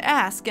I want to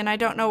ask, and I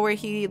don't know what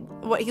he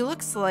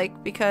looks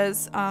like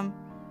because,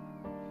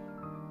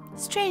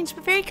 strange,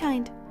 but very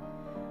kind.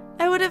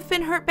 I would have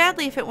been hurt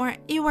badly if you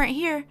weren't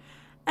here.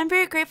 I'm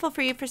very grateful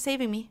for you for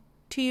saving me.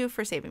 To you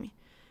for saving me.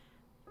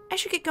 I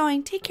should get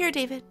going. Take care,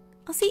 David.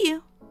 I'll see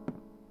you.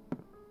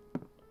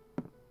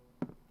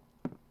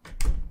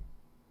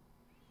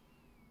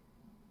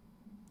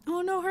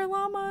 Oh no, her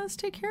llamas.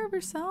 Take care of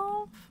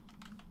yourself.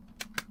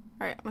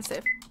 Alright, I'm gonna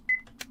save.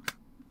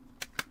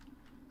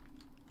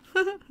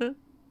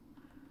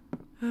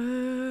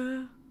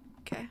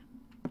 Okay.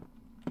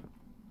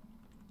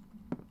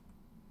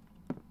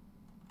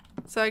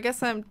 So I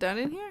guess I'm done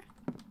in here?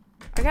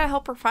 I gotta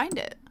help her find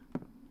it.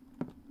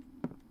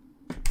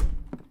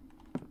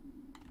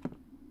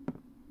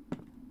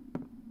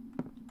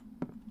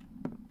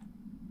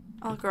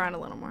 I'll look around a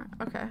little more.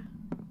 Okay.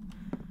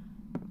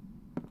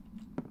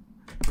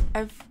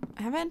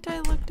 Haven't I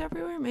looked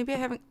everywhere? Maybe I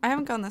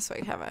haven't gone this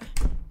way, have I?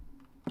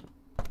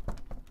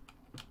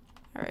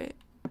 Alright.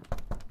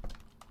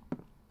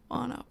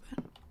 One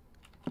open.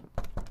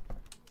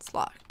 It's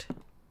locked.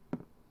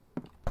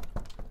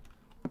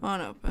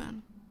 One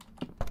open.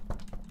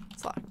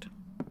 It's locked.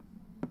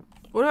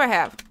 What do I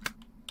have?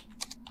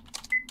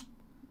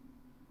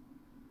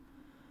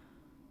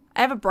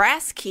 I have a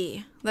brass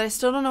key that I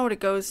still don't know what it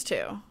goes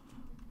to.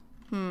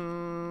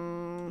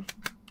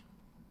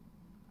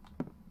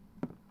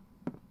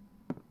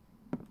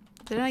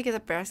 Didn't I get a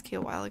brass key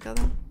a while ago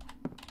though?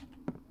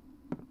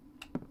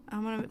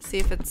 I'm gonna see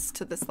if it's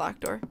to this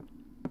locked door.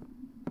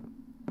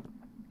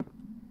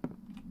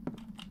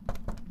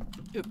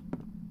 Oop.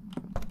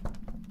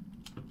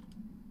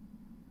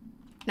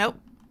 Nope.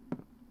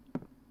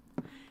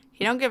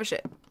 He don't give a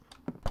shit.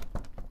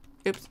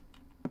 Oops.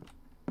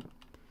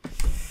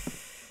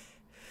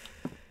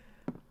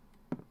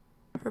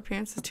 Her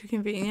appearance is too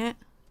convenient.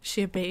 Is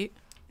she a bait?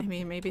 I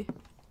mean, maybe.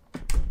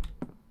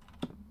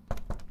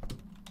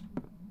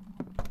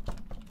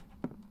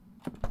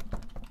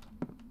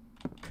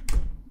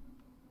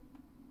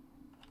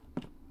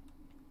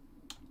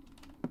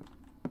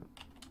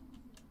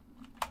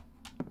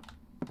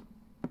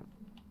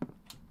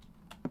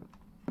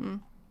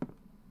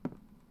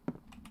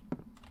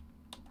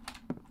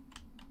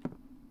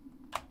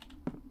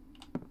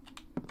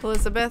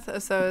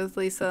 Elizabeth, so is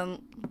Lisa.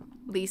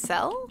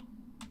 Liesel?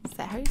 Is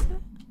that how you say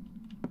it?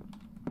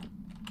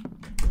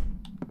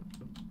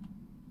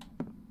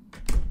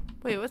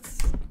 Wait,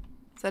 what's...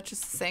 Is that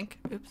just a sink?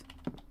 Oops.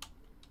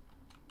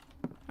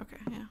 Okay,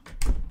 yeah.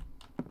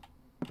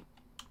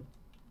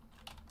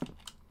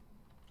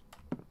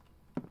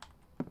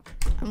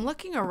 I'm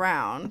looking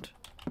around.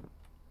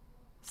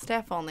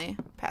 Staff only.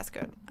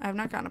 Passcode. I have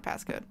not gotten a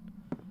passcode.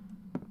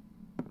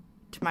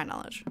 To my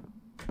knowledge.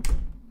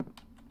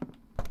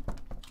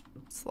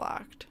 It's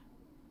locked.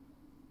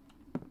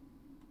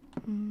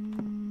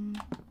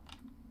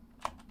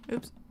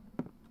 Oops.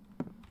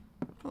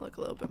 I'll look a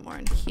little bit more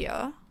in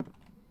here.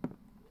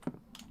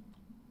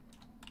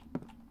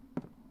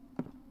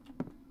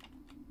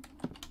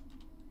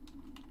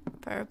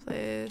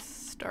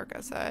 Fireplace. Dark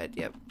outside.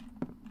 Yep.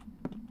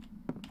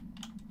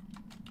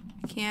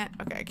 Can't.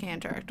 Okay, I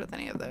can't interact with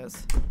any of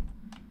those.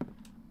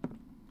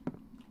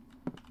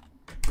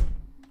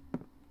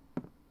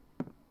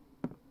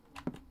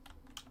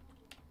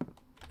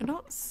 I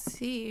don't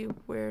see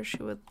where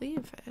she would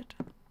leave it.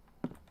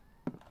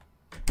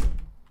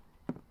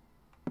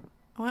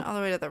 I went all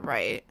the way to the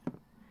right.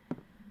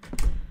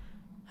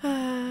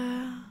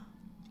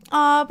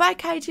 Aw, bye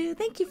Kaiju.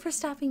 Thank you for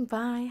stopping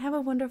by. Have a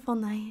wonderful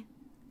night.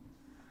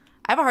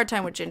 I have a hard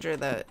time with ginger,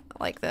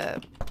 what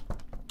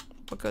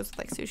goes with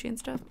like sushi and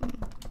stuff.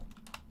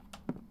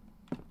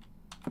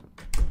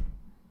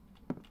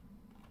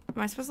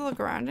 Am I supposed to look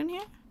around in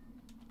here?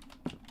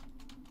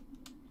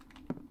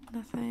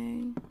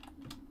 Nothing.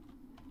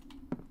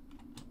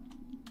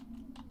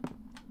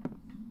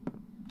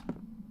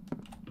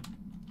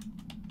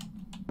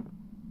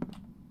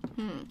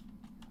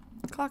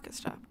 Clock has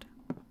stopped.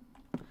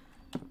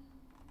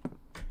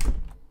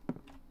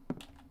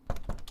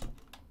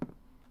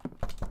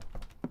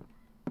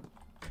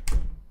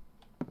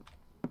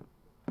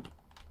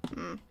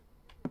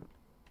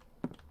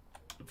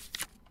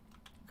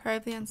 Cry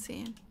of the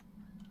unseen.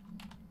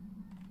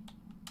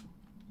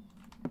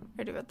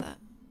 Ready about that.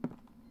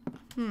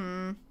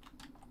 I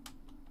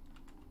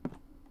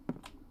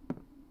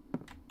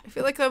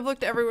feel like I've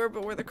looked everywhere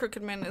but where the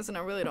crooked man is and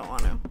I really don't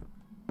want to.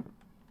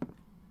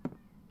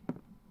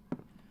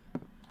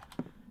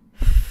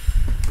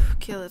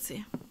 Okay, let's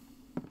see.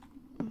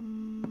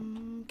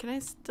 Can I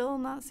still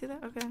not see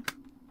that? Okay. I'm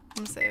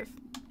gonna save.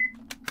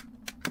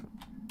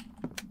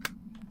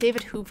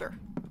 David Hoover.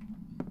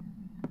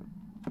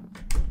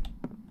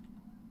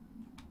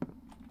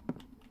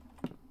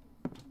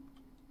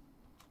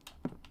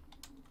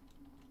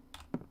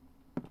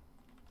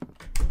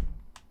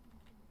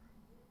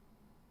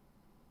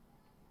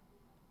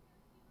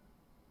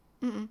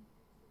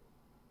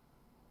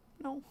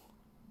 No.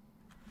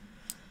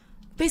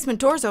 Basement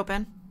door's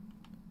open.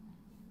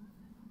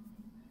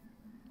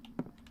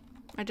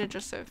 I did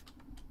just save.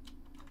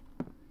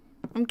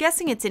 I'm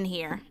guessing it's in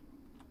here.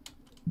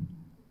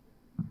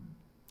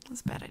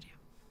 That's a bad idea.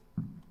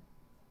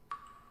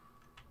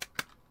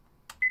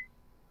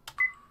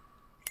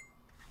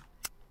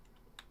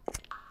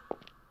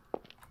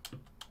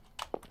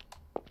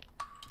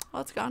 Oh,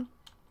 it's gone.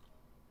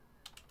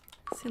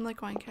 Seem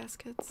like wine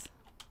caskets.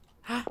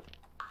 Ah.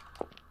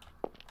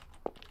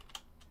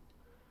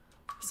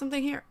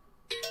 Something here.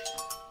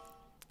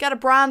 Got a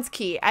bronze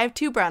key. I have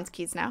 2 bronze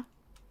keys now.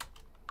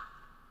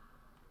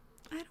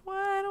 I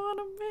don't want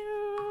to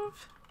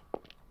move.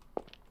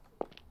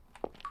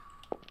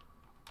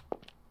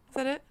 Is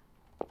that it?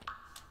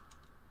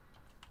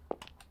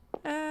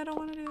 I don't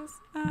want to do this.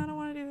 I don't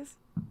want to do this.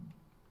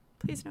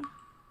 Please no.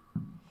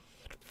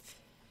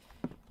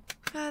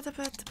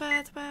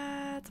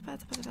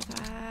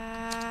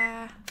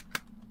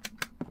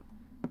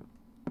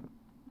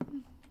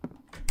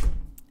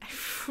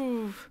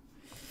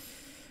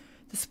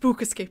 The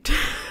spook escaped.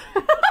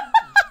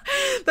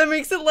 That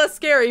makes it less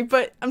scary,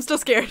 but I'm still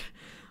scared.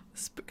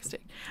 Spook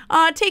escaped.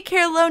 Take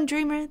care, loner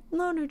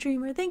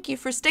dreamer. Thank you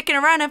for sticking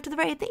around after the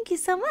raid. Thank you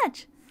so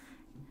much.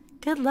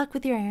 Good luck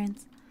with your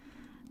errands.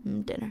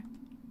 Dinner.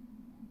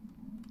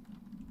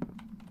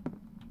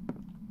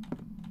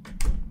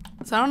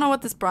 So I don't know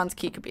what this bronze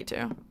key could be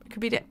to. It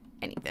could be to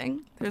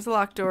anything. There's a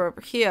locked door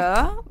over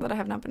here that I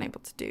have not been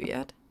able to do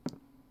yet.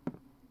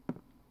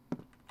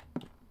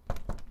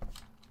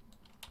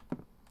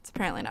 It's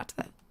apparently not to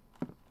that.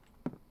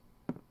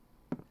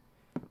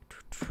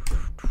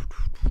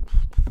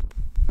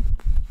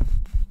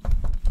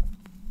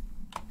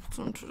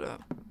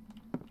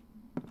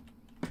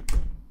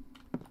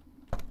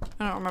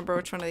 I don't remember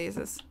which one of these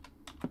is.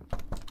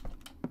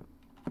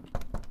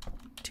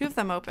 Two of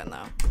them open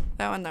though.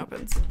 That one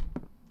opens.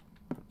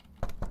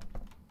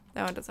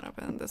 That one doesn't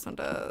open. This one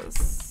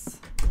does.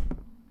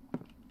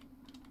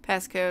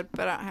 Passcode,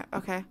 but I don't have.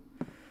 Okay.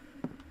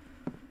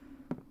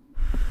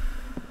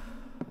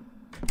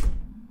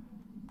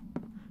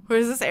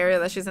 Where's this area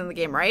that she's in the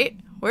game, right?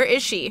 Where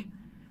is she?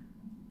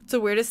 It's the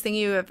weirdest thing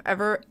you have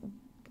ever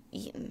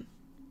eaten.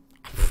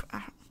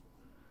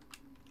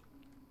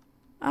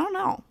 I don't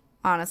know,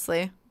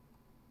 honestly.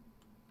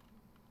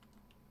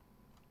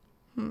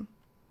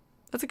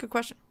 That's a good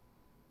question.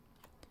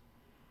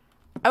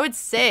 I would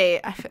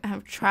say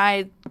I've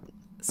tried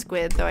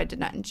squid, though I did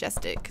not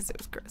ingest it because it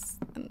was gross.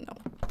 And no,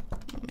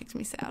 it makes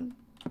me sad.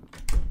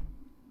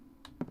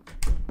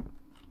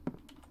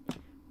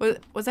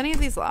 Was any of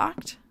these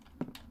locked?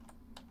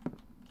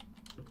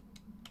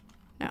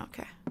 No,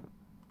 okay.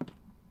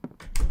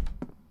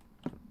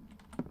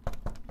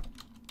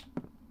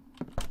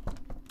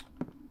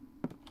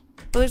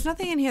 Well, there's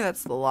nothing in here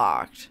that's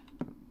locked.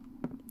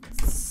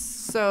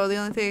 So the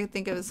only thing I can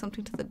think of is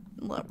something to the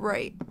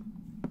right.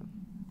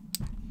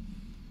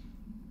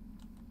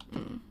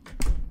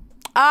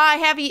 I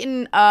have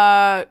eaten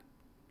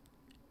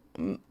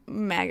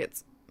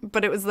maggots,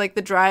 but it was like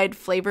the dried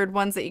flavored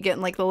ones that you get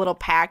in like the little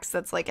packs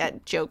that's like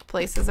at joke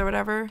places or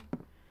whatever.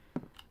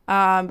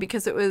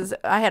 Because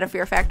I had a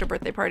Fear Factor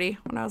birthday party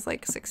when I was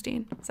like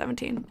 16,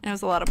 17, and it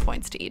was a lot of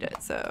points to eat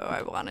it, so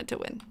I wanted to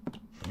win.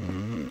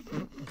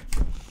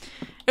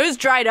 It was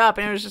dried up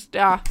and it was just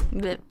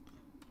bleh.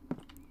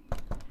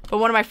 But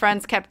one of my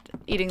friends kept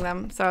eating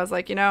them, so I was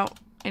like, you know,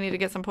 I need to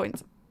get some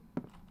points.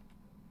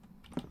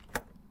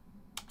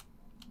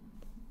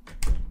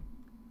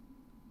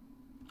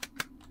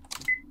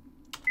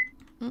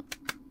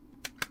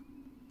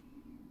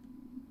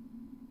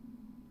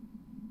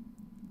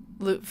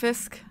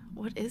 Lutefisk?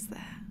 What is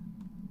that?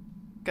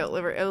 Goat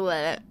liver. Oh,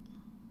 let it.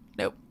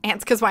 Nope.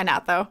 Ants, because why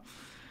not, though?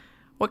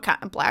 What kind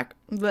of black?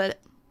 Let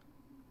it.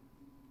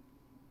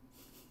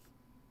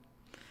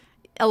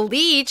 A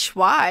leech?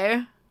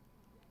 Why?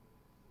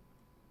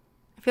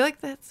 I feel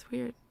like that's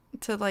weird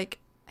to, like,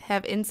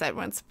 have inside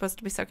when it's supposed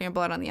to be sucking your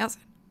blood on the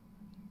outside.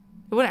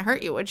 It wouldn't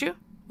hurt you, would you?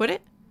 Would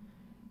it?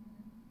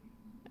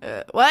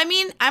 Well, I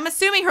mean, I'm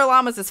assuming her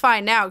llamas is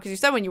fine now, because you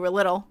said when you were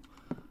little.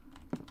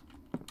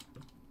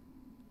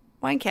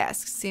 Wine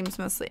cask seems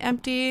mostly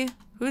empty.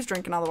 Who's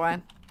drinking all the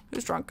wine?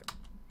 Who's drunk?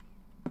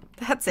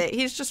 That's it.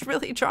 He's just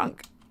really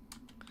drunk.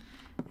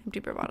 Empty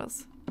beer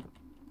bottles.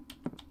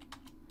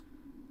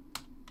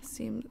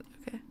 Seems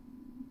okay.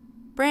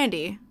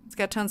 Brandy. It's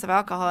got tons of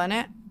alcohol in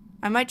it.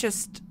 I might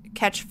just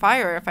catch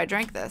fire if I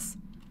drank this.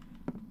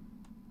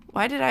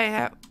 Why did I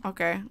have...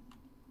 Okay.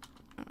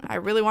 I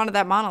really wanted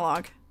that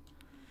monologue.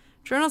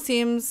 Journal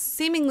seems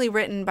seemingly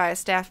written by a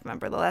staff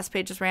member. The last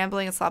page is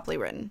rambling and sloppily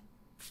written.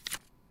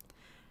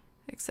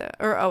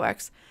 Or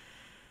OX.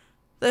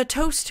 The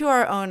toast to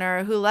our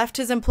owner, who left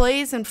his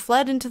employees and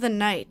fled into the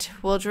night.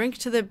 We'll drink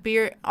to the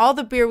beer, all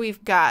the beer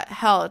we've got.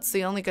 Hell, it's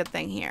the only good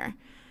thing here.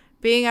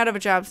 Being out of a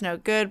job's no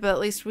good, but at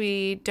least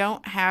we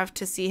don't have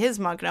to see his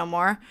mug no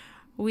more.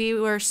 We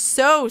were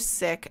so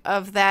sick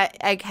of that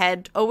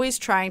egghead always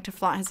trying to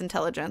flaunt his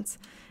intelligence.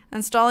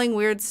 Installing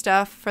weird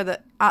stuff for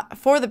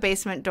the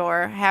basement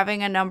door,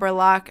 having a number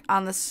lock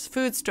on the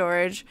food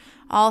storage,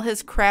 all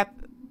his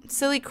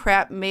silly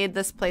crap made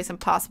this place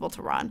impossible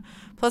to run.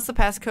 Plus the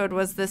passcode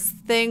was this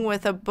thing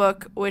with a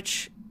book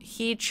which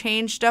he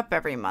changed up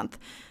every month.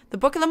 The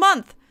book of the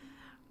month!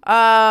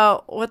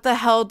 What the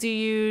hell do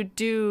you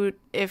do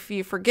if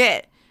you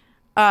forget?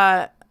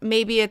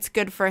 Maybe it's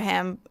good for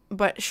him,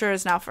 but sure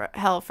is now for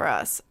hell for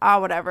us.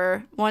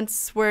 Whatever.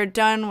 Once we're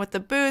done with the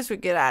booze, we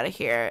get out of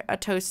here. A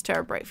toast to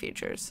our bright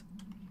futures.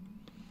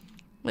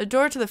 The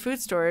door to the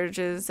food storage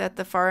is at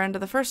the far end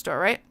of the first door,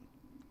 right?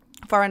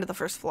 Far end of the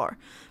first floor.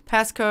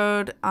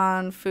 Passcode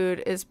on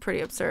food is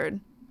pretty absurd.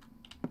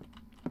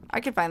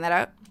 I could find that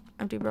out.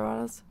 Empty beer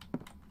bottles.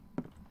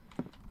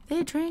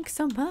 They drank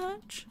so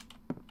much.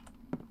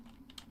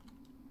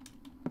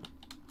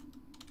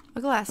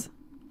 A glass.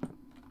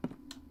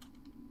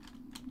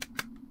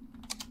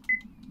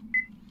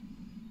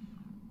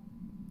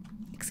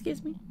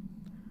 Excuse me.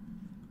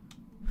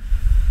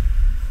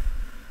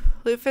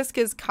 Lutefisk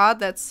is cod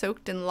that's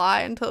soaked in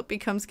lye until it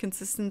becomes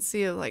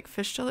consistency of like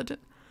fish gelatin.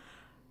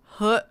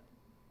 Huh.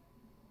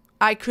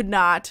 I could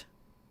not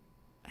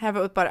have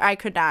it with butter. I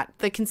could not.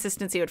 The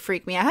consistency would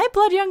freak me out. Hi,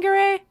 Blood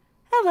Younger.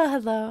 Hello,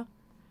 hello.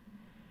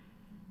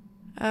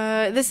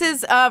 This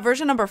is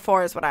version number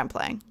 4 is what I'm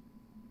playing.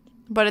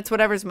 But it's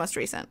whatever's most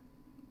recent.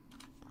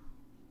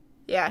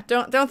 Yeah,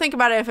 don't think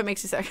about it if it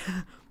makes you sick.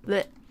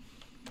 Blech.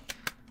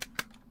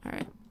 All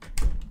right.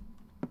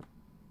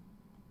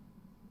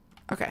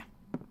 Okay.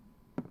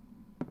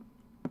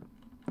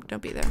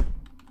 Don't be there.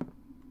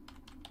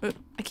 Ooh,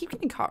 I keep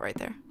getting caught right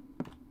there.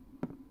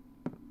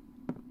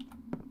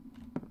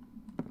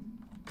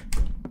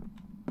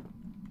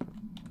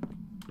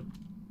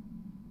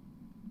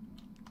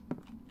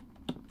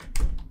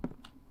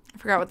 I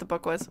forgot what the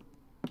book was.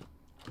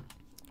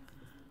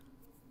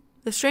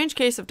 The Strange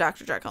Case of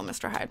Dr. Jekyll and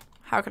Mr. Hyde.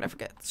 How could I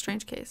forget?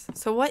 Strange case.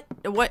 So what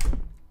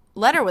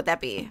letter would that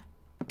be?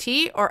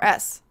 T or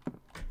S?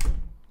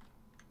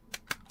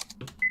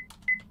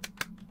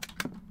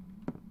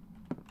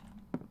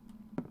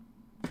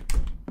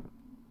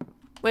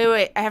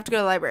 Wait. I have to go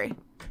to the library.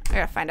 I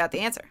gotta find out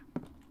the answer.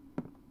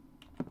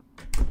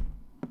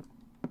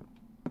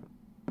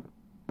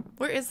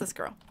 Where is this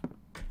girl?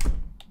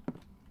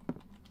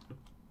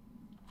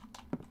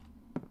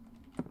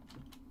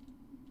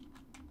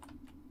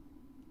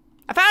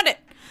 I found it!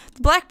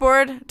 The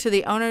blackboard to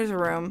the owner's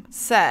room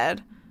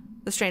said,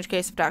 The Strange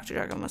Case of Dr.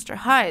 Jekyll and Mr.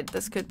 Hyde.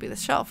 This could be the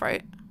shelf,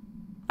 right?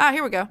 Ah,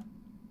 here we go.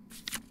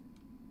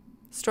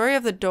 Story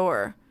of the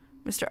door.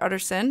 Mr.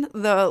 Utterson,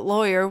 the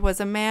lawyer, was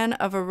a man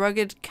of a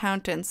rugged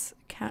countenance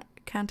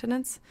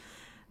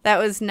that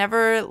was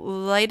never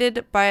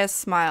lighted by a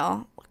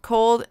smile.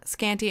 Cold,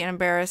 scanty, and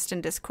embarrassed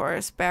in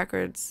discourse.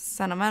 Backwards,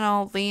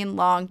 sentimental, lean,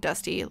 long,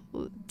 dusty,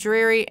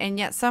 dreary, and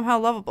yet somehow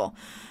lovable.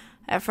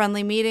 At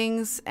friendly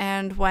meetings,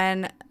 and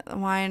when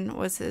wine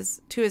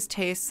was to his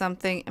taste,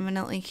 something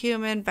eminently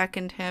human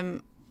beckoned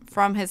him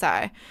from his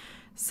eye.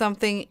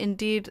 Something,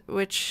 indeed,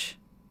 which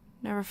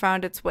never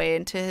found its way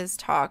into his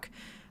talk,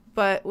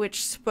 but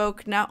which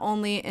spoke not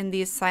only in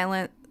these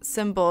silent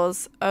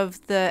symbols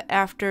of the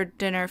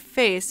after-dinner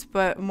face,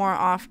 but more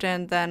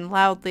often than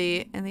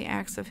loudly in the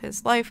acts of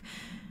his life.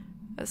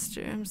 As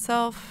to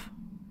himself,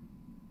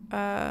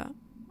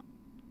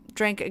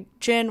 drank a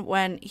gin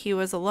when he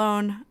was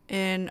alone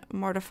in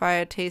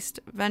mortified taste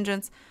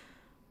vantages,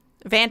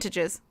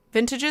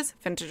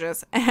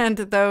 and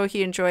though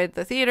he enjoyed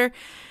the theater,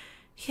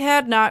 he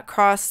had not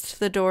crossed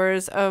the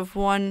doors of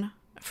one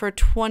for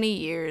 20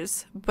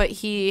 years, but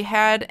he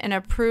had an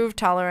approved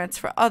tolerance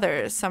for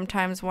others,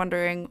 sometimes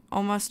wondering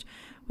almost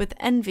with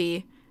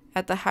envy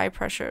at the high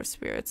pressure of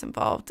spirits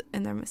involved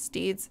in their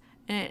misdeeds,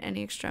 and at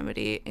any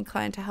extremity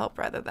inclined to help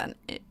rather than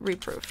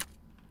reproof.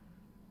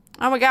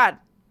 Oh my god.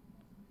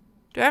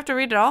 Do I have to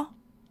read it all?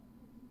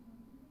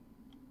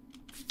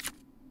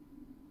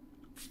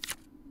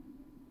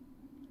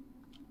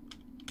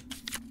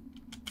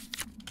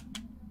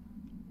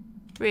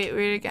 Read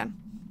it again.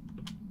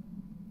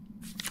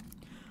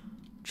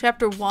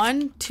 Chapter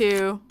 1,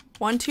 2,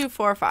 1, 2,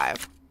 4,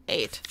 5,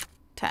 8,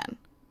 10.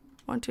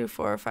 1, 2,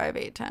 4, 5,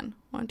 8, 10.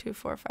 1, 2,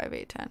 4, 5,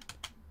 8, 10.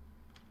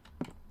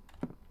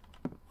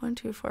 1,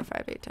 2, 4,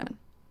 5, 8, 10.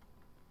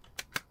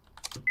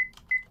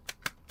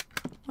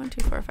 1,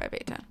 2, 4, 5,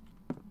 8, 10.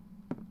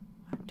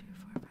 1, 2,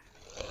 4, 5.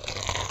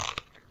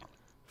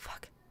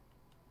 Fuck.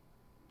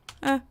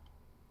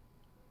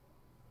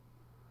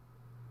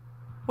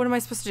 What am I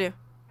supposed to do?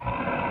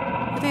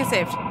 I think I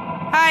saved.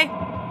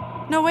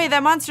 Hi! No way,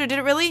 that monster, did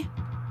it really?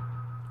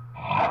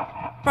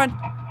 Run.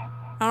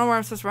 I don't know where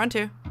I'm supposed to run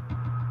to.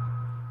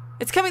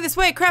 It's coming this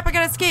way. Crap, I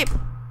gotta escape.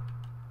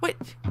 Wait.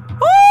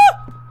 Woo!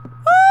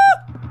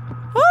 Woo!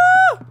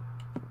 Woo!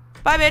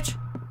 Bye, bitch.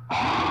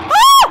 Ah!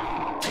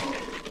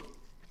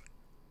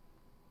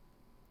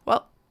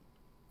 Well,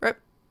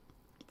 rip.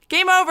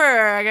 Game over.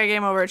 I got a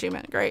game over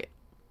achievement. Great.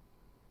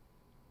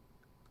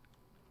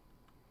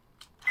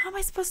 How am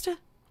I supposed to...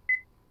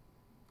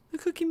 The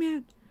cookie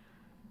man.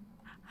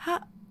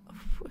 How...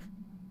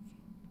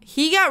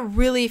 He got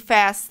really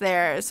fast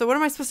there. So what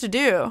am I supposed to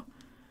do?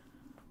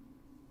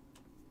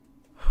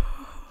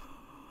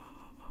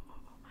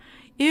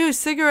 Ew,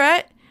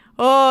 cigarette?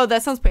 Oh,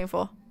 that sounds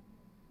painful.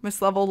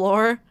 Mislevel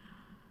lore.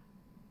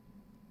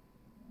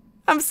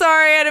 I'm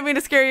sorry, I didn't mean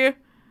to scare you.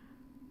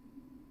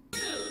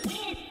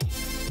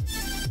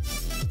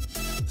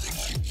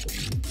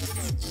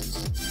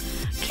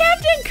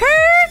 Captain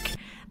Kirk!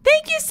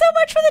 Thank you so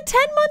much for the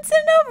 10 months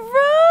in a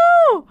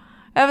row!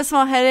 I have a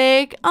small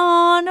headache.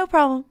 Oh, no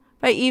problem.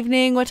 By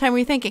evening, what time were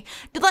you thinking?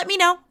 Let me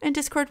know in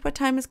Discord what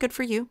time is good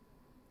for you.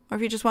 Or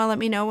if you just want to let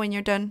me know when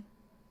you're done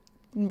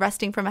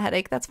resting from a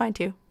headache, that's fine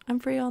too. I'm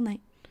free all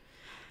night.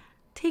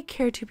 Take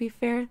care, to be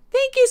fair.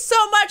 Thank you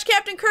so much,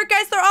 Captain Kirk.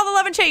 Guys, throw all the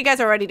love and chat. You guys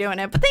are already doing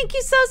it, but thank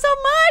you so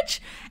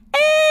much.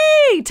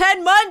 Hey,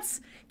 10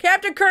 months.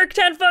 Captain Kirk,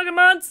 10 fucking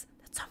months.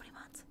 That's so many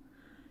months.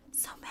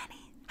 So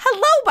many.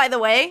 Hello, by the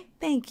way.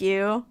 Thank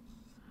you.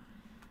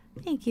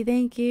 Thank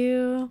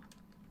you.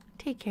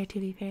 Take care, to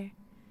be fair.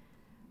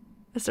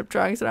 I stopped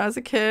drawing when I was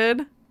a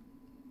kid.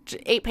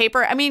 Ate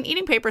paper. I mean,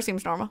 eating paper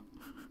seems normal.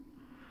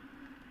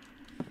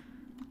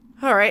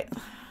 All right.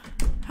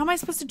 How am I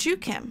supposed to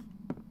juke him?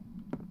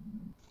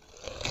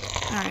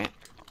 Alright.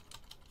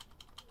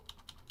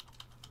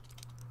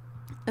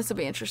 This will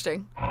be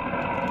interesting.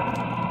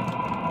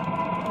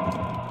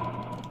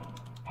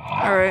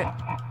 Alright.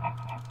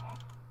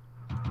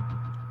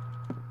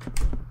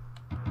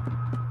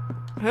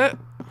 Huh.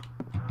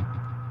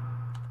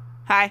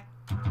 Hi.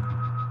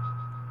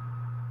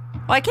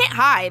 Well, I can't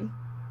hide.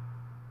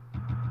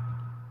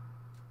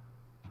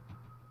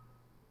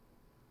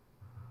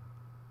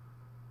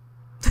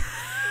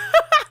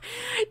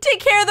 Take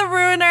care of the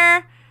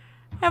ruiner.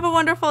 Have a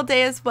wonderful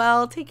day as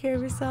well. Take care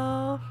of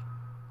yourself.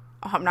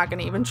 Oh, I'm not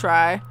gonna even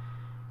try. You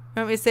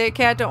want me to say it,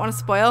 Kat? Don't want to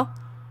spoil?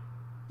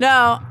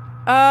 No.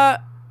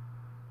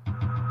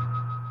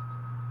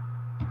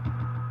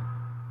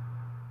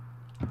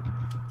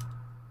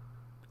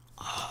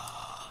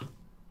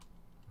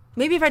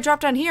 Maybe if I drop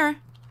down here.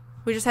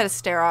 We just had to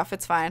stare off.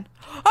 It's fine.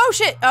 Oh,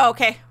 shit. Oh,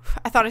 okay.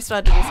 I thought I still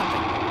had to do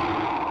something.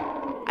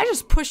 I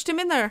just pushed him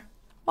in there.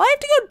 Well, I have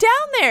to go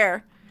down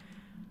there.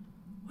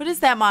 What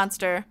is that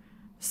monster?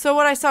 So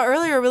what I saw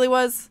earlier really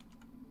was...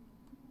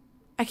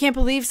 I can't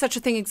believe such a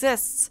thing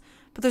exists.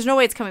 But there's no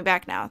way it's coming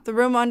back now. The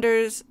room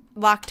under's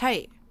locked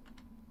tight.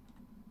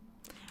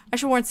 I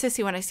should warn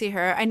Sissy when I see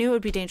her. I knew it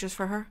would be dangerous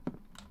for her.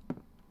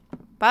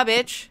 Bye,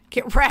 bitch.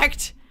 Get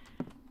wrecked.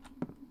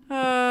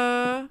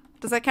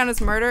 Does that count as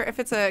murder? If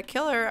it's a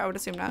killer, I would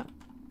assume not.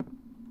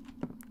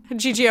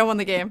 GG, I won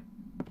the game.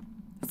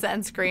 It's the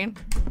end screen.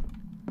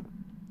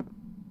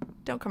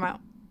 Don't come out.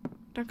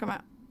 Don't come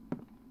out.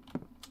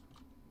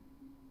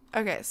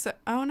 Okay, so...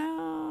 Oh,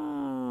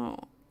 no.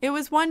 It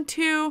was 1,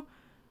 2,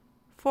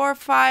 4,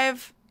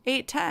 5,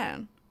 8,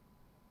 10.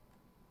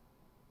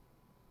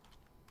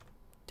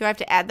 Do I have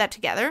to add that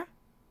together?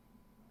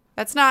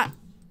 That's not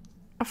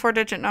a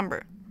 4-digit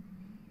number.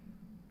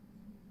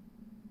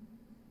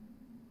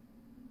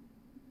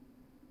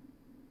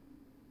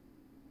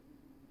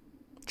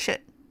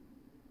 Shit.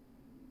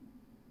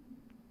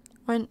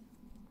 When...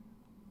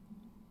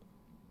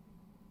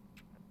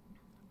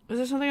 Is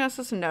there something else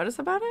to notice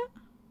about it?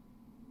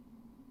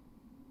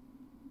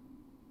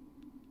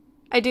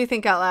 I do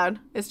think out loud.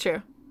 It's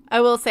true.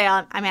 I will say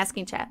I'm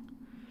asking chat.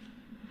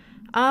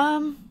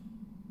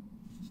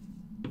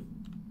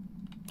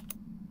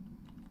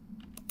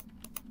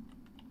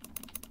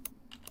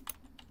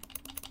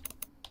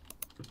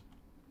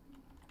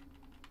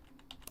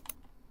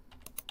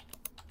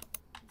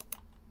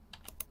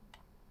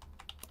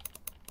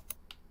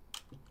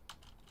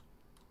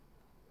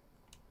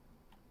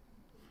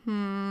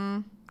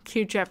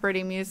 Cue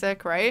Jeopardy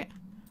music, right?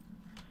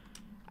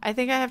 I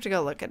think I have to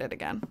go look at it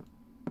again.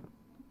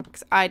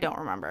 Because I don't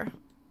remember.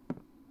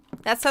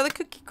 That's how the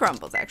cookie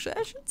crumbles, actually.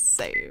 I should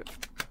save.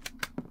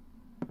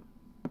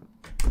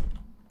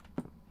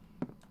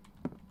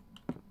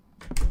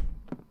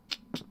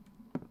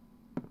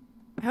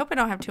 I hope I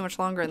don't have too much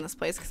longer in this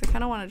place, because I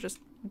kind of want to just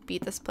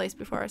beat this place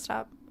before I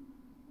stop.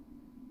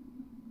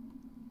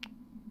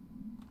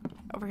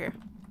 Over here.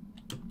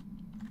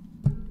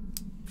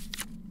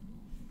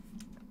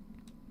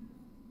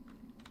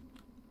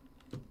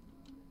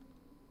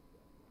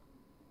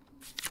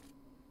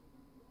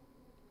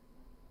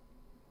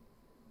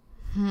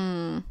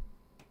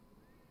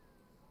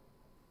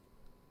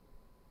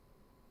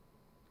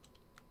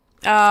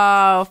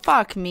 Oh,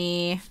 fuck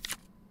me.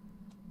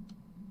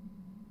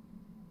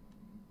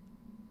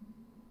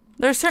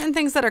 There are certain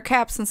things that are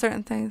caps and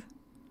certain things.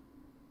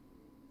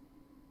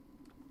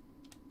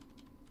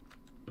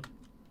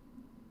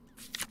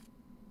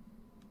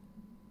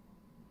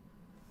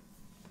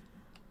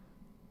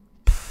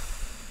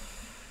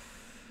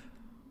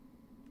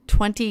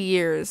 "20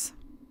 years.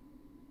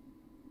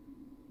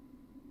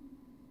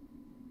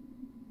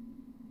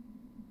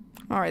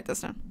 I'll write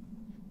this down.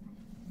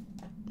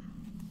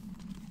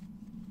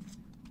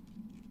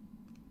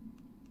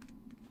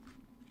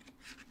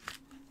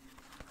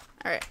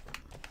 All right.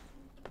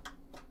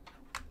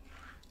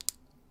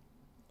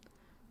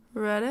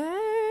 Ready?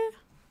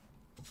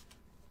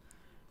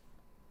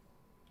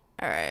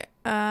 All right.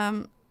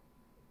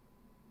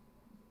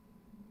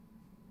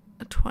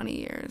 20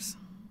 years.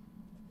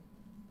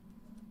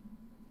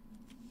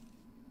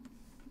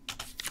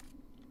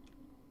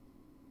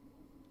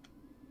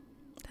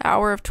 The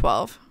hour of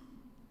 12.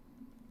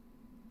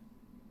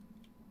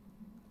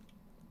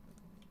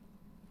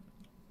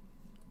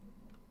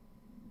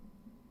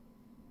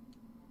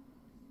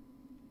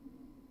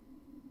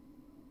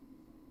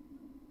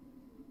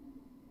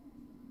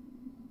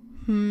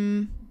 I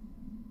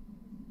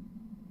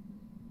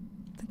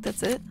think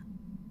that's it.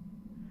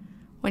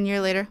 1 year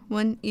later.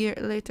 1 year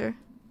later.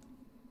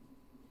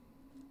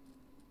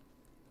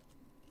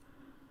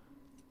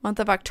 Month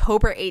of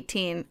October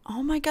 18.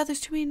 Oh my god, there's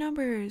too many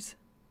numbers.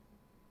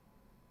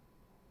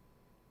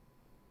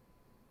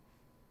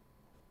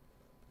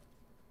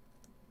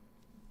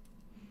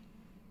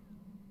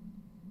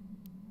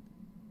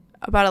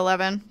 About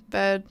 11.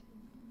 Bed.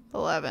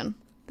 11.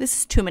 This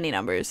is too many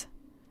numbers.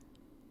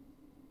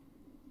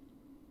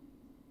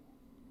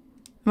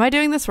 Am I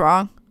doing this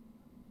wrong?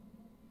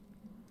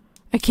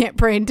 I can't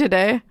brain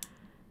today.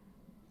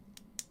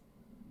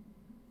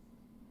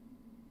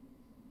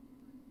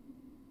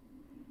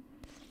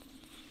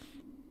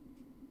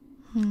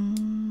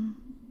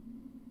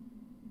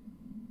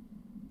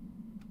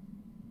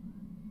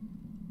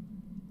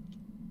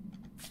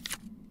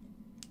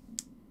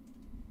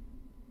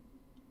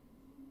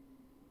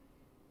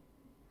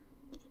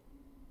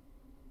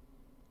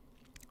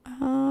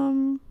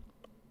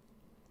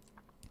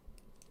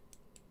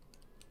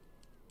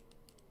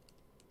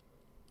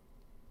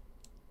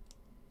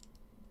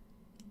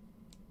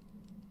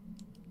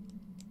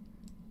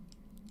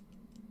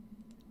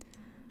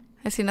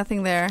 I see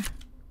nothing there.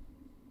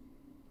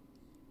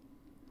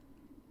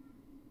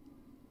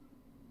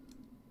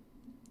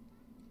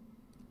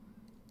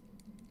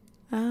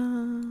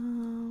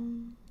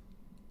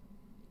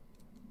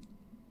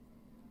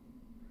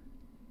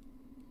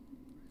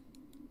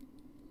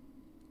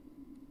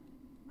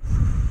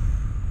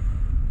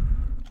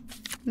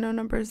 No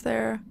numbers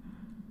there.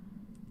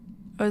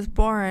 I was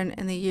born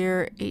in the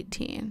year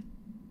 18.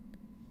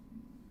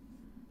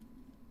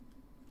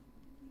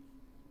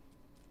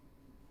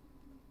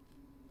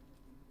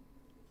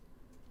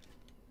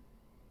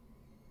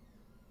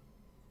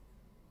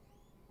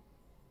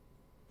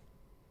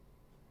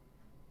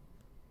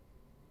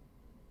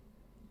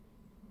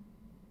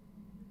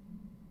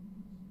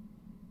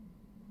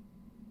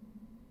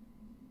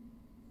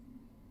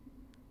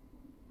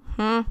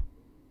 Huh?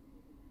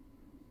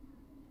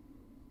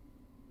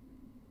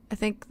 I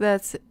think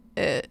that's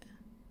it.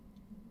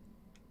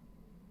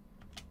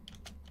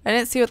 I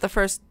didn't see what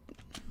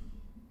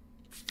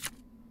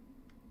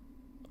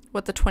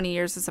the 20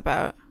 years is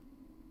about.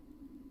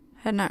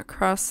 Had not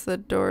crossed the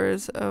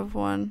doors of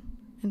one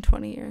in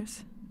 20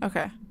 years.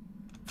 Okay.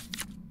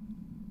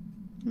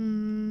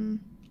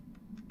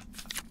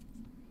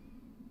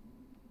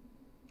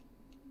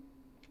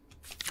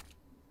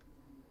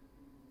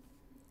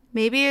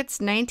 Maybe it's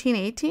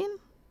 1918?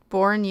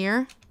 Born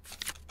year?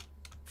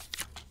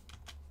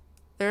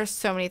 There's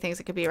so many things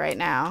it could be right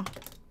now.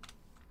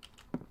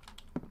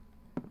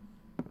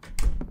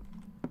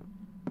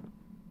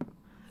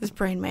 Is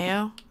brain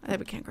mayo?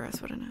 That'd be kind of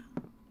gross, wouldn't it?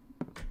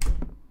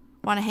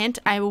 Want a hint?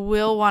 I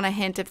will want a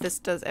hint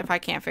if I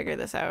can't figure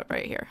this out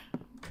right here.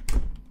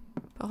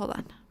 But hold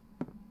on.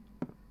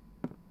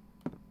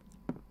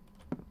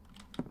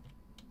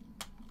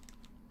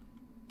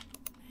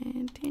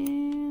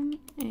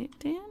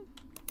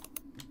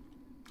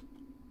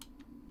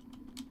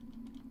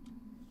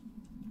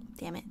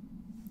 Damn it.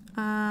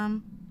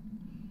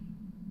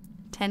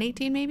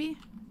 1018 maybe?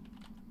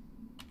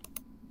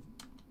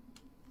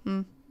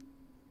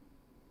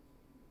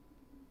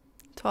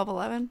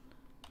 1211?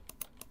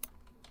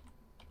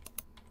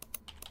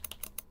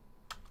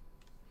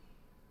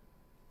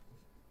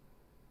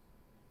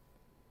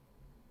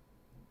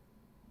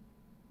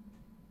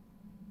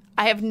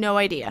 I have no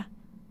idea.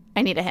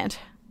 I need a hint.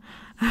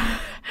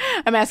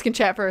 I'm asking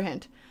chat for a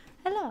hint.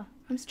 Hello,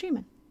 I'm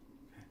streaming.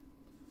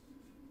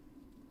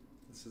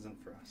 This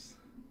isn't for us.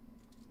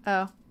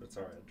 Oh. It's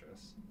our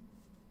address.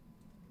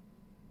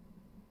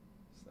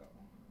 So.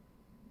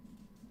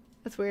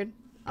 That's weird.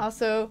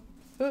 Also,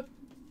 What?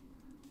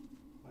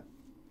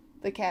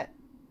 the cat.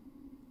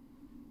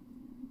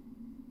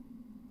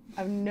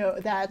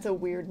 That's a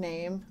weird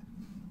name.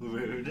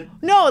 Rude?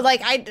 No,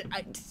 like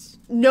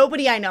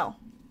nobody I know.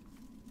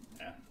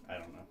 Yeah, I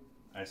don't know.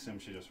 I assume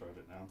she just wrote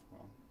it down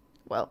wrong.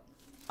 Well,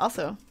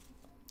 also,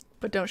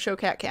 but don't show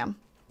cat cam.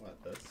 What,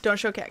 this? Don't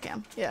show cat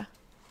cam. Yeah.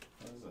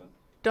 What is it?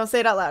 Don't say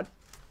it out loud.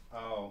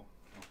 Oh,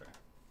 okay.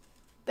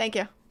 Thank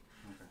you. Okay.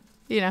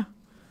 You know.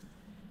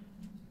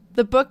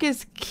 The book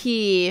is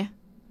key.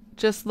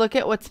 Just look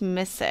at what's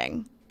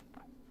missing.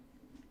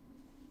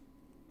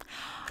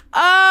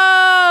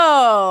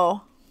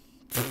 Oh!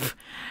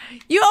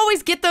 You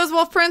always get those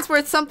WolfPrince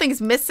where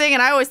something's missing,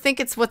 and I always think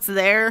it's what's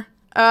there.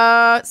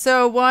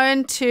 So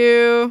 1,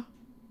 2,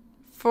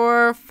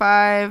 4,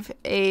 5,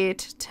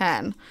 8,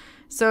 10.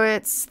 So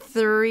it's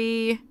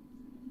 3,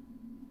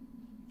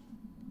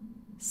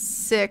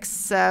 6,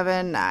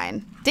 7,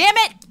 9. Damn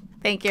it!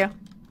 Thank you.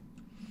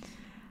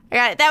 I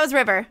got it. That was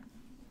River.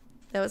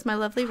 That was my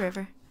lovely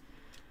River.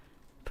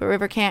 But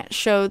River can't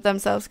show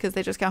themselves because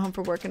they just got home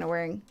from work and are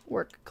wearing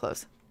work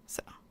clothes.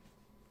 So.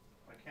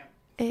 I can't.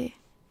 A.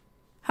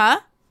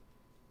 Huh?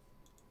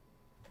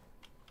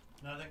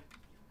 Nothing.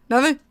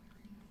 Nothing.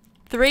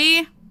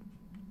 3,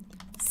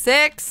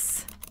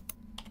 6,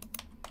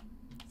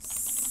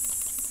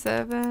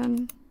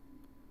 7.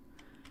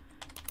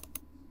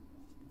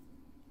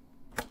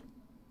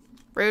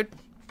 Rude.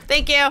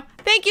 Thank you.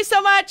 Thank you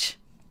so much.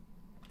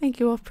 Thank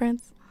you,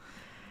 WolfPrince.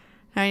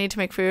 Now I need to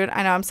make food.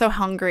 I know, I'm so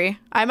hungry.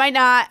 I might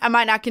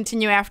not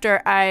continue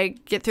after I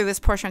get through this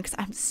portion because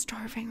I'm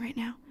starving right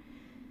now.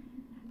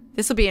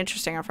 This will be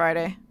interesting on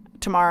Friday.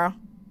 Tomorrow.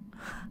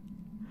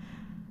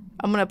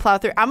 I'm going to plow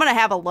through. I'm going to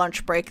have a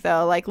lunch break,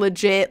 though. Like,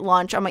 legit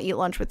lunch. I'm going to eat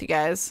lunch with you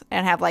guys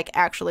and have, like,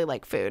 actually,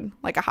 like, food.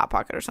 Like a Hot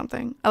Pocket or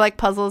something. I like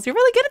puzzles. You're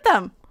really good at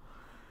them.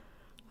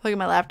 Look at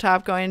my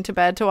laptop going to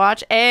bed to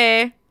watch.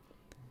 I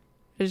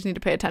just need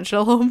to pay attention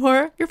a little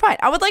more. You're fine.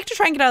 I would like to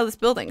try and get out of this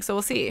building, so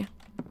we'll see.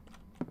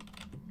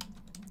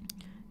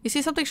 You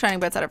see something shining,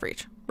 but it's out of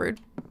reach. Rude.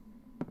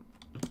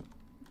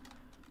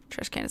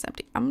 Trash can is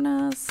empty. I'm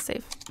gonna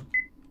save.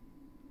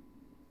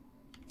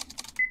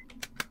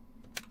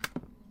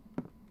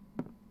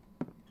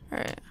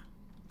 Alright.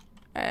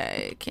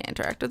 I can't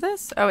interact with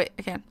this. Oh, wait,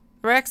 I can.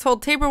 Racks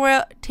hold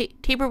tableware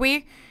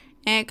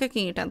and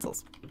cooking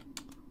utensils.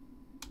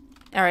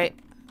 Alright.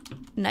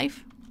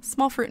 Knife.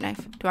 Small fruit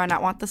knife. Do I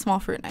not want the small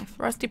fruit knife?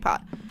 Rusty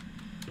pot.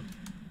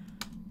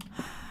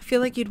 I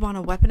feel like you'd want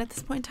a weapon at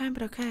this point in time,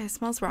 but okay. It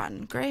smells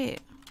rotten. Great.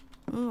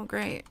 Oh,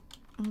 great.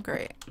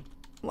 Great.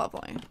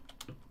 Lovely.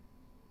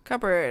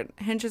 Cupboard.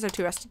 Hinges are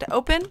too rusted to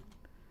open.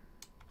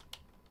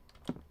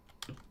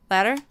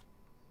 Ladder.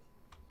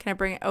 Can I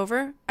bring it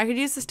over? I could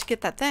use this to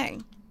get that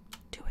thing.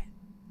 Do it.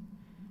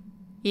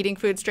 Eating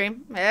food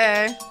stream.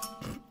 Hey.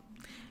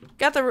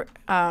 Got the...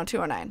 Oh,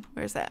 209.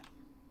 Where's that?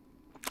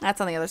 That's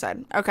on the other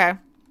side. Okay.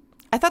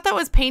 I thought that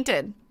was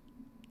painted.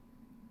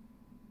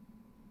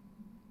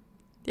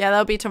 Yeah,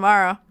 that'll be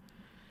tomorrow.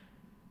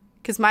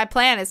 Because my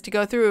plan is to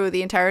go through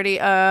the entirety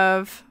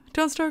of...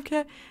 Don't Starve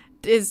Cat.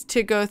 Is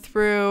to go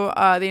through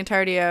the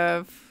entirety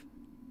of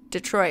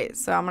Detroit.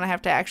 So I'm going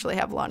to actually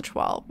have lunch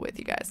while with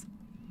you guys.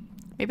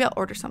 Maybe I'll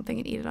order something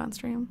and eat it on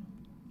stream.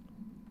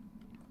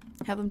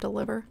 Have them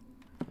deliver.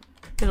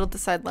 It'll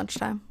decide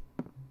lunchtime.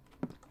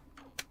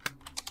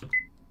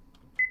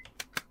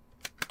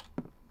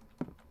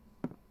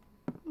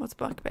 What's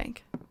Buck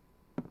Bank?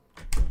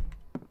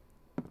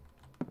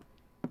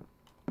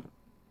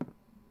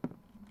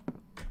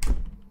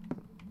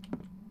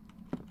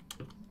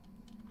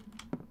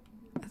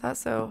 I thought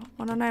so.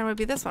 109 would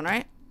be this one,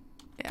 right?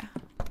 Yeah.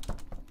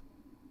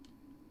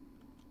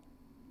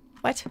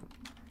 What?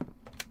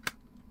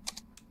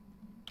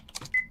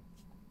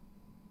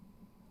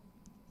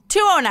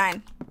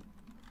 $209.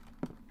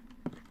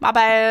 My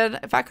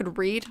bad. If I could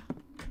read,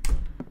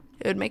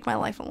 it would make my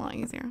life a lot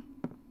easier.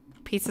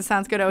 Pizza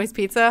sounds good. Always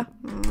pizza.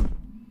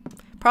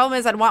 Problem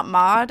is I'd want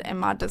Mod, and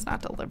Mod does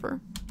not deliver.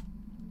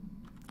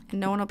 And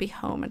no one will be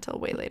home until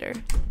way later.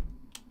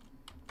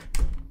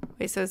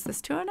 Wait, so is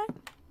this 209?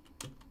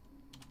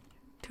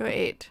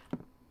 208.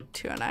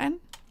 209.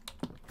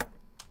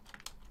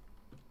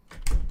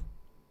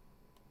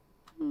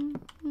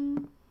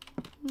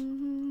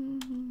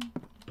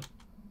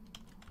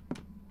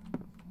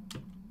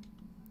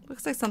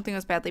 Looks like something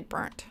was badly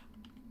burnt.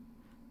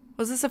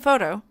 Was this a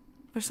photo?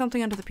 There's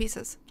something under the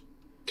pieces.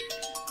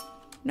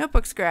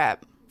 Notebook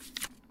scrap.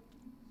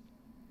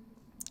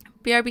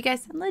 BRB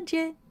guys, I'm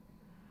legit.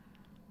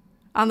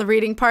 On the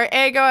reading part,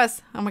 hey, go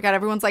us. Oh my god,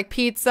 everyone's like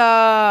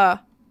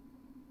pizza.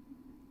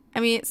 I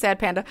mean, sad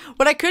panda.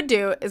 What I could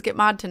do is get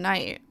Mod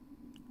tonight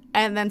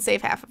and then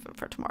save half of it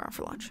for tomorrow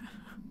for lunch.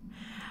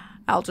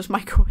 I'll just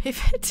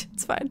microwave it.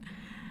 It's fine.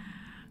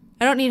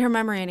 I don't need her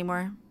memory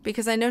anymore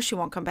because I know she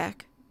won't come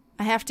back.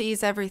 I have to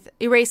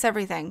erase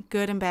everything,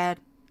 good and bad,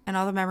 and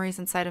all the memories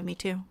inside of me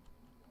too.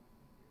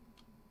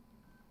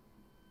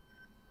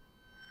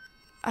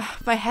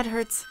 My head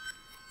hurts.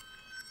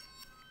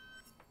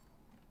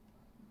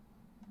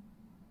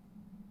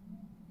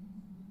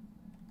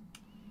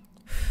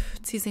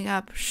 It's easing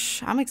up.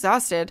 Shh, I'm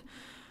exhausted.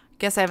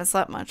 Guess I haven't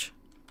slept much.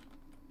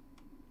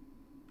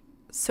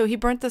 So he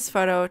burnt this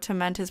photo to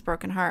mend his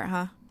broken heart,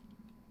 huh?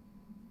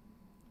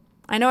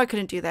 I know I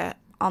couldn't do that.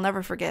 I'll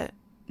never forget.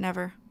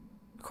 Never.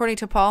 According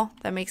to Paul,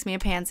 that makes me a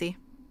pansy.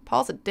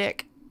 Paul's a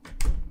dick.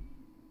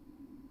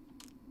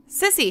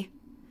 Sissy!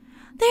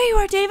 There you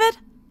are, David!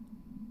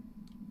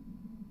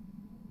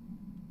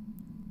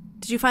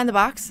 Did you find the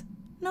box?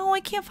 No,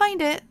 I can't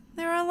find it.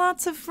 There are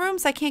lots of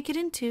rooms I can't get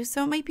into,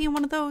 so it might be in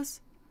one of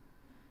those.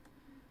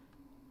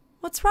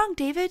 What's wrong,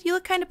 David? You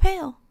look kind of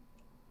pale.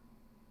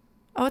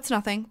 Oh, it's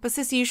nothing. But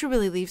Sissy, you should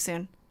really leave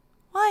soon.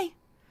 Why?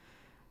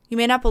 You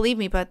may not believe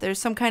me, but there's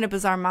some kind of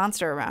bizarre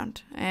monster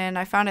around, and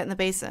I found it in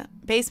the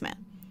basement.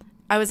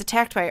 I was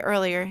attacked by it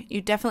earlier.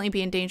 You'd definitely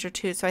be in danger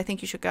too, so I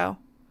think you should go.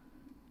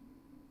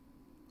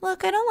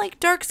 Look, I don't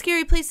like dark,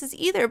 scary places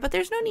either, but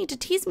there's no need to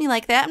tease me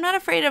like that. I'm not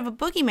afraid of a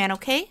boogeyman,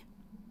 okay?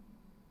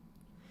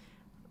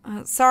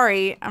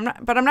 Sorry, I'm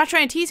not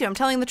trying to tease you. I'm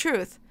telling the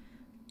truth.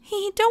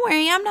 Don't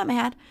worry, I'm not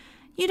mad.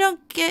 You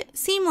don't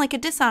seem like a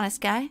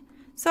dishonest guy,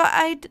 so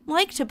I'd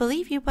like to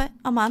believe you, but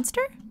a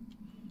monster?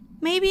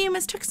 Maybe you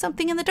mistook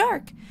something in the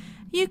dark.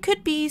 You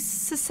could be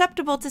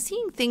susceptible to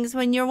seeing things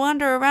when you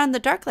wander around the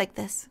dark like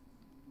this.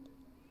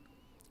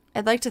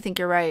 I'd like to think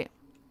you're right.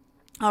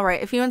 All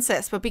right, if you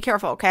insist, but be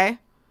careful, okay?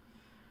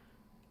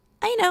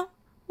 I know.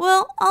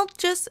 Well,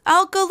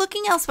 I'll go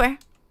looking elsewhere.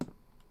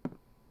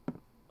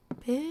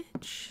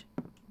 Bitch.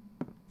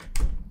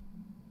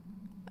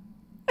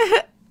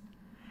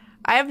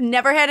 I have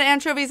never had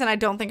anchovies, and I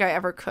don't think I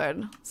ever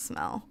could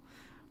smell. Oh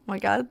my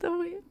god,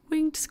 the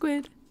winged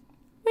squid.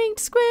 Winged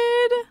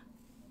squid.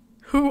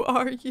 Who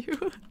are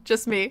you?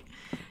 Just me.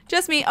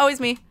 Just me. Always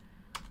me.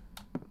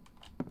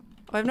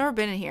 Oh, I've never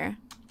been in here.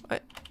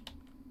 What?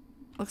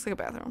 Looks like a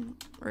bathroom.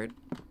 Rude.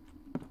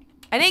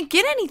 I didn't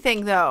get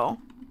anything, though.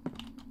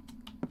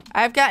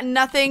 I've got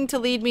nothing to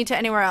lead me to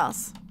anywhere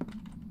else.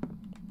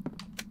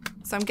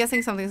 So I'm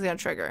guessing something's gonna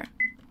trigger.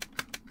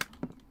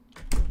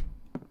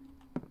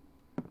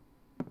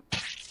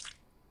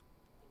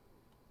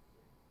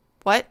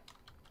 What?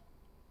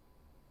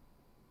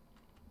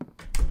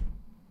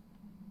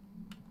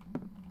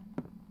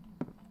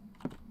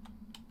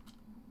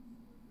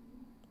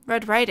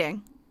 Red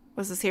writing.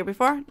 Was this here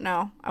before?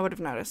 No, I would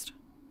have noticed.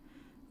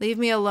 Leave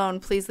me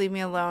alone. Please leave me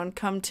alone.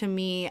 Come to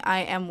me. I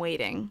am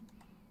waiting.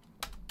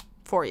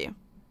 For you.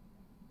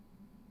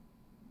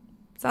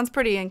 Sounds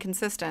pretty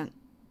inconsistent.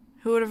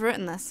 Who would have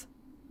written this?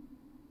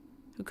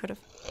 Who could have?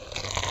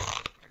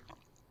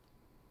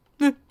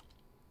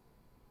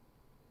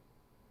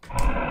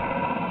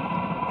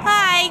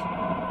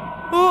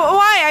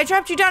 I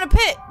dropped you down a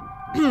pit.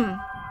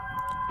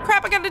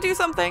 Crap, I gotta do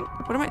something.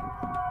 What am I?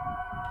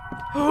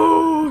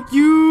 Oh,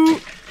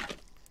 you.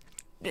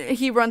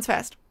 He runs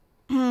fast.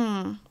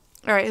 All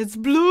right, it's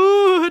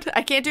blood.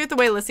 I can't do it the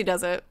way Lissy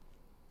does it.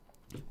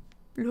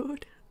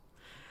 Blood.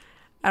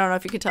 I don't know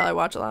if you can tell I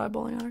watch a lot of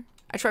Bowling Alley.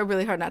 I try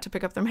really hard not to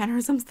pick up their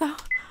mannerisms though.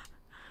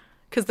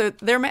 Because they're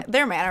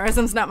their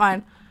mannerisms, not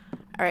mine.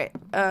 All right.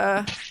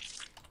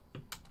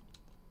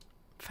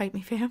 Fight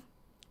me, fam.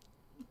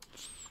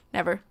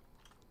 Never.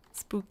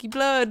 Spooky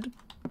blood.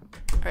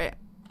 All right.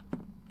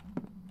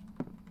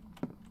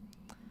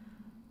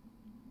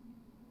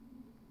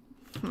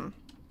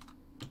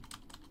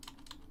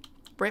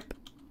 Rip.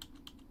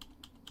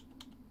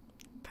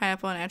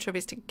 Pineapple and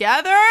anchovies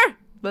together.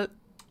 But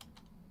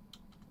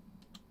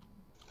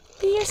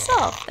be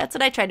yourself. That's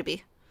what I try to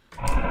be.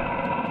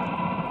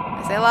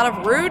 I say a lot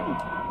of rude.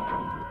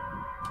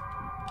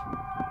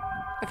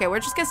 Okay, we're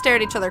just gonna stare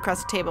at each other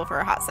across the table for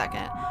a hot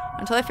second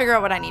until I figure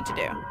out what I need to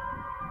do.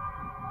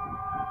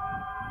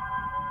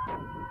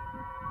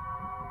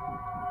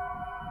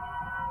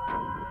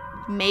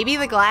 Maybe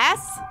the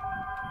glass?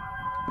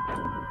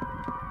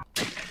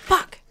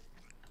 Fuck.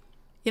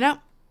 You know,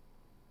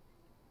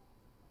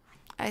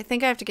 I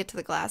think I have to get to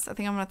the glass. I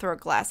think I'm gonna throw a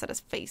glass at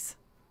his face.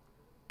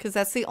 Because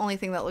that's the only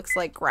thing that looks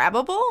like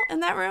grabbable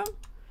in that room.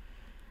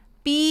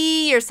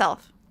 Be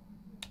yourself.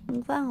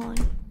 Exactly.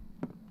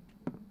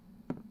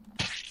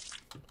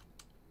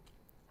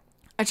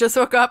 I just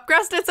woke up.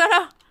 Crusted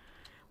soda.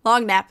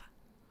 Long nap.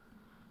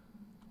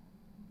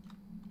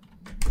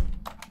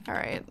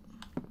 Alright.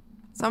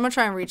 So I'm gonna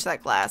try and reach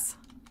that glass.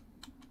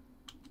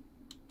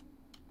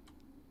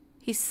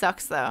 He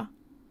sucks though.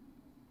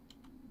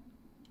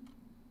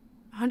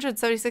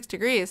 176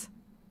 degrees.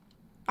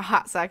 A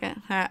hot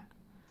second.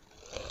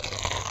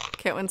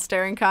 KatFTWynn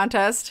staring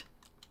contest.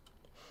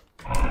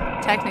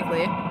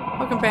 Technically.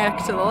 Welcome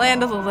back to the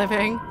land of the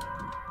living.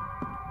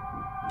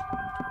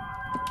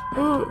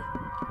 Ooh.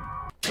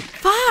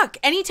 Fuck!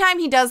 Anytime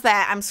he does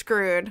that, I'm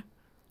screwed.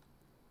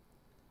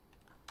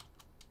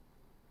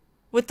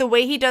 With the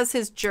way he does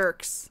his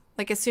jerks.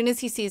 Like, as soon as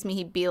he sees me,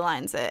 he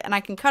beelines it. And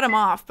I can cut him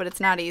off, but it's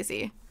not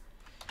easy.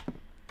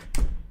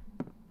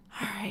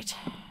 Alright.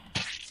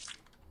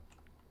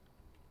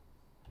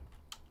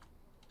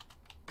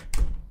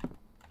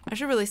 I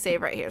should really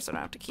save right here so I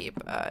don't have to keep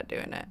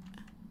doing it.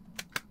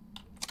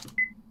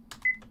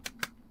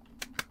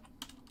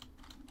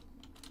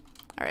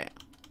 Alright.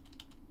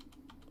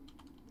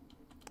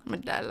 I'm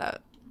gonna dial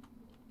out.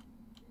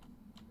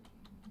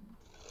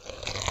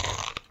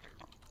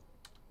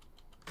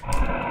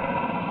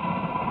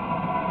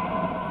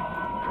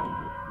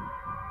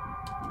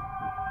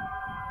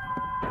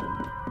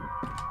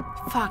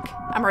 Fuck.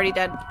 I'm already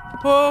dead.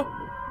 Oh!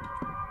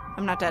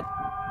 I'm not dead.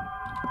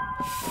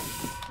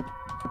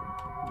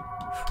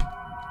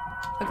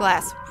 A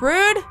glass.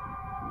 Rude!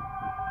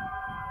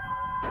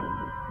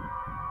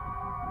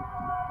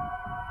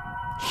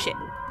 Shit.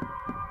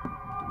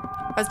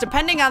 I was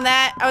depending on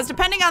that. I was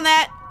depending on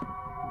that.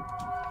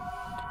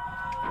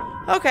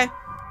 Okay.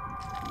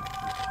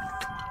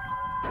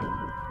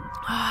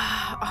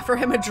 Offer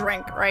him a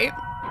drink, right?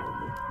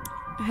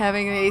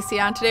 Having the AC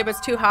on today, but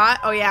it's too hot.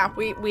 Oh yeah,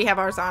 we have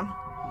ours on.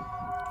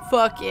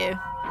 Fuck you.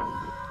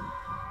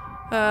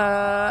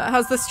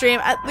 How's the stream?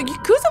 The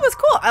Yakuza was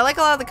cool. I like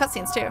a lot of the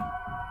cutscenes too.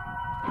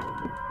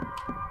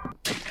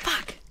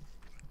 Fuck.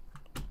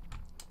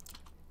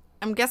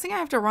 I'm guessing I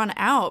have to run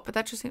out, but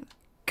that just seems...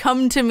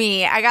 Come to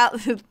me. I got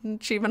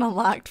achievement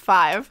unlocked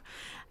 5.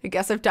 I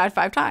guess I've died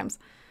 5 times.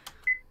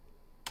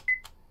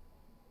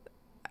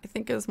 I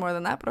think it was more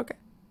than that, but okay.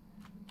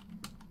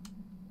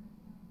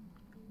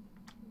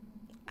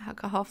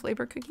 Alcohol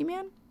flavor cookie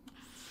man?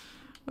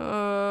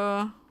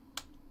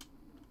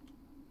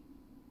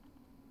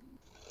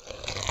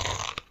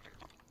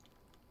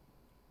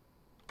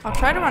 I'll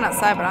try to run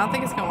outside, but I don't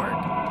think it's gonna work.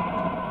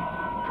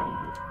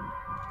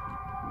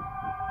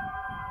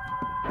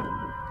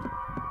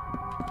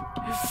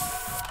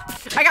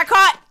 I got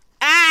caught!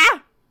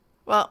 Ah!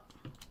 Well,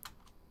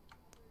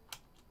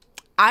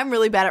 I'm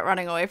really bad at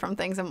running away from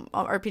things in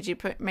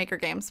RPG Maker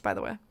games, by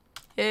the way.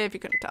 If you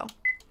couldn't tell.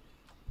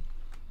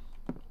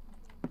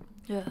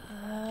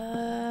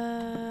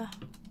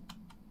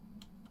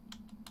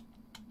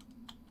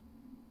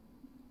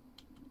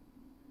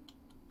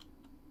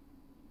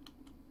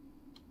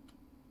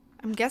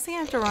 I'm guessing I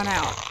have to run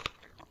out.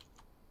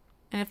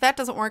 And if that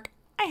doesn't work,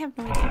 I have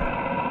no idea.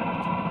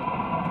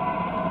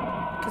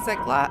 Because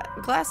that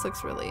glass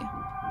looks really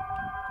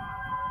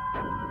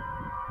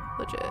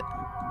legit.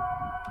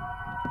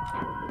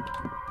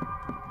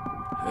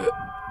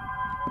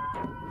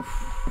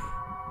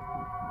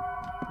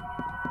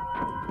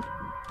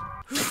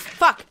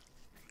 Fuck!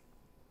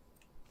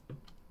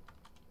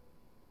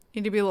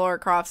 Need to be Laura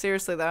Croft,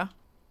 seriously though.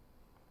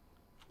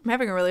 I'm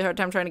having a really hard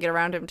time trying to get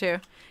around him too.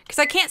 Because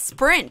I can't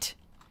sprint!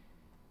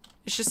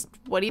 It's just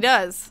what he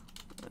does.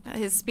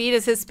 His speed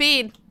is his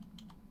speed.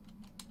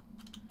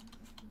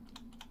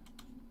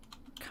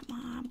 Come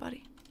on,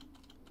 buddy.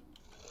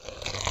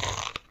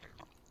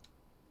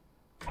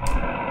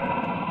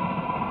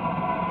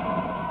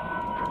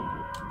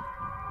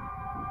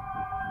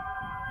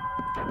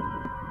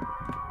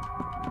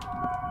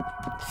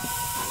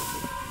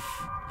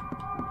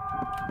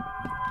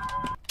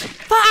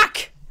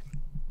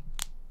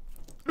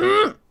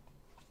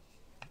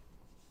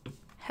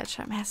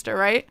 Headshot master,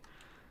 right?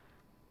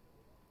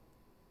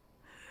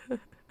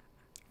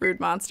 Rude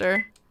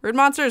monster. Rude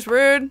monster is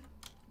rude.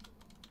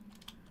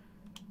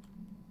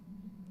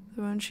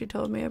 The one she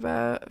told me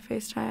about,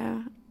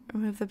 FaceTime,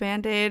 remove the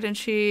band-aid, and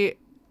it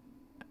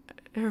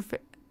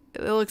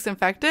looks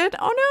infected?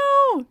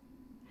 Oh no!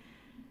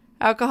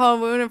 Alcohol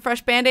wound and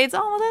fresh band-aids. Oh,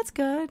 well, that's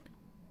good.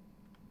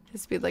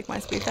 His speed like my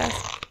speed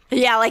fast.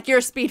 Yeah, like your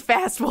speed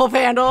fast, Wolf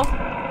Handle.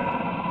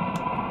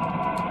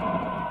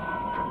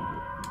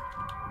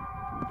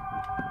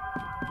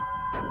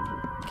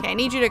 Okay, I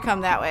need you to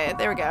come that way.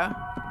 There we go.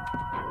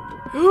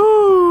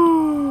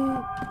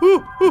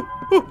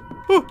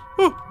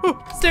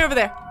 Stay over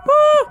there.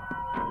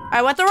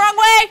 I went the wrong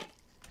way.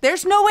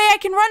 There's no way I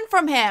can run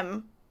from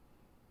him.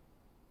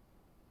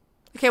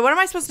 Okay, what am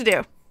I supposed to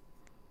do?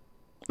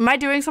 Am I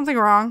doing something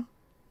wrong?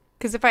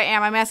 Because if I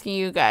am, I'm asking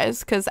you guys.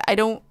 Because I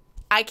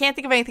can't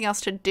think of anything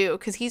else to do.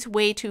 Because he's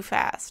way too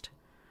fast.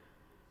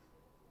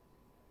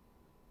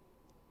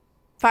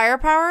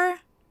 Firepower?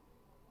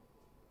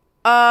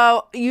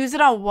 Use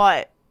it on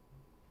what?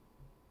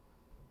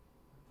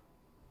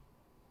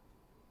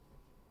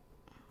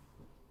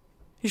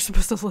 You're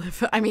supposed to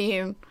live. I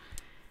mean...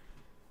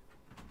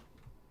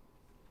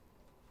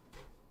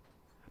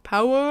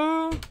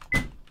 Power.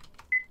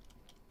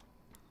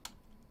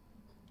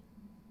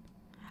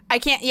 I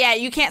can't... Yeah,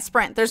 you can't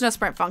sprint. There's no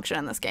sprint function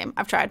in this game.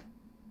 I've tried.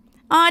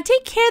 Aw,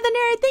 take care, the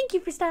nerd. Thank you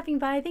for stopping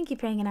by. Thank you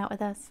for hanging out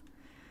with us.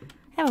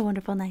 Have a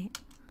wonderful night.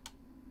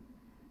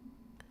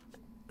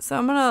 So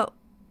I'm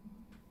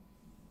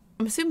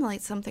assuming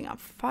light something on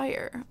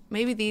fire.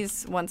 Maybe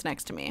these ones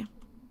next to me.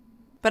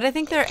 But I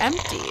think they're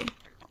empty.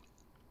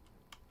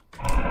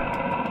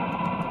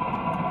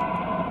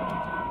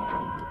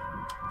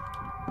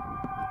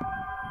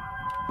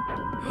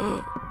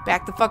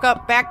 Back the fuck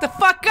up. Back the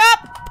fuck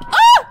up.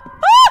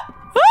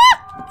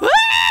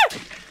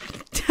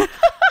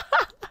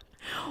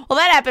 Well,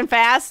 that happened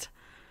fast.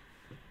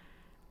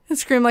 And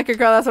scream like a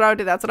girl. That's what I would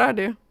do. That's what I would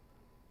do.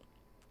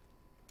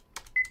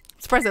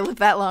 Surprised I lived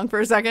that long for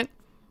a second.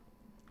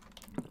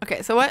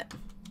 Okay, so what?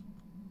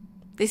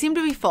 They seem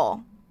to be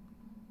full.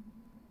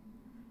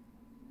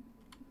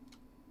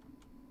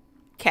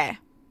 Okay.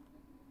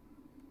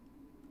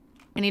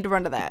 I need to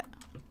run to that.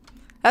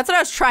 That's what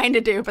I was trying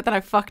to do, but then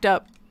I fucked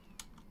up.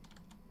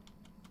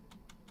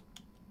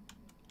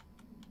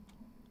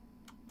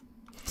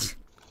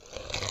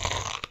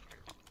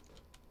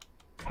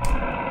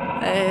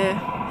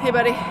 Hey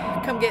buddy,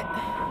 come get.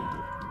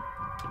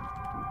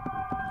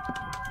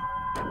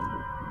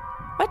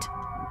 What?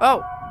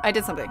 Oh, I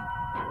did something.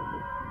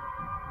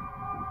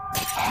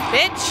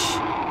 Bitch!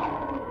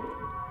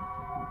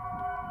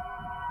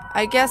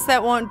 I guess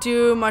that won't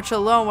do much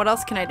alone. What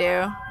else can I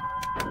do?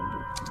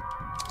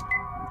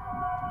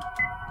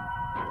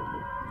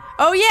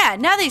 Oh yeah,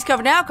 now that he's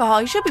covered in alcohol,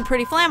 he should be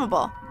pretty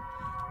flammable.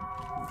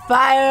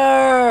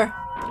 Fire!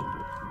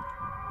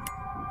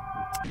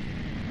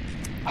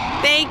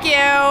 Thank you!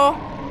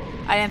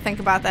 I didn't think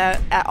about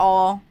that at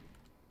all.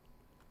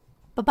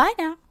 Bye-bye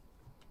now.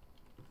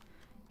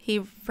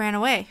 He ran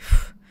away.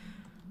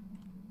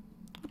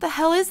 What the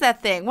hell is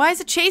that thing? Why is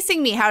it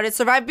chasing me? How did it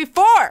survive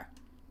before?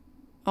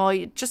 Oh,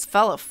 you just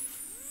fell a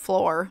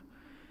floor.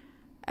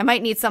 I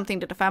might need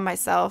something to defend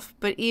myself,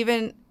 but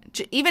even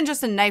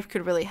just a knife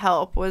could really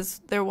help.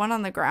 Was there one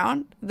on the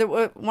ground? There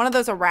was one of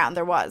those around.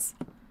 There was.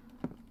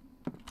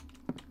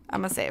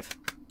 I'm gonna save.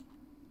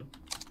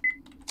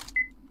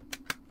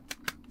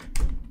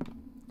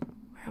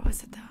 Where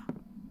was it though?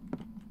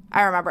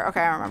 I remember.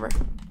 Okay, I remember.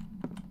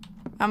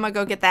 I'm gonna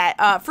go get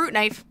that fruit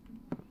knife.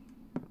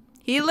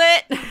 He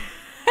lit.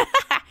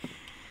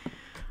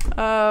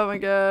 Oh my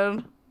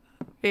god.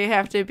 We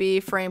have to be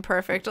frame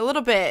perfect a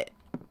little bit.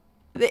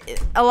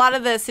 A lot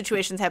of the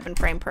situations have been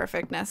frame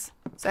perfectness,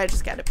 so I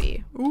just gotta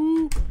be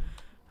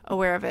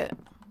aware of it.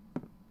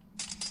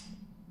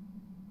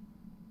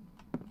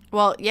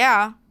 Well,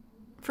 yeah,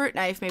 fruit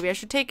knife. Maybe I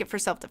should take it for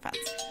self-defense.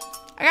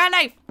 I got a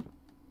knife.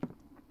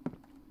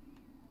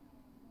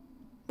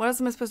 What else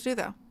am I supposed to do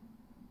though?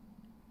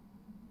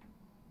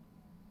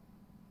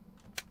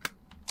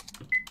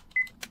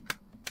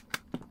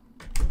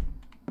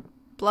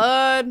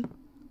 Blood.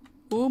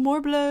 Ooh,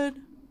 more blood.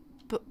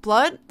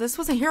 Blood? This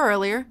wasn't here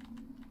earlier.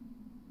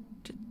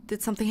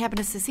 Did something happen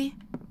to Sissy?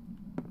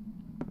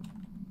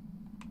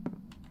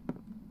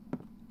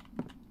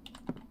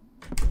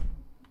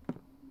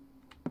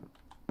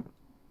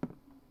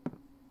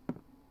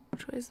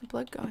 Which way is the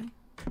blood going?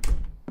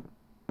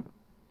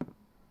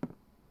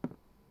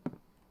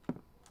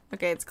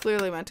 Okay, it's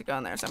clearly meant to go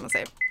in there, so I'm gonna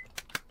save.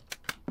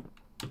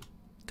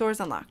 Door's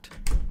unlocked.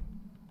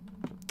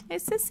 Hey,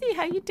 Sissy,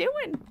 how you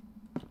doing?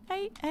 How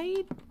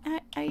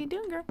you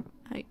doing, girl?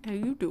 How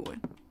you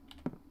doing?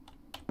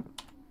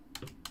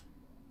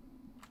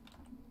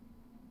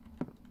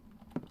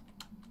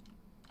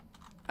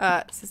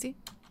 Sissy?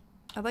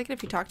 I'd like it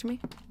if you talk to me.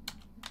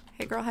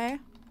 Hey, girl, hey.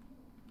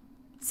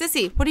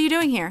 Sissy, what are you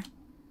doing here?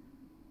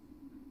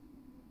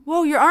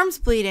 Whoa, your arm's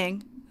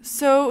bleeding.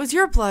 So it was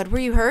your blood. Were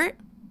you hurt?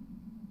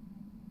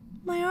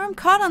 My arm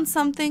caught on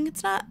something.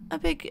 It's not a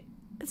big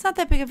It's not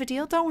that big of a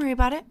deal. Don't worry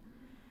about it.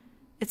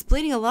 It's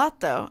bleeding a lot,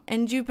 though,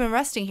 and you've been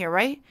resting here,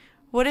 right?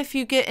 What if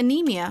you get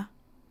anemia?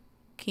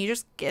 Can you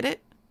just get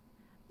it?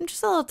 I'm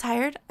just a little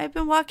tired. I've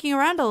been walking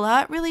around a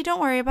lot. Really, don't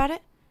worry about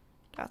it.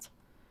 Dots.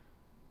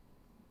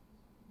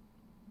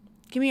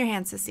 Give me your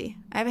hand, Sissy.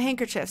 I have a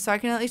handkerchief, so I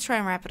can at least try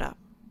and wrap it up.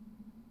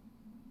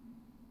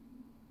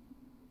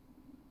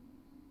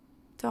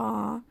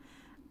 Aw.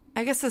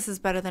 I guess this is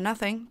better than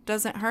nothing.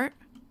 Doesn't hurt?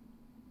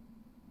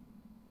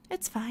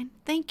 It's fine.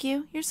 Thank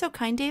you. You're so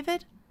kind,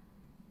 David.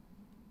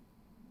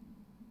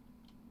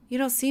 You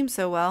don't seem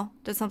so well.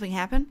 Did something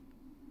happen?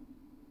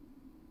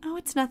 Oh,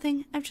 it's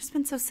nothing. I've just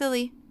been so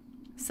silly.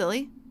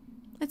 Silly?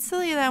 It's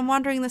silly that I'm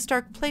wandering this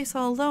dark place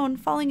all alone,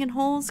 falling in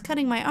holes,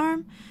 cutting my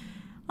arm,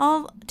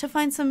 all to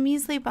find some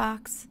measly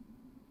box.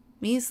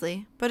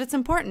 Measly? But it's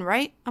important,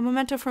 right? A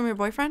memento from your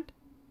boyfriend?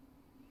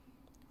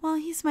 Well,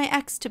 he's my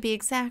ex, to be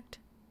exact.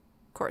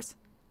 Of course.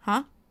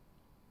 Huh?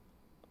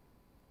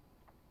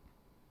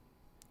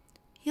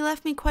 He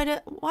left me quite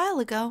a while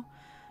ago,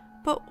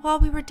 but while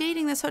we were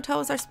dating, this hotel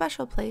was our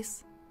special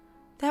place.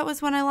 That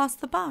was when I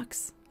lost the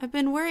box. I've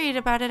been worried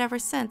about it ever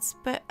since,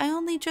 but I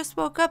only just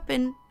woke up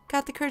and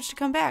got the courage to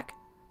come back.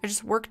 I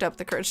just worked up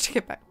the courage to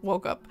get back.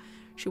 Woke up.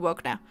 She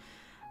woke now.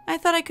 I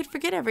thought I could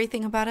forget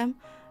everything about him,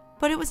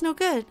 but it was no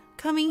good.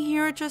 Coming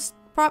here just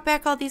brought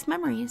back all these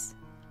memories.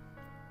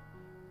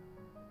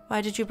 Why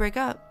did you break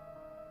up?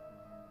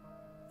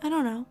 I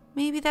don't know.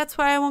 Maybe that's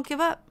why I won't give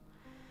up.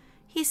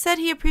 He said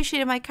he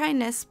appreciated my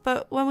kindness,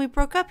 but when we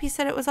broke up, he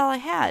said it was all I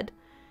had.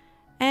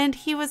 And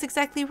he was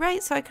exactly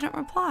right, so I couldn't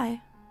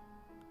reply.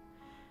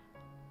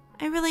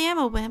 I really am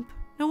a wimp.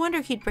 No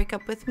wonder he'd break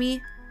up with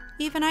me.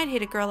 Even I'd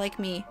hate a girl like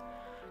me.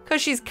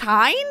 'Cause she's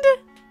kind?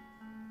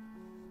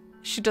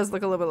 She does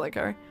look a little bit like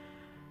her.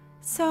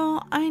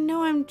 So, I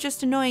know I'm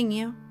just annoying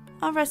you.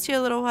 I'll rest here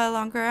a little while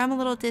longer. I'm a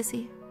little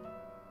dizzy.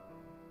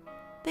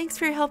 Thanks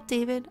for your help,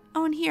 David.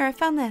 Oh, and here, I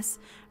found this.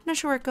 I'm not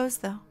sure where it goes,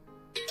 though.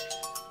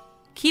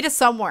 Key to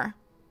somewhere.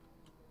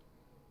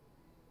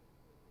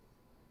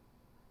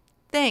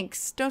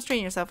 Thanks. Don't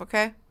strain yourself,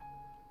 okay?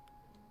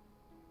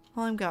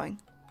 Well, I'm going.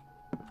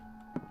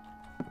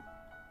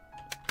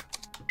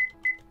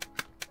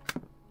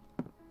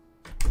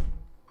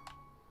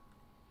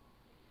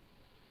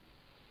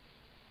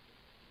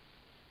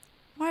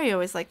 Why are you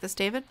always like this,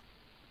 David?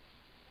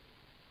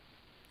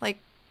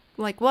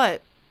 Like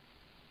what?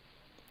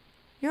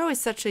 You're always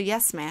such a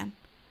yes man.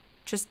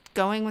 Just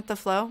going with the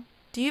flow.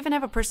 Do you even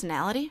have a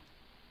personality?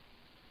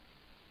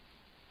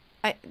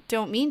 I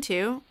don't mean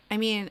to. I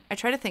mean, I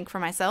try to think for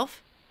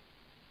myself.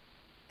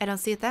 I don't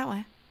see it that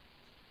way.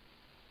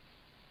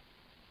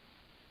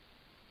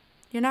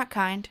 You're not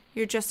kind.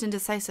 You're just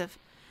indecisive.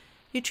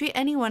 You treat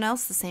anyone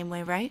else the same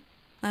way, right?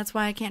 That's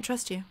why I can't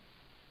trust you.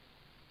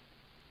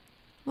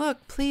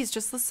 Look, please,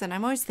 just listen.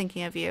 I'm always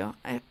thinking of you.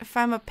 If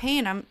I'm a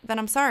pain, then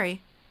I'm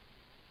sorry.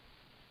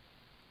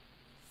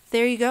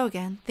 There you go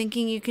again,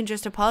 thinking you can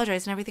just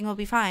apologize and everything will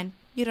be fine.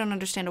 You don't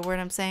understand a word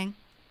I'm saying.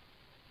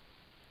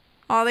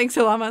 Aw, thanks,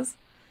 Llamas.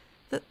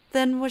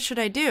 Then what should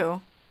I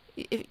do?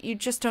 You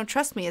just don't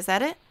trust me, is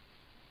that it?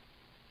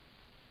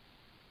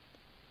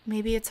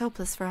 Maybe it's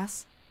hopeless for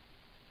us.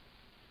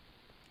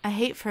 I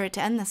hate for it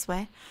to end this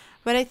way,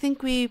 but I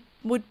think we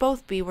would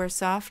both be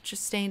worse off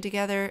just staying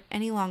together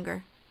any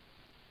longer.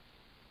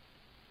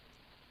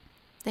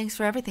 Thanks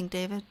for everything,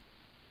 David.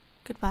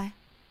 Goodbye.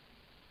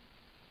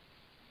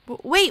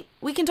 Wait,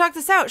 we can talk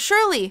this out.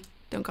 Shirley!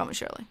 Don't call me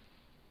Shirley.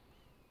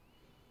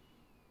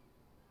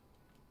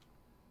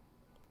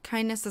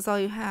 Kindness is all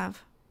you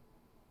have.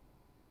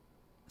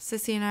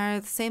 Sissy and I are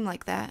the same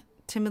like that,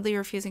 timidly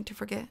refusing to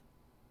forget.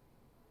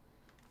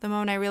 The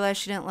moment I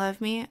realized she didn't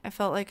love me, I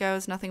felt like I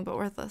was nothing but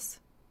worthless.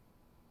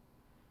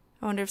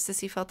 I wonder if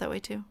Sissy felt that way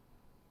too.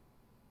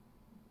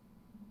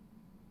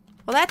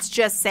 Well, that's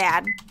just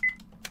sad.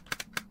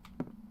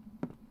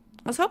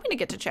 I was hoping to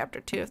get to chapter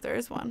 2 if there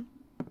is one.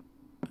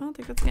 I don't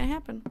think that's gonna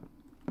happen.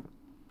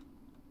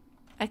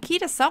 A key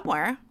to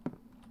somewhere.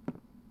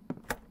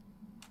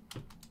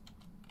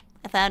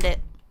 I found it.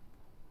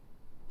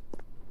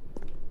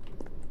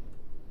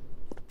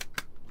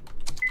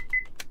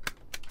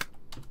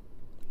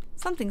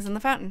 Something's in the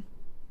fountain.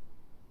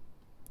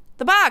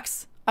 The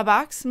box! A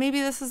box?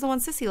 Maybe this is the one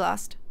Sissy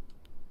lost.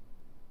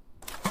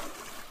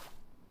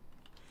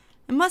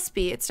 It must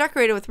be. It's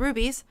decorated with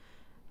rubies.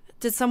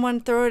 Did someone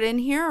throw it in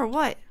here or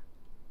what?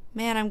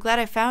 Man, I'm glad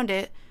I found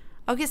it.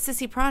 I'll get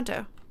Sissy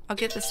pronto. I'll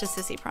get this to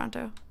Sissy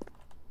pronto.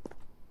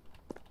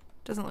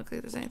 Doesn't look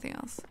like there's anything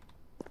else.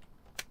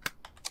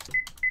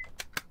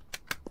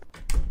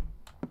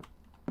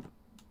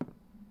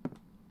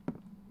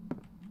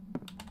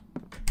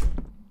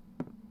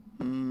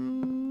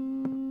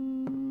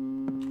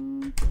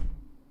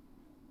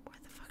 Where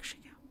the fuck she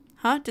go?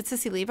 Huh? Did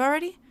Sissy leave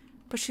already?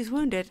 But she's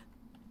wounded.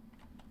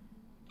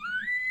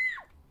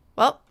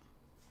 Well,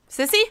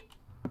 Sissy?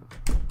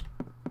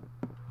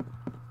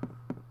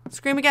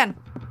 Scream again.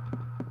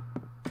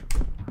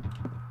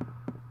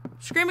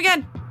 Scream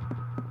again.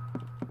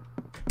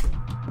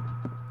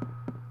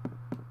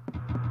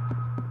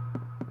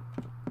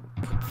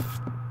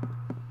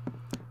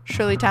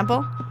 Shirley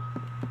Temple.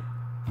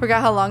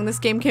 Forgot how long this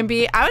game can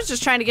be. I was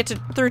just trying to get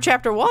through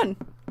chapter 1.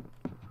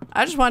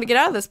 I just want to get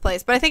out of this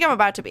place, but I think I'm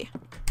about to be.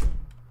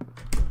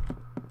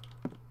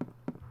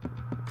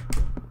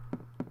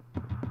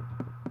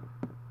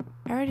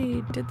 I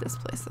already did this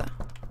place though.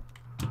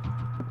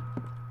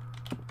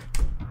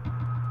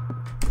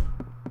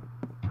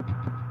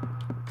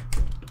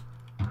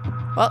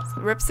 Well,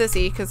 rip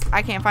Sissy, because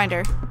I can't find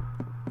her.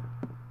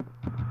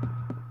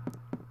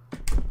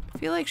 I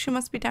feel like she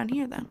must be down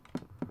here then.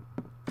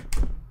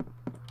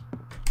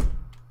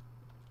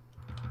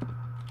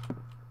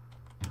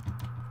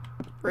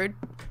 Rude.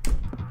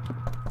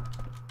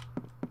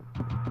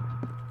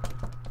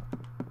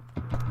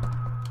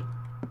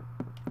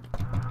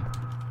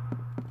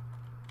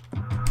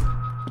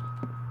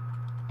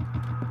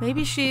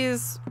 Maybe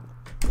she's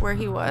where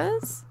he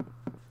was?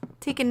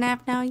 Take a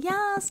nap now.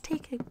 Yes,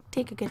 take a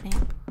good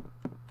nap.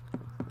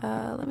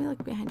 Let me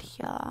look behind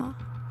here.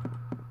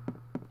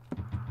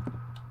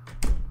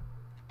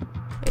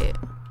 Wait,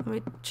 let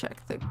me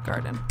check the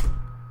garden.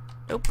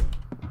 Nope.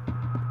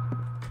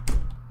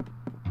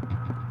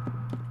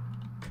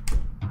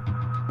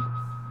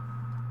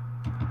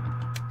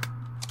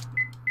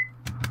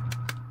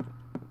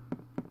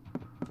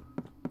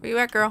 Where you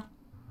at, girl?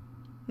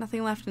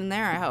 Nothing left in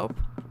there, I hope.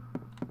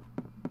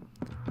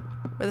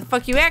 Where the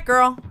fuck you at,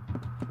 girl?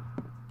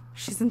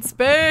 She's in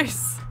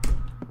space.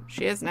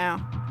 She is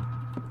now.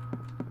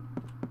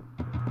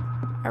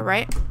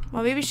 Alright.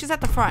 Well, maybe she's at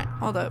the front.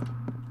 Hold up.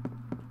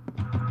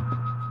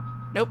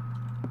 Nope.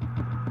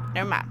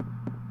 Never mind.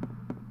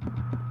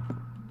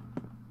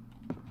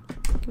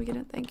 Can we get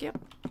in? Thank you.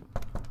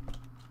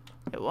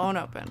 It won't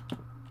open.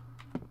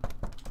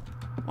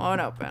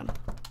 Won't open.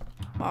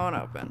 Won't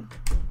open.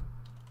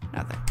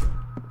 Nothing.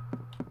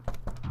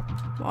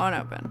 Won't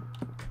open.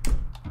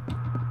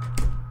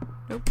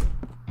 Nope.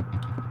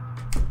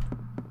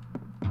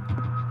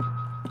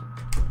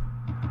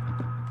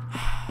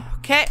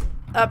 Okay,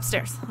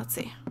 upstairs. Let's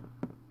see.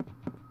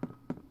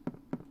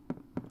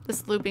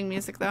 This looping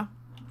music, though.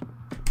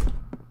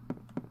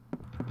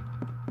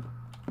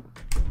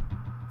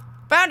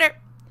 Found her!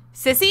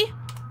 Sissy?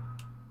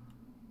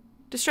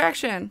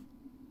 Distraction.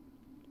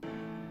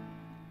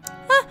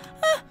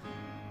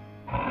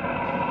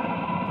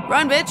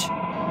 Run, bitch.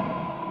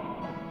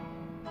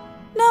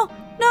 No,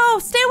 no,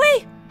 stay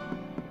away.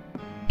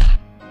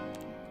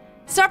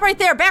 Stop right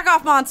there. Back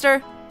off,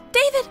 monster.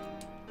 David.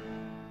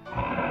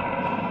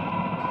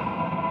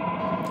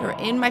 You're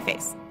in my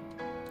face.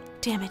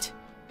 Damn it.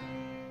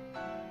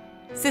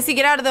 Sissy,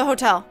 get out of the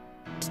hotel.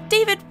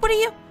 David, what are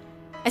you?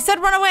 I said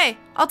run away.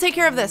 I'll take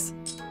care of this.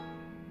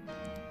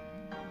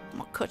 I'm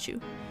gonna cut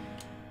you.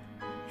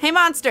 Hey,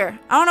 monster.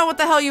 I don't know what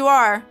the hell you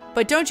are,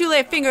 but don't you lay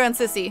a finger on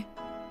Sissy.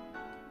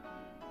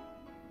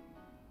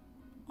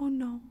 Oh,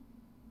 no.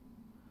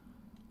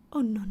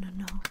 Oh, no, no,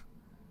 no.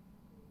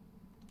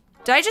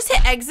 Did I just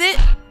hit exit?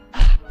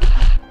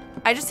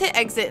 I just hit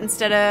exit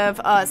instead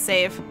of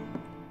save.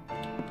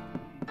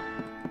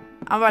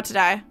 I'm about to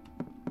die.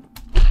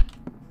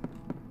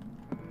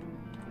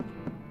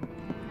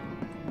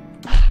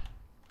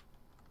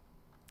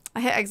 I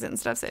hit exit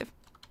instead of save.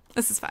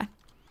 This is fine.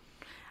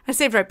 I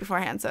saved right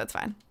beforehand, so it's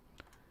fine.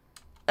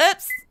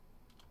 Oops.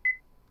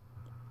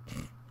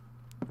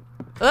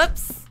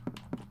 Oops.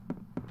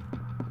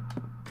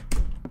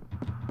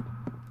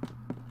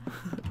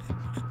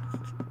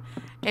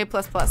 A++.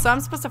 So I'm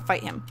supposed to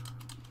fight him.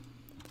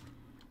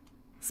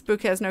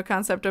 Spook has no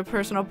concept of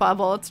personal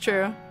bubble. It's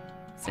true.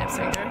 Snaps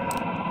finger.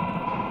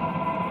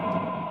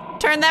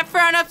 Turn that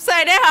frown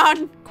upside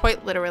down.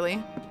 Quite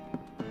literally.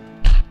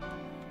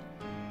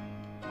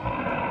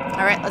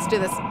 All right, let's do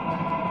this.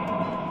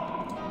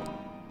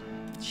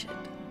 Shit.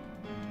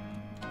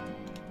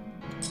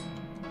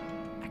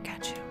 I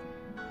got you.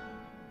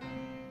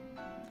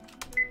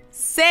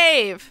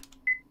 Save.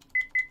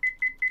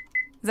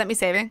 Is that me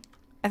saving?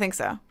 I think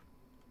so.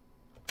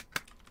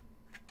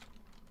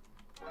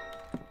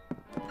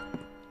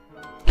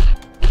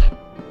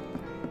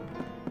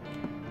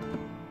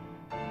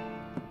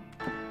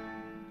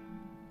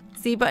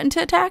 Z button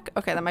to attack?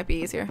 Okay, that might be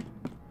easier.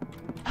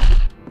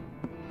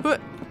 Woo!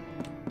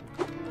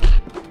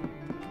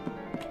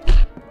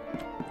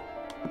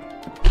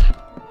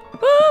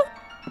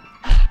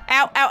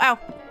 Ow, ow, ow.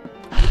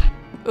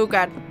 Oh,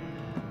 God.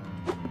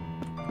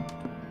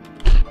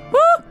 Woo!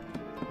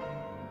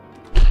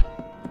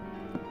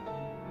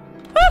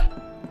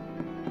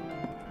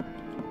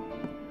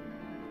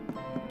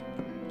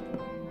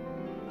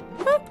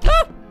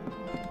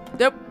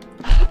 Nope.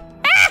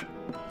 Ah!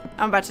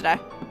 I'm about to die.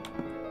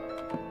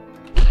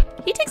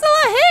 He takes a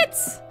lot of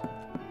hits.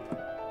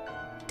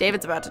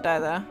 David's about to die,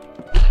 though.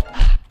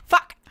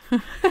 Fuck.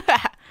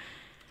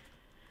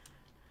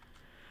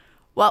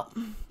 Well,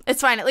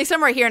 it's fine. At least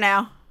I'm right here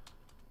now.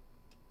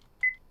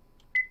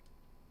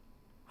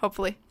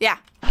 Hopefully. Yeah.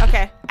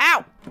 Okay.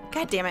 Ow.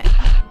 God damn it.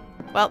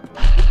 Well,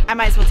 I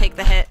might as well take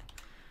the hit.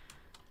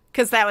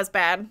 Because that was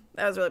bad.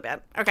 That was really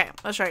bad. Okay.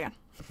 Let's try again.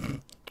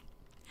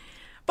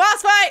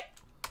 Boss fight!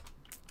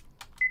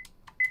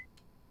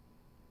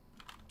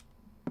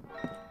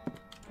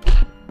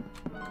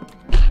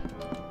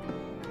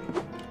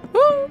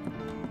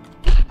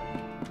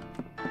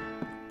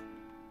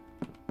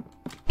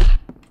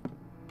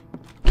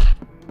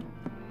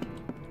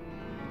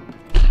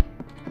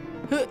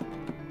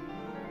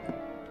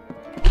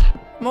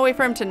 I'm gonna wait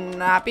for him to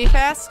not be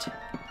fast.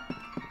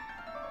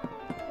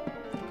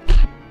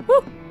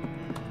 Woo!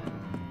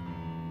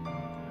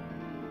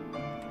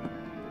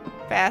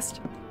 Fast.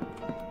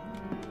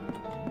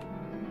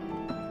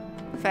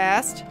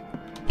 Fast.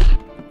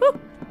 Woo!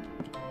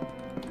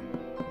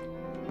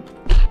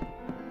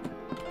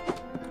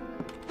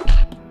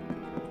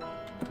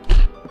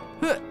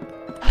 Huh.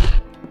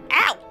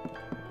 Ow!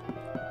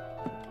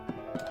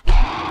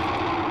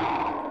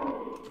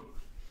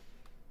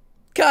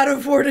 Gotta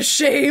afford a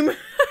shame.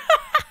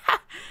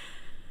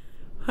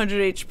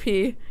 100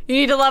 HP. You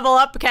need to level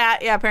up,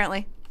 cat. Yeah,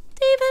 apparently.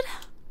 David.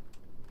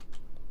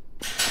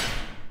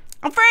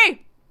 I'm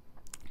free!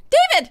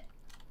 David!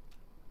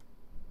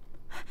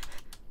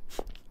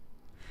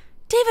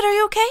 David, are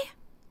you okay?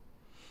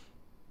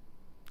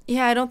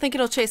 Yeah, I don't think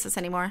it'll chase us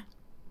anymore.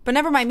 But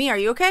never mind me, are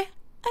you okay?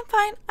 I'm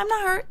fine. I'm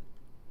not hurt.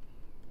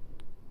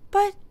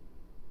 But...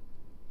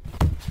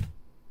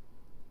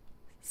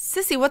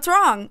 Sissy, what's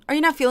wrong? Are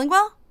you not feeling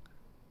well?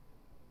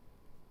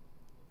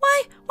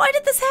 Why? Why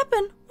did this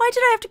happen? Why did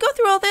I have to go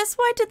through all this?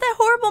 Why did that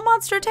horrible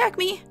monster attack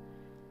me?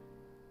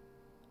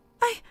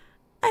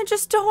 I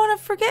just don't want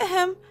to forget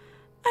him.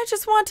 I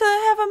just want to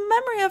have a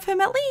memory of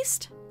him at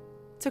least.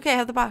 It's okay, I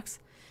have the box.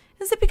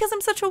 Is it because I'm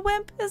such a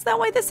wimp? Is that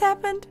why this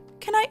happened?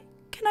 Can I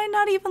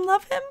not even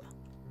love him?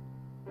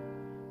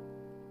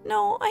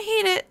 No, I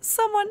hate it.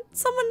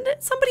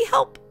 Somebody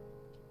help.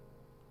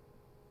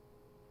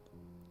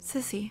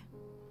 Sissy.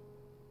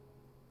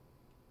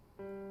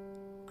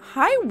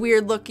 Hi,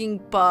 weird looking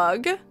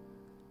bug.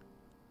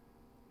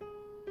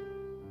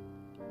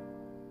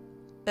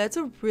 That's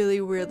a really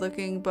weird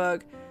looking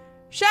bug.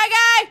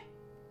 Shaggy!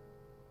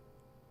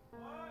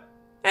 What?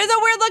 There's a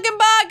weird looking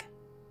bug!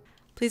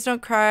 Please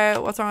don't cry.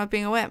 What's wrong with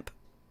being a wimp?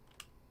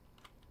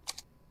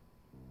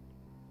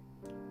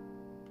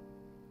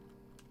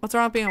 What's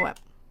wrong with being a wimp?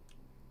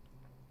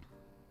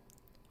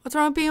 What's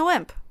wrong with being a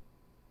wimp?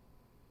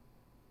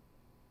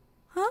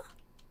 Huh?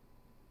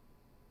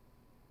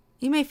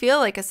 You may feel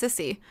like a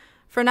sissy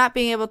for not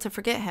being able to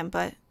forget him,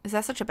 but is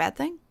that such a bad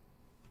thing?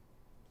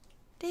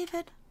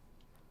 David.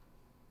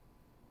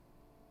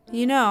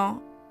 You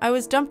know, I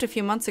was dumped a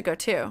few months ago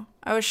too.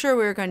 I was sure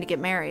we were going to get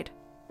married.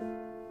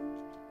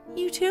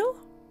 You too?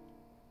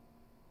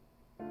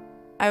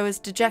 I was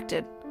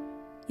dejected.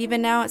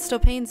 Even now it still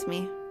pains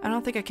me. I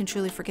don't think I can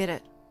truly forget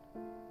it.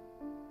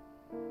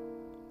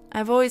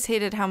 I've always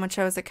hated how much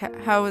I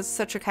was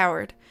such a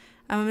coward.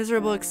 I'm a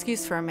miserable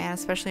excuse for a man,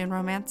 especially in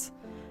romance.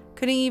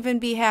 Couldn't even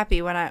be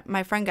happy when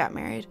my friend got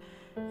married,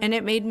 and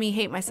it made me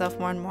hate myself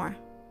more and more.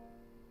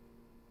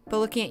 But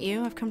looking at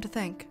you, I've come to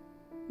think.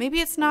 Maybe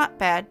it's not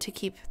bad to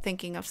keep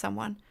thinking of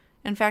someone.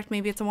 In fact,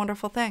 maybe it's a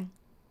wonderful thing.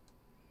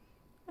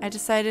 I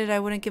decided I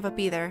wouldn't give up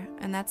either,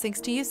 and that's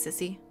thanks to you,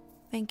 Sissy.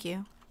 Thank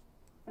you.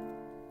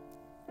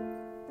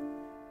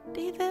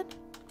 David?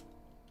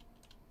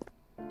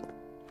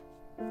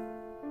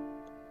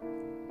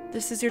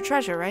 This is your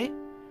treasure, right?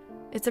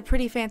 It's a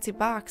pretty fancy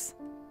box.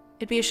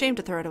 It'd be a shame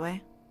to throw it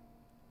away.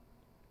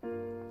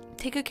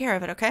 Take good care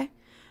of it, okay?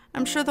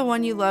 I'm sure the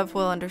one you love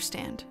will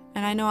understand,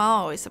 and I know I'll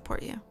always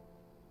support you.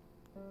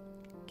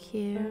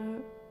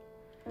 Cute.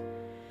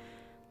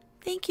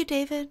 Thank you,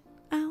 David.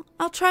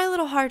 I'll try a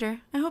little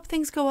harder. I hope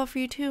things go well for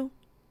you too.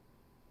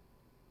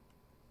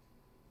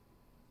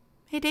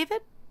 Hey,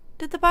 David?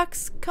 Did the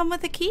box come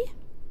with a key?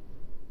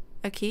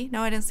 A key?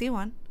 No, I didn't see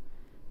one.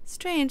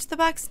 Strange, the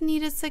box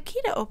needed a key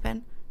to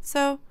open.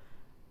 So,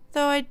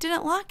 though I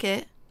didn't lock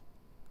it.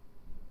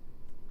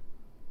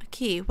 A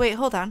key. Wait,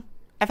 hold on.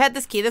 I've had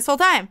this key this whole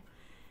time.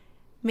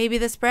 Maybe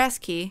this brass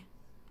key.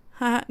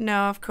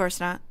 No, of course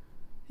not.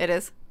 It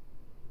is.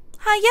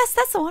 Yes,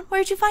 that's the one.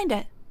 Where'd you find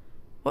it?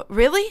 What,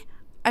 really?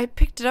 I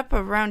picked it up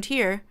around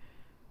here.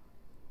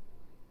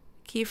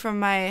 Key from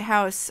my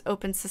house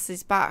opened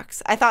Sissy's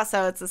box. I thought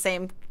so. It's the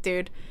same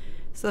dude.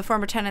 So the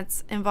former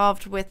tenant's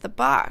involved with the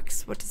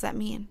box. What does that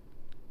mean?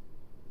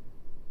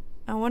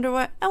 I wonder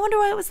why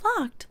it was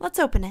locked. Let's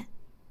open it.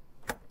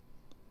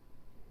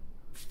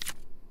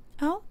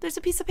 Oh, there's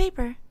a piece of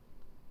paper.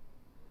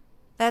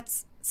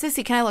 That's...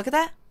 Sissy, can I look at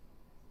that?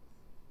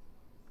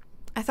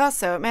 I thought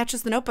so. It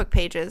matches the notebook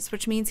pages,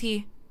 which means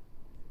he...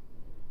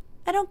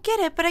 I don't get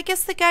it, but I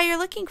guess the guy you're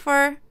looking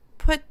for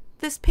put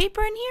this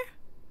paper in here?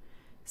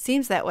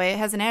 Seems that way. It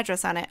has an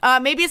address on it.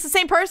 Maybe it's the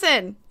same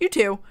person. You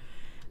two.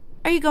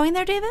 Are you going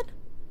there, David?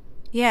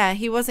 Yeah,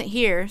 he wasn't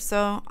here,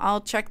 so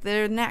I'll check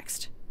there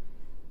next.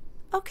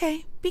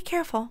 Okay, be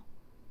careful.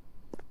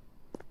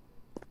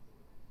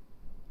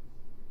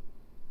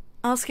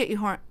 I'll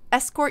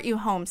escort you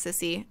home,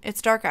 Sissy.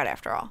 It's dark out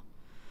after all.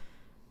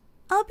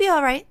 I'll be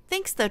all right.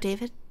 Thanks, though,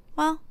 David.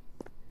 Well...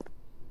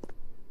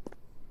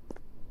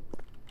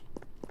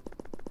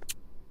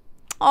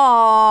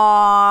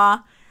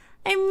 Aww.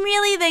 I'm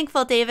really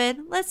thankful, David.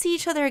 Let's see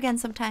each other again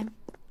sometime.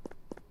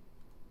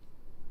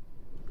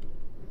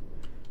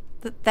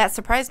 That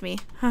surprised me.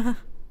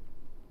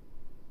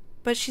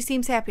 But she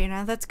seems happier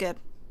now. That's good.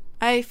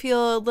 I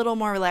feel a little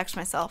more relaxed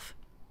myself.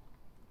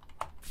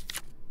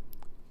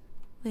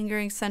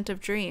 Lingering scent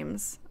of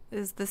dreams.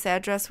 Is this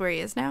address where he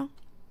is now?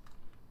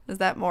 Is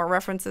that more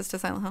references to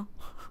Silent Hill?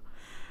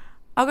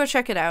 I'll go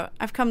check it out.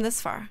 I've come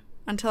this far.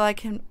 Until I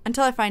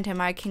find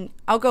him,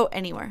 I'll go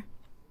anywhere.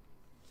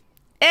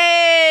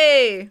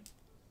 Hey!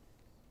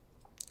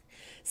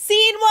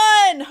 Scene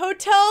 1!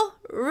 Hotel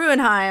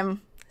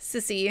Ruhenheim.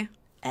 Sissy.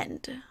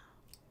 End.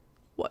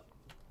 What?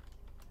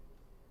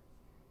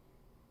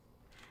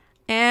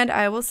 And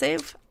I will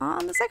save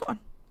on the second one.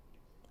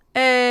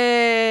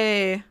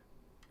 Hey!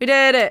 We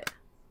did it!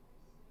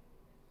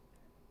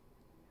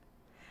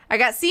 I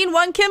got scene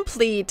 1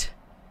 complete.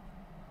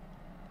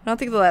 I don't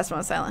think the last one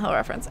was Silent Hill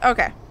reference.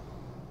 Okay.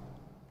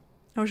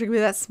 I wish I could be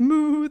that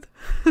smooth.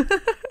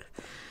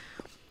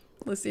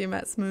 Let's see,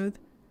 Matt Smooth.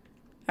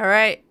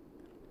 Alright.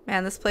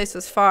 Man, this place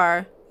was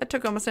far. That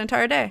took almost an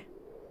entire day.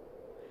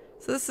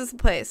 So this is the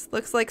place.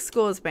 Looks like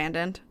school is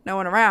abandoned. No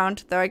one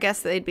around, though I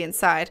guess they'd be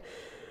inside.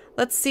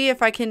 Let's see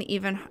if I can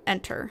even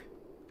enter.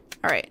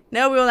 Alright.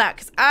 No, we will not,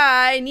 because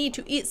I need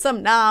to eat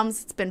some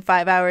noms. It's been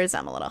 5 hours.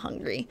 I'm a little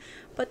hungry.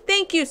 But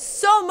thank you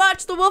so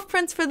much,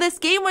 TheWolfPrince, for this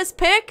Gamewisp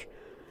pick.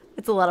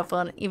 It's a lot of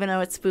fun, even though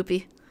it's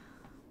spoopy.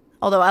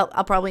 Although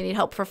I'll probably need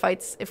help for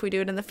fights if we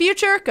do it in the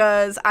future,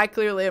 because I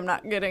clearly am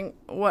not getting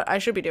what I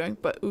should be doing,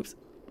 but oops.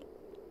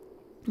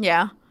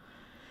 Yeah.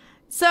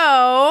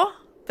 So,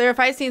 there are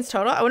 5 scenes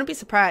total. I wouldn't be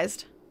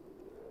surprised.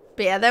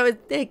 But yeah,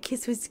 that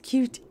kiss was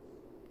cute.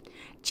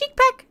 Cheek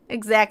peck.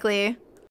 Exactly.